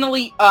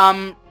definitely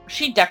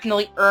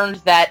earned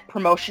that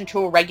promotion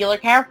to a regular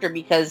character,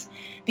 because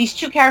these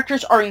two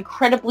characters are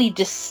incredibly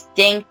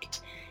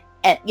distinct,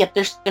 and yet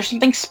there's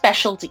something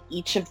special to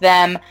each of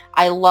them.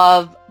 I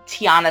love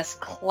Tiana's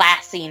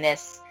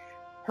classiness,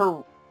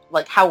 her,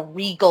 like, how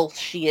regal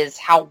she is,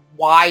 how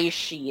wise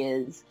she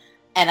is,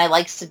 and I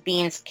like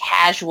Sabine's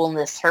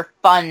casualness, her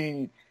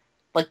fun,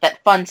 like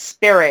that fun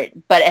spirit.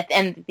 But at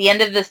the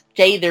end of this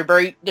day,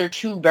 they're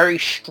two very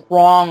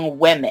strong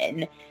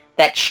women.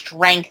 That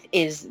strength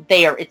is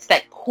there. It's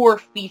that core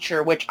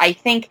feature, which I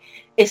think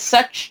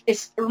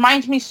it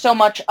reminds me so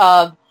much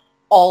of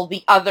all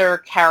the other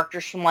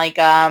characters from, like,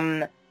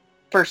 in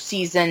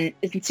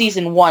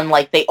season 1,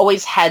 like, they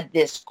always had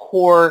this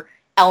core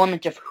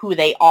element of who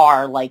they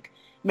are. Like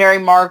Mary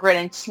Margaret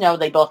and Snow,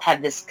 they both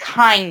had this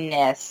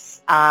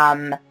kindness,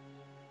 and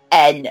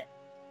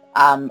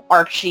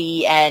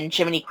Archie and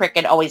Jiminy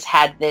Cricket always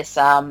had this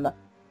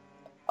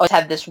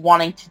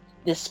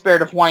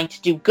spirit of wanting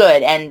to do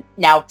good, and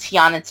now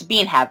Tiana and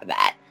Sabine have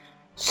that.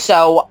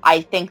 So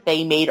I think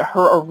they made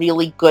her a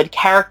really good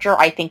character.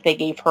 I think they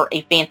gave her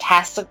a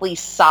fantastically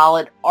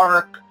solid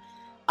arc,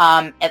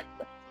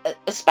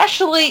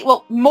 especially,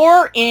 well,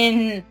 more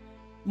in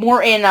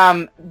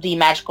the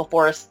Magical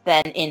Forest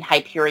than in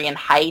Hyperion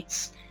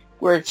Heights.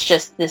 where it's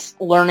just this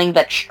learning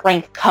that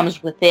strength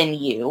comes within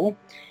you.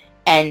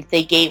 And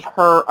they gave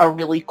her a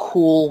really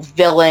cool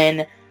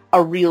villain,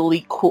 a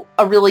really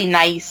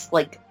nice,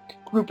 like,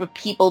 group of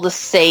people to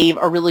save,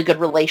 a really good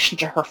relation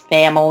to her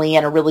family,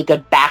 and a really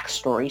good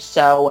backstory.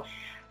 So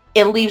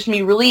it leaves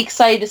me really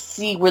excited to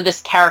see where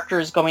this character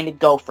is going to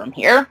go from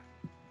here.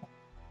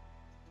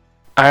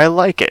 I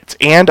like it,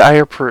 and I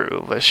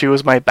approve. She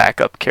was my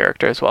backup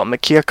character as well.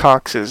 Makia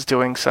Cox is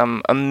doing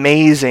some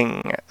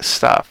amazing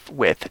stuff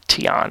with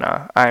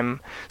Tiana. I'm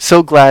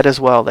so glad as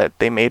well that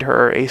they made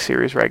her a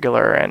series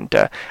regular,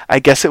 and I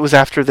guess it was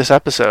after this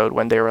episode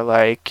when they were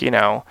like,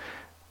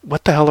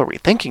 what the hell are we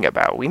thinking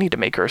about? We need to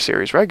make her a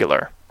series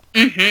regular.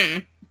 Mm-hmm.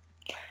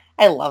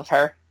 I love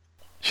her.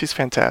 She's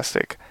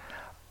fantastic.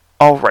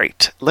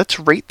 Alright, let's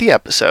rate the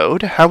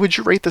episode. How would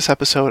you rate this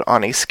episode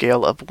on a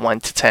scale of 1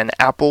 to 10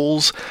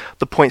 apples?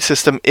 The point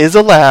system is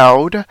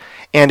allowed,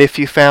 and if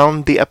you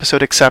found the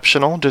episode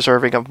exceptional,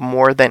 deserving of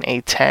more than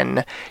a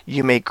 10,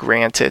 you may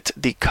grant it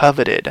the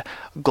coveted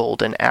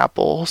golden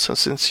apple. So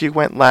since you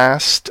went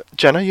last,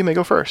 Jenna, you may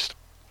go first.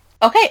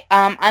 Okay,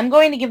 I'm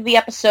going to give the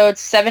episode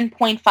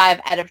 7.5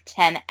 out of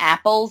 10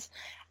 apples.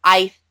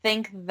 I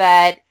think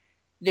that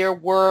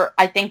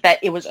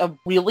it was a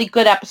really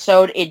good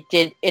episode.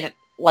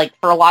 Like,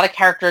 for a lot of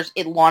characters,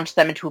 it launched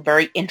them into a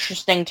very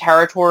interesting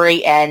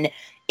territory, and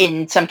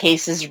in some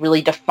cases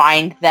really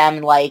defined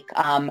them, like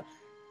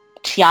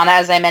Tiana,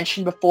 as I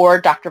mentioned before,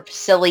 Dr.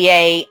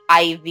 Facilier,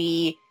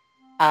 Ivy,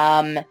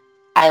 and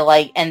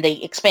they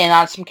expanded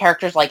on some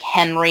characters like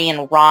Henry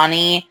and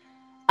Ronnie.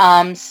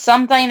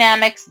 Some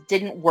dynamics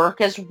didn't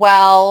work as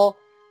well,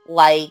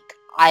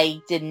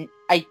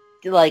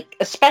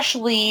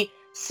 especially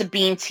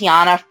Sabine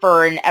Jacinda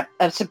for an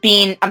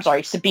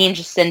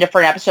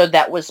episode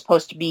that was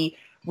supposed to be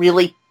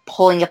really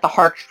pulling at the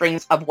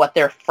heartstrings of what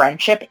their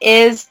friendship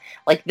is.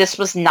 Like, this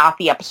was not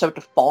the episode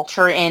to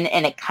falter in,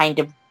 and it kind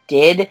of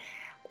did.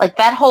 Like,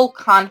 that whole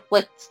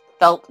conflict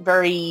felt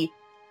very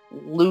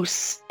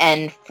loose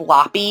and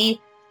floppy.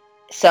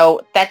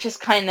 So that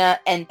just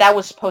and that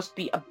was supposed to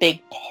be a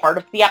big part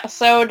of the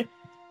episode.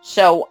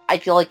 So I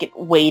feel like it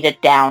weighed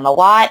it down a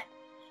lot.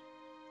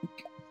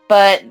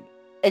 But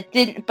it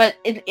didn't. But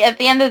at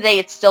the end of the day,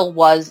 it still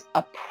was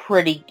a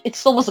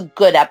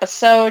good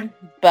episode.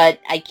 But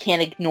I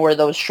can't ignore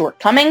those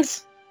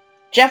shortcomings.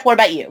 Jeff, what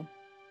about you?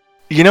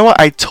 You know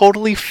what? I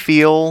totally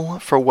feel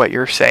for what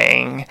you're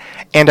saying,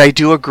 and I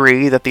do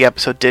agree that the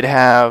episode did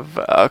have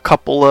a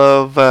couple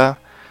of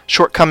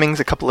shortcomings,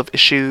 a couple of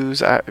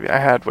issues I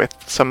had with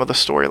some of the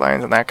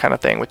storylines and that kind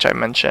of thing, which I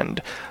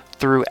mentioned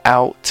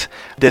throughout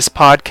this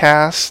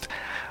podcast.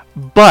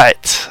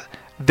 But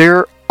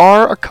there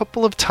are a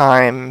couple of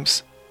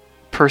times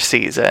per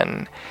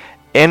season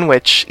in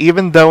which,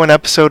 even though an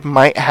episode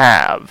might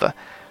have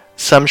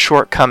some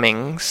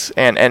shortcomings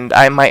and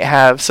I might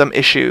have some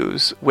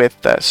issues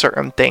with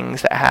certain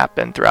things that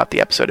happen throughout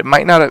the episode, it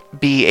might not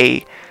be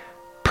a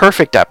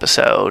perfect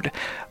episode,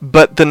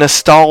 but the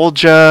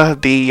nostalgia,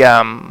 the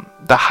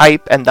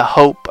hype and the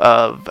hope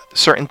of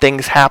certain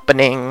things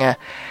happening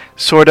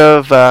sort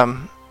of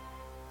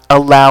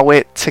allow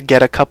it to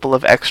get a couple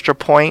of extra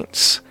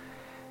points.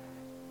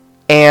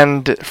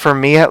 And for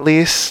me, at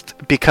least,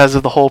 because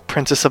of the whole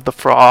Princess of the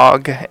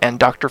Frog and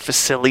Dr.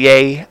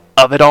 Facilier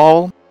of it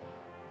all,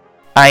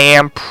 I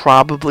am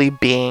probably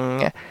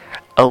being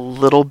a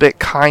little bit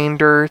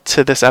kinder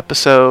to this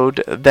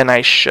episode than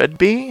I should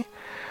be.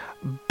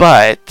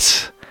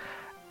 But,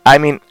 I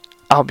mean,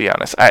 I'll be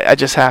honest, I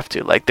just have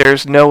to. Like,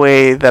 there's no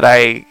way that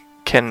I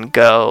can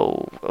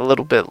go a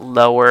little bit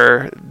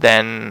lower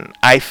than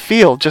I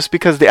feel, just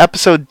because the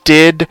episode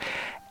did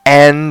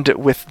end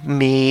with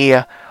me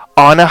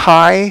on a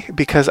high,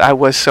 because I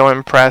was so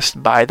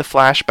impressed by the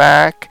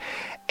flashback,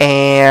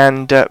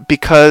 and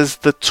because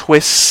the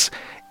twists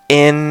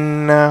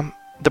in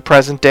the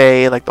present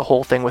day, like the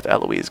whole thing with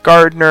Eloise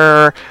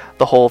Gardner,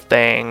 the whole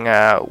thing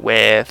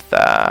with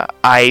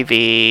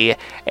Ivy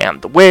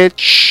and the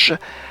witch,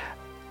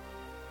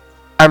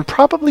 I'm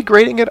probably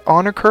grading it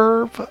on a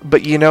curve,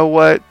 but you know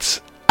what?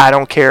 I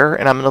don't care,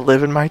 and I'm going to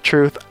live in my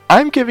truth.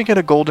 I'm giving it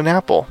a golden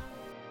apple.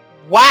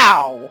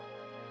 Wow!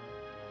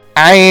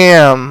 I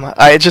am.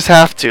 I just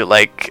have to.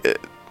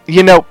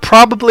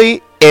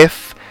 Probably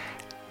if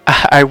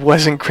I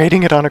wasn't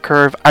grading it on a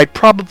curve, I'd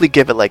probably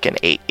give it like an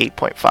 8,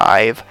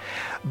 8.5.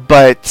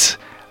 But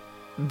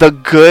the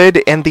good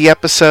in the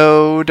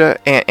episode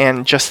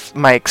and just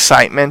my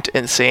excitement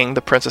in seeing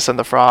the Princess and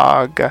the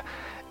Frog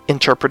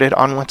interpreted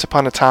on Once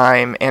Upon a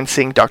Time and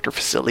seeing Dr.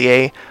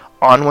 Facilier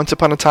on Once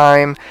Upon a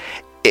Time,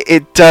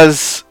 it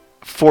does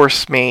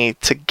force me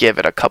to give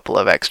it a couple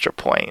of extra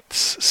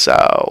points.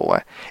 So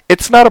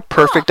it's not a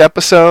perfect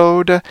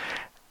episode.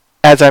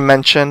 As I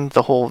mentioned,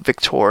 the whole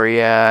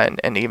Victoria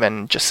and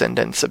even Jacinda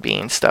and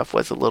Sabine stuff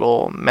was a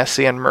little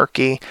messy and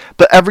murky,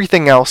 but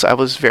everything else I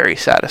was very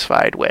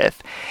satisfied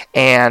with.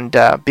 And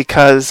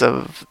because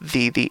of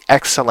the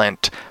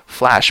excellent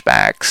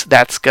flashbacks,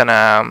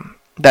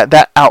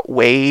 that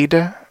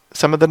outweighed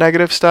some of the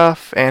negative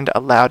stuff and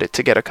allowed it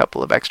to get a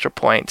couple of extra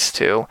points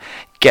to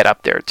get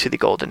up there to the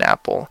golden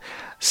apple.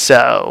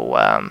 So,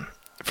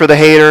 for the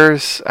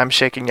haters, I'm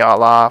shaking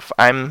y'all off.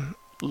 I'm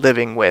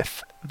living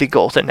with the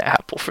golden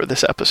apple for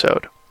this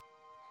episode.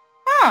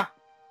 Huh.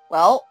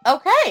 Well,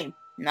 okay.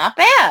 Not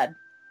bad.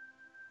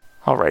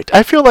 Alright,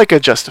 I feel like I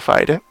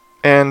justified it.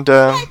 And,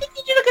 Yeah, I think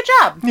you did a good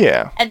job.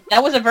 yeah. And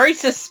that was a very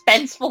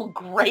suspenseful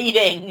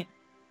grading.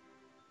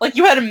 Like,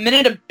 you had a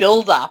minute of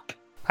build-up.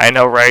 I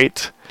know,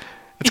 right?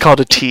 It's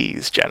called a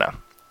tease, Jenna.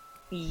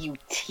 You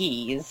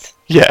tease.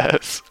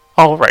 Yes.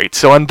 Alright,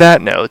 so on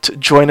that note,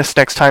 join us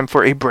next time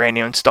for a brand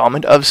new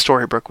installment of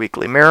Storybrooke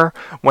Weekly Mirror.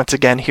 Once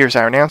again, here's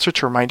our announcer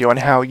to remind you on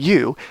how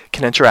you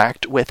can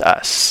interact with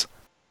us.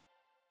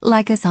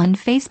 Like us on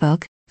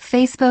Facebook,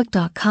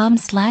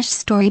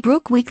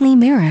 facebook.com/Storybrooke Weekly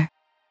Mirror.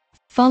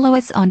 Follow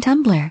us on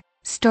Tumblr,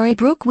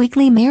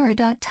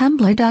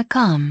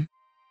 storybrookweeklymirror.tumblr.com.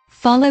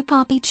 Follow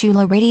Poppy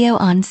Chulo Radio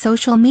on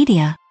social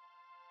media.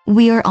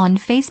 We are on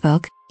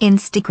Facebook,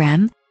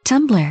 Instagram,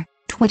 Tumblr,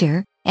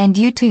 Twitter, and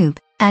YouTube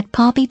at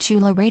Poppy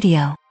Chulo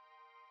Radio.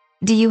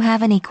 Do you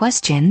have any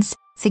questions,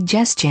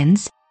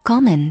 suggestions,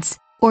 comments,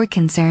 or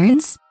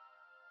concerns?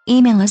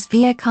 Email us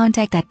via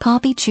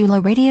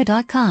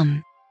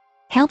contact@poppychuloradio.com.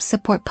 Help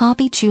support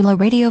Poppy Chulo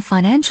Radio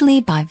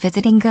financially by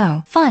visiting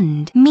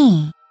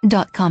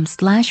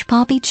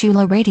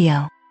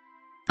GoFundMe.com/PoppyChuloRadio.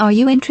 Are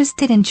you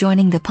interested in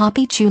joining the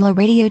Poppy Chulo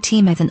Radio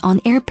team as an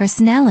on-air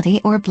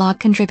personality or blog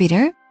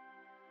contributor?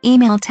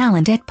 Email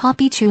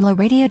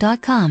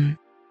talent@poppychuloradio.com.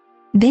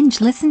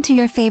 Binge listen to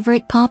your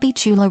favorite Poppy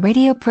Chulo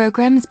Radio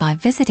programs by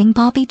visiting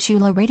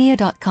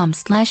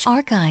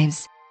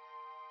poppychuloradio.com/archives.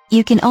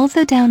 You can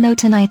also download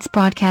tonight's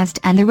broadcast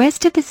and the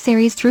rest of the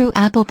series through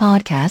Apple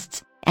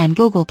Podcasts and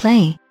Google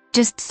Play.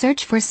 Just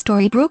search for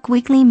Storybrooke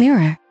Weekly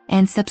Mirror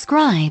and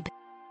subscribe.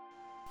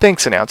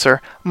 Thanks,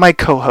 announcer. My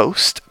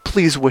co-host,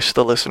 please wish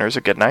the listeners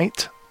a good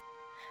night.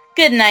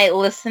 Good night,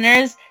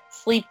 listeners.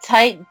 Sleep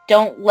tight.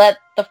 Don't let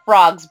the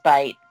frogs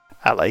bite.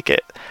 I like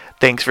it.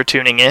 Thanks for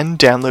tuning in.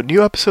 Download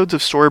new episodes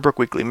of Storybrooke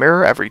Weekly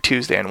Mirror every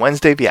Tuesday and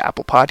Wednesday via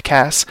Apple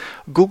Podcasts,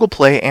 Google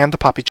Play, and the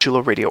Poppy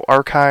Chulo Radio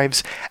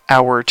archives.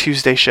 Our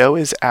Tuesday show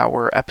is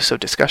our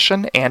episode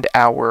discussion, and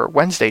our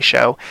Wednesday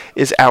show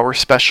is our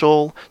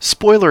special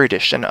spoiler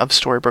edition of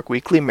Storybrooke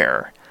Weekly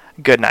Mirror.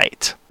 Good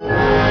night.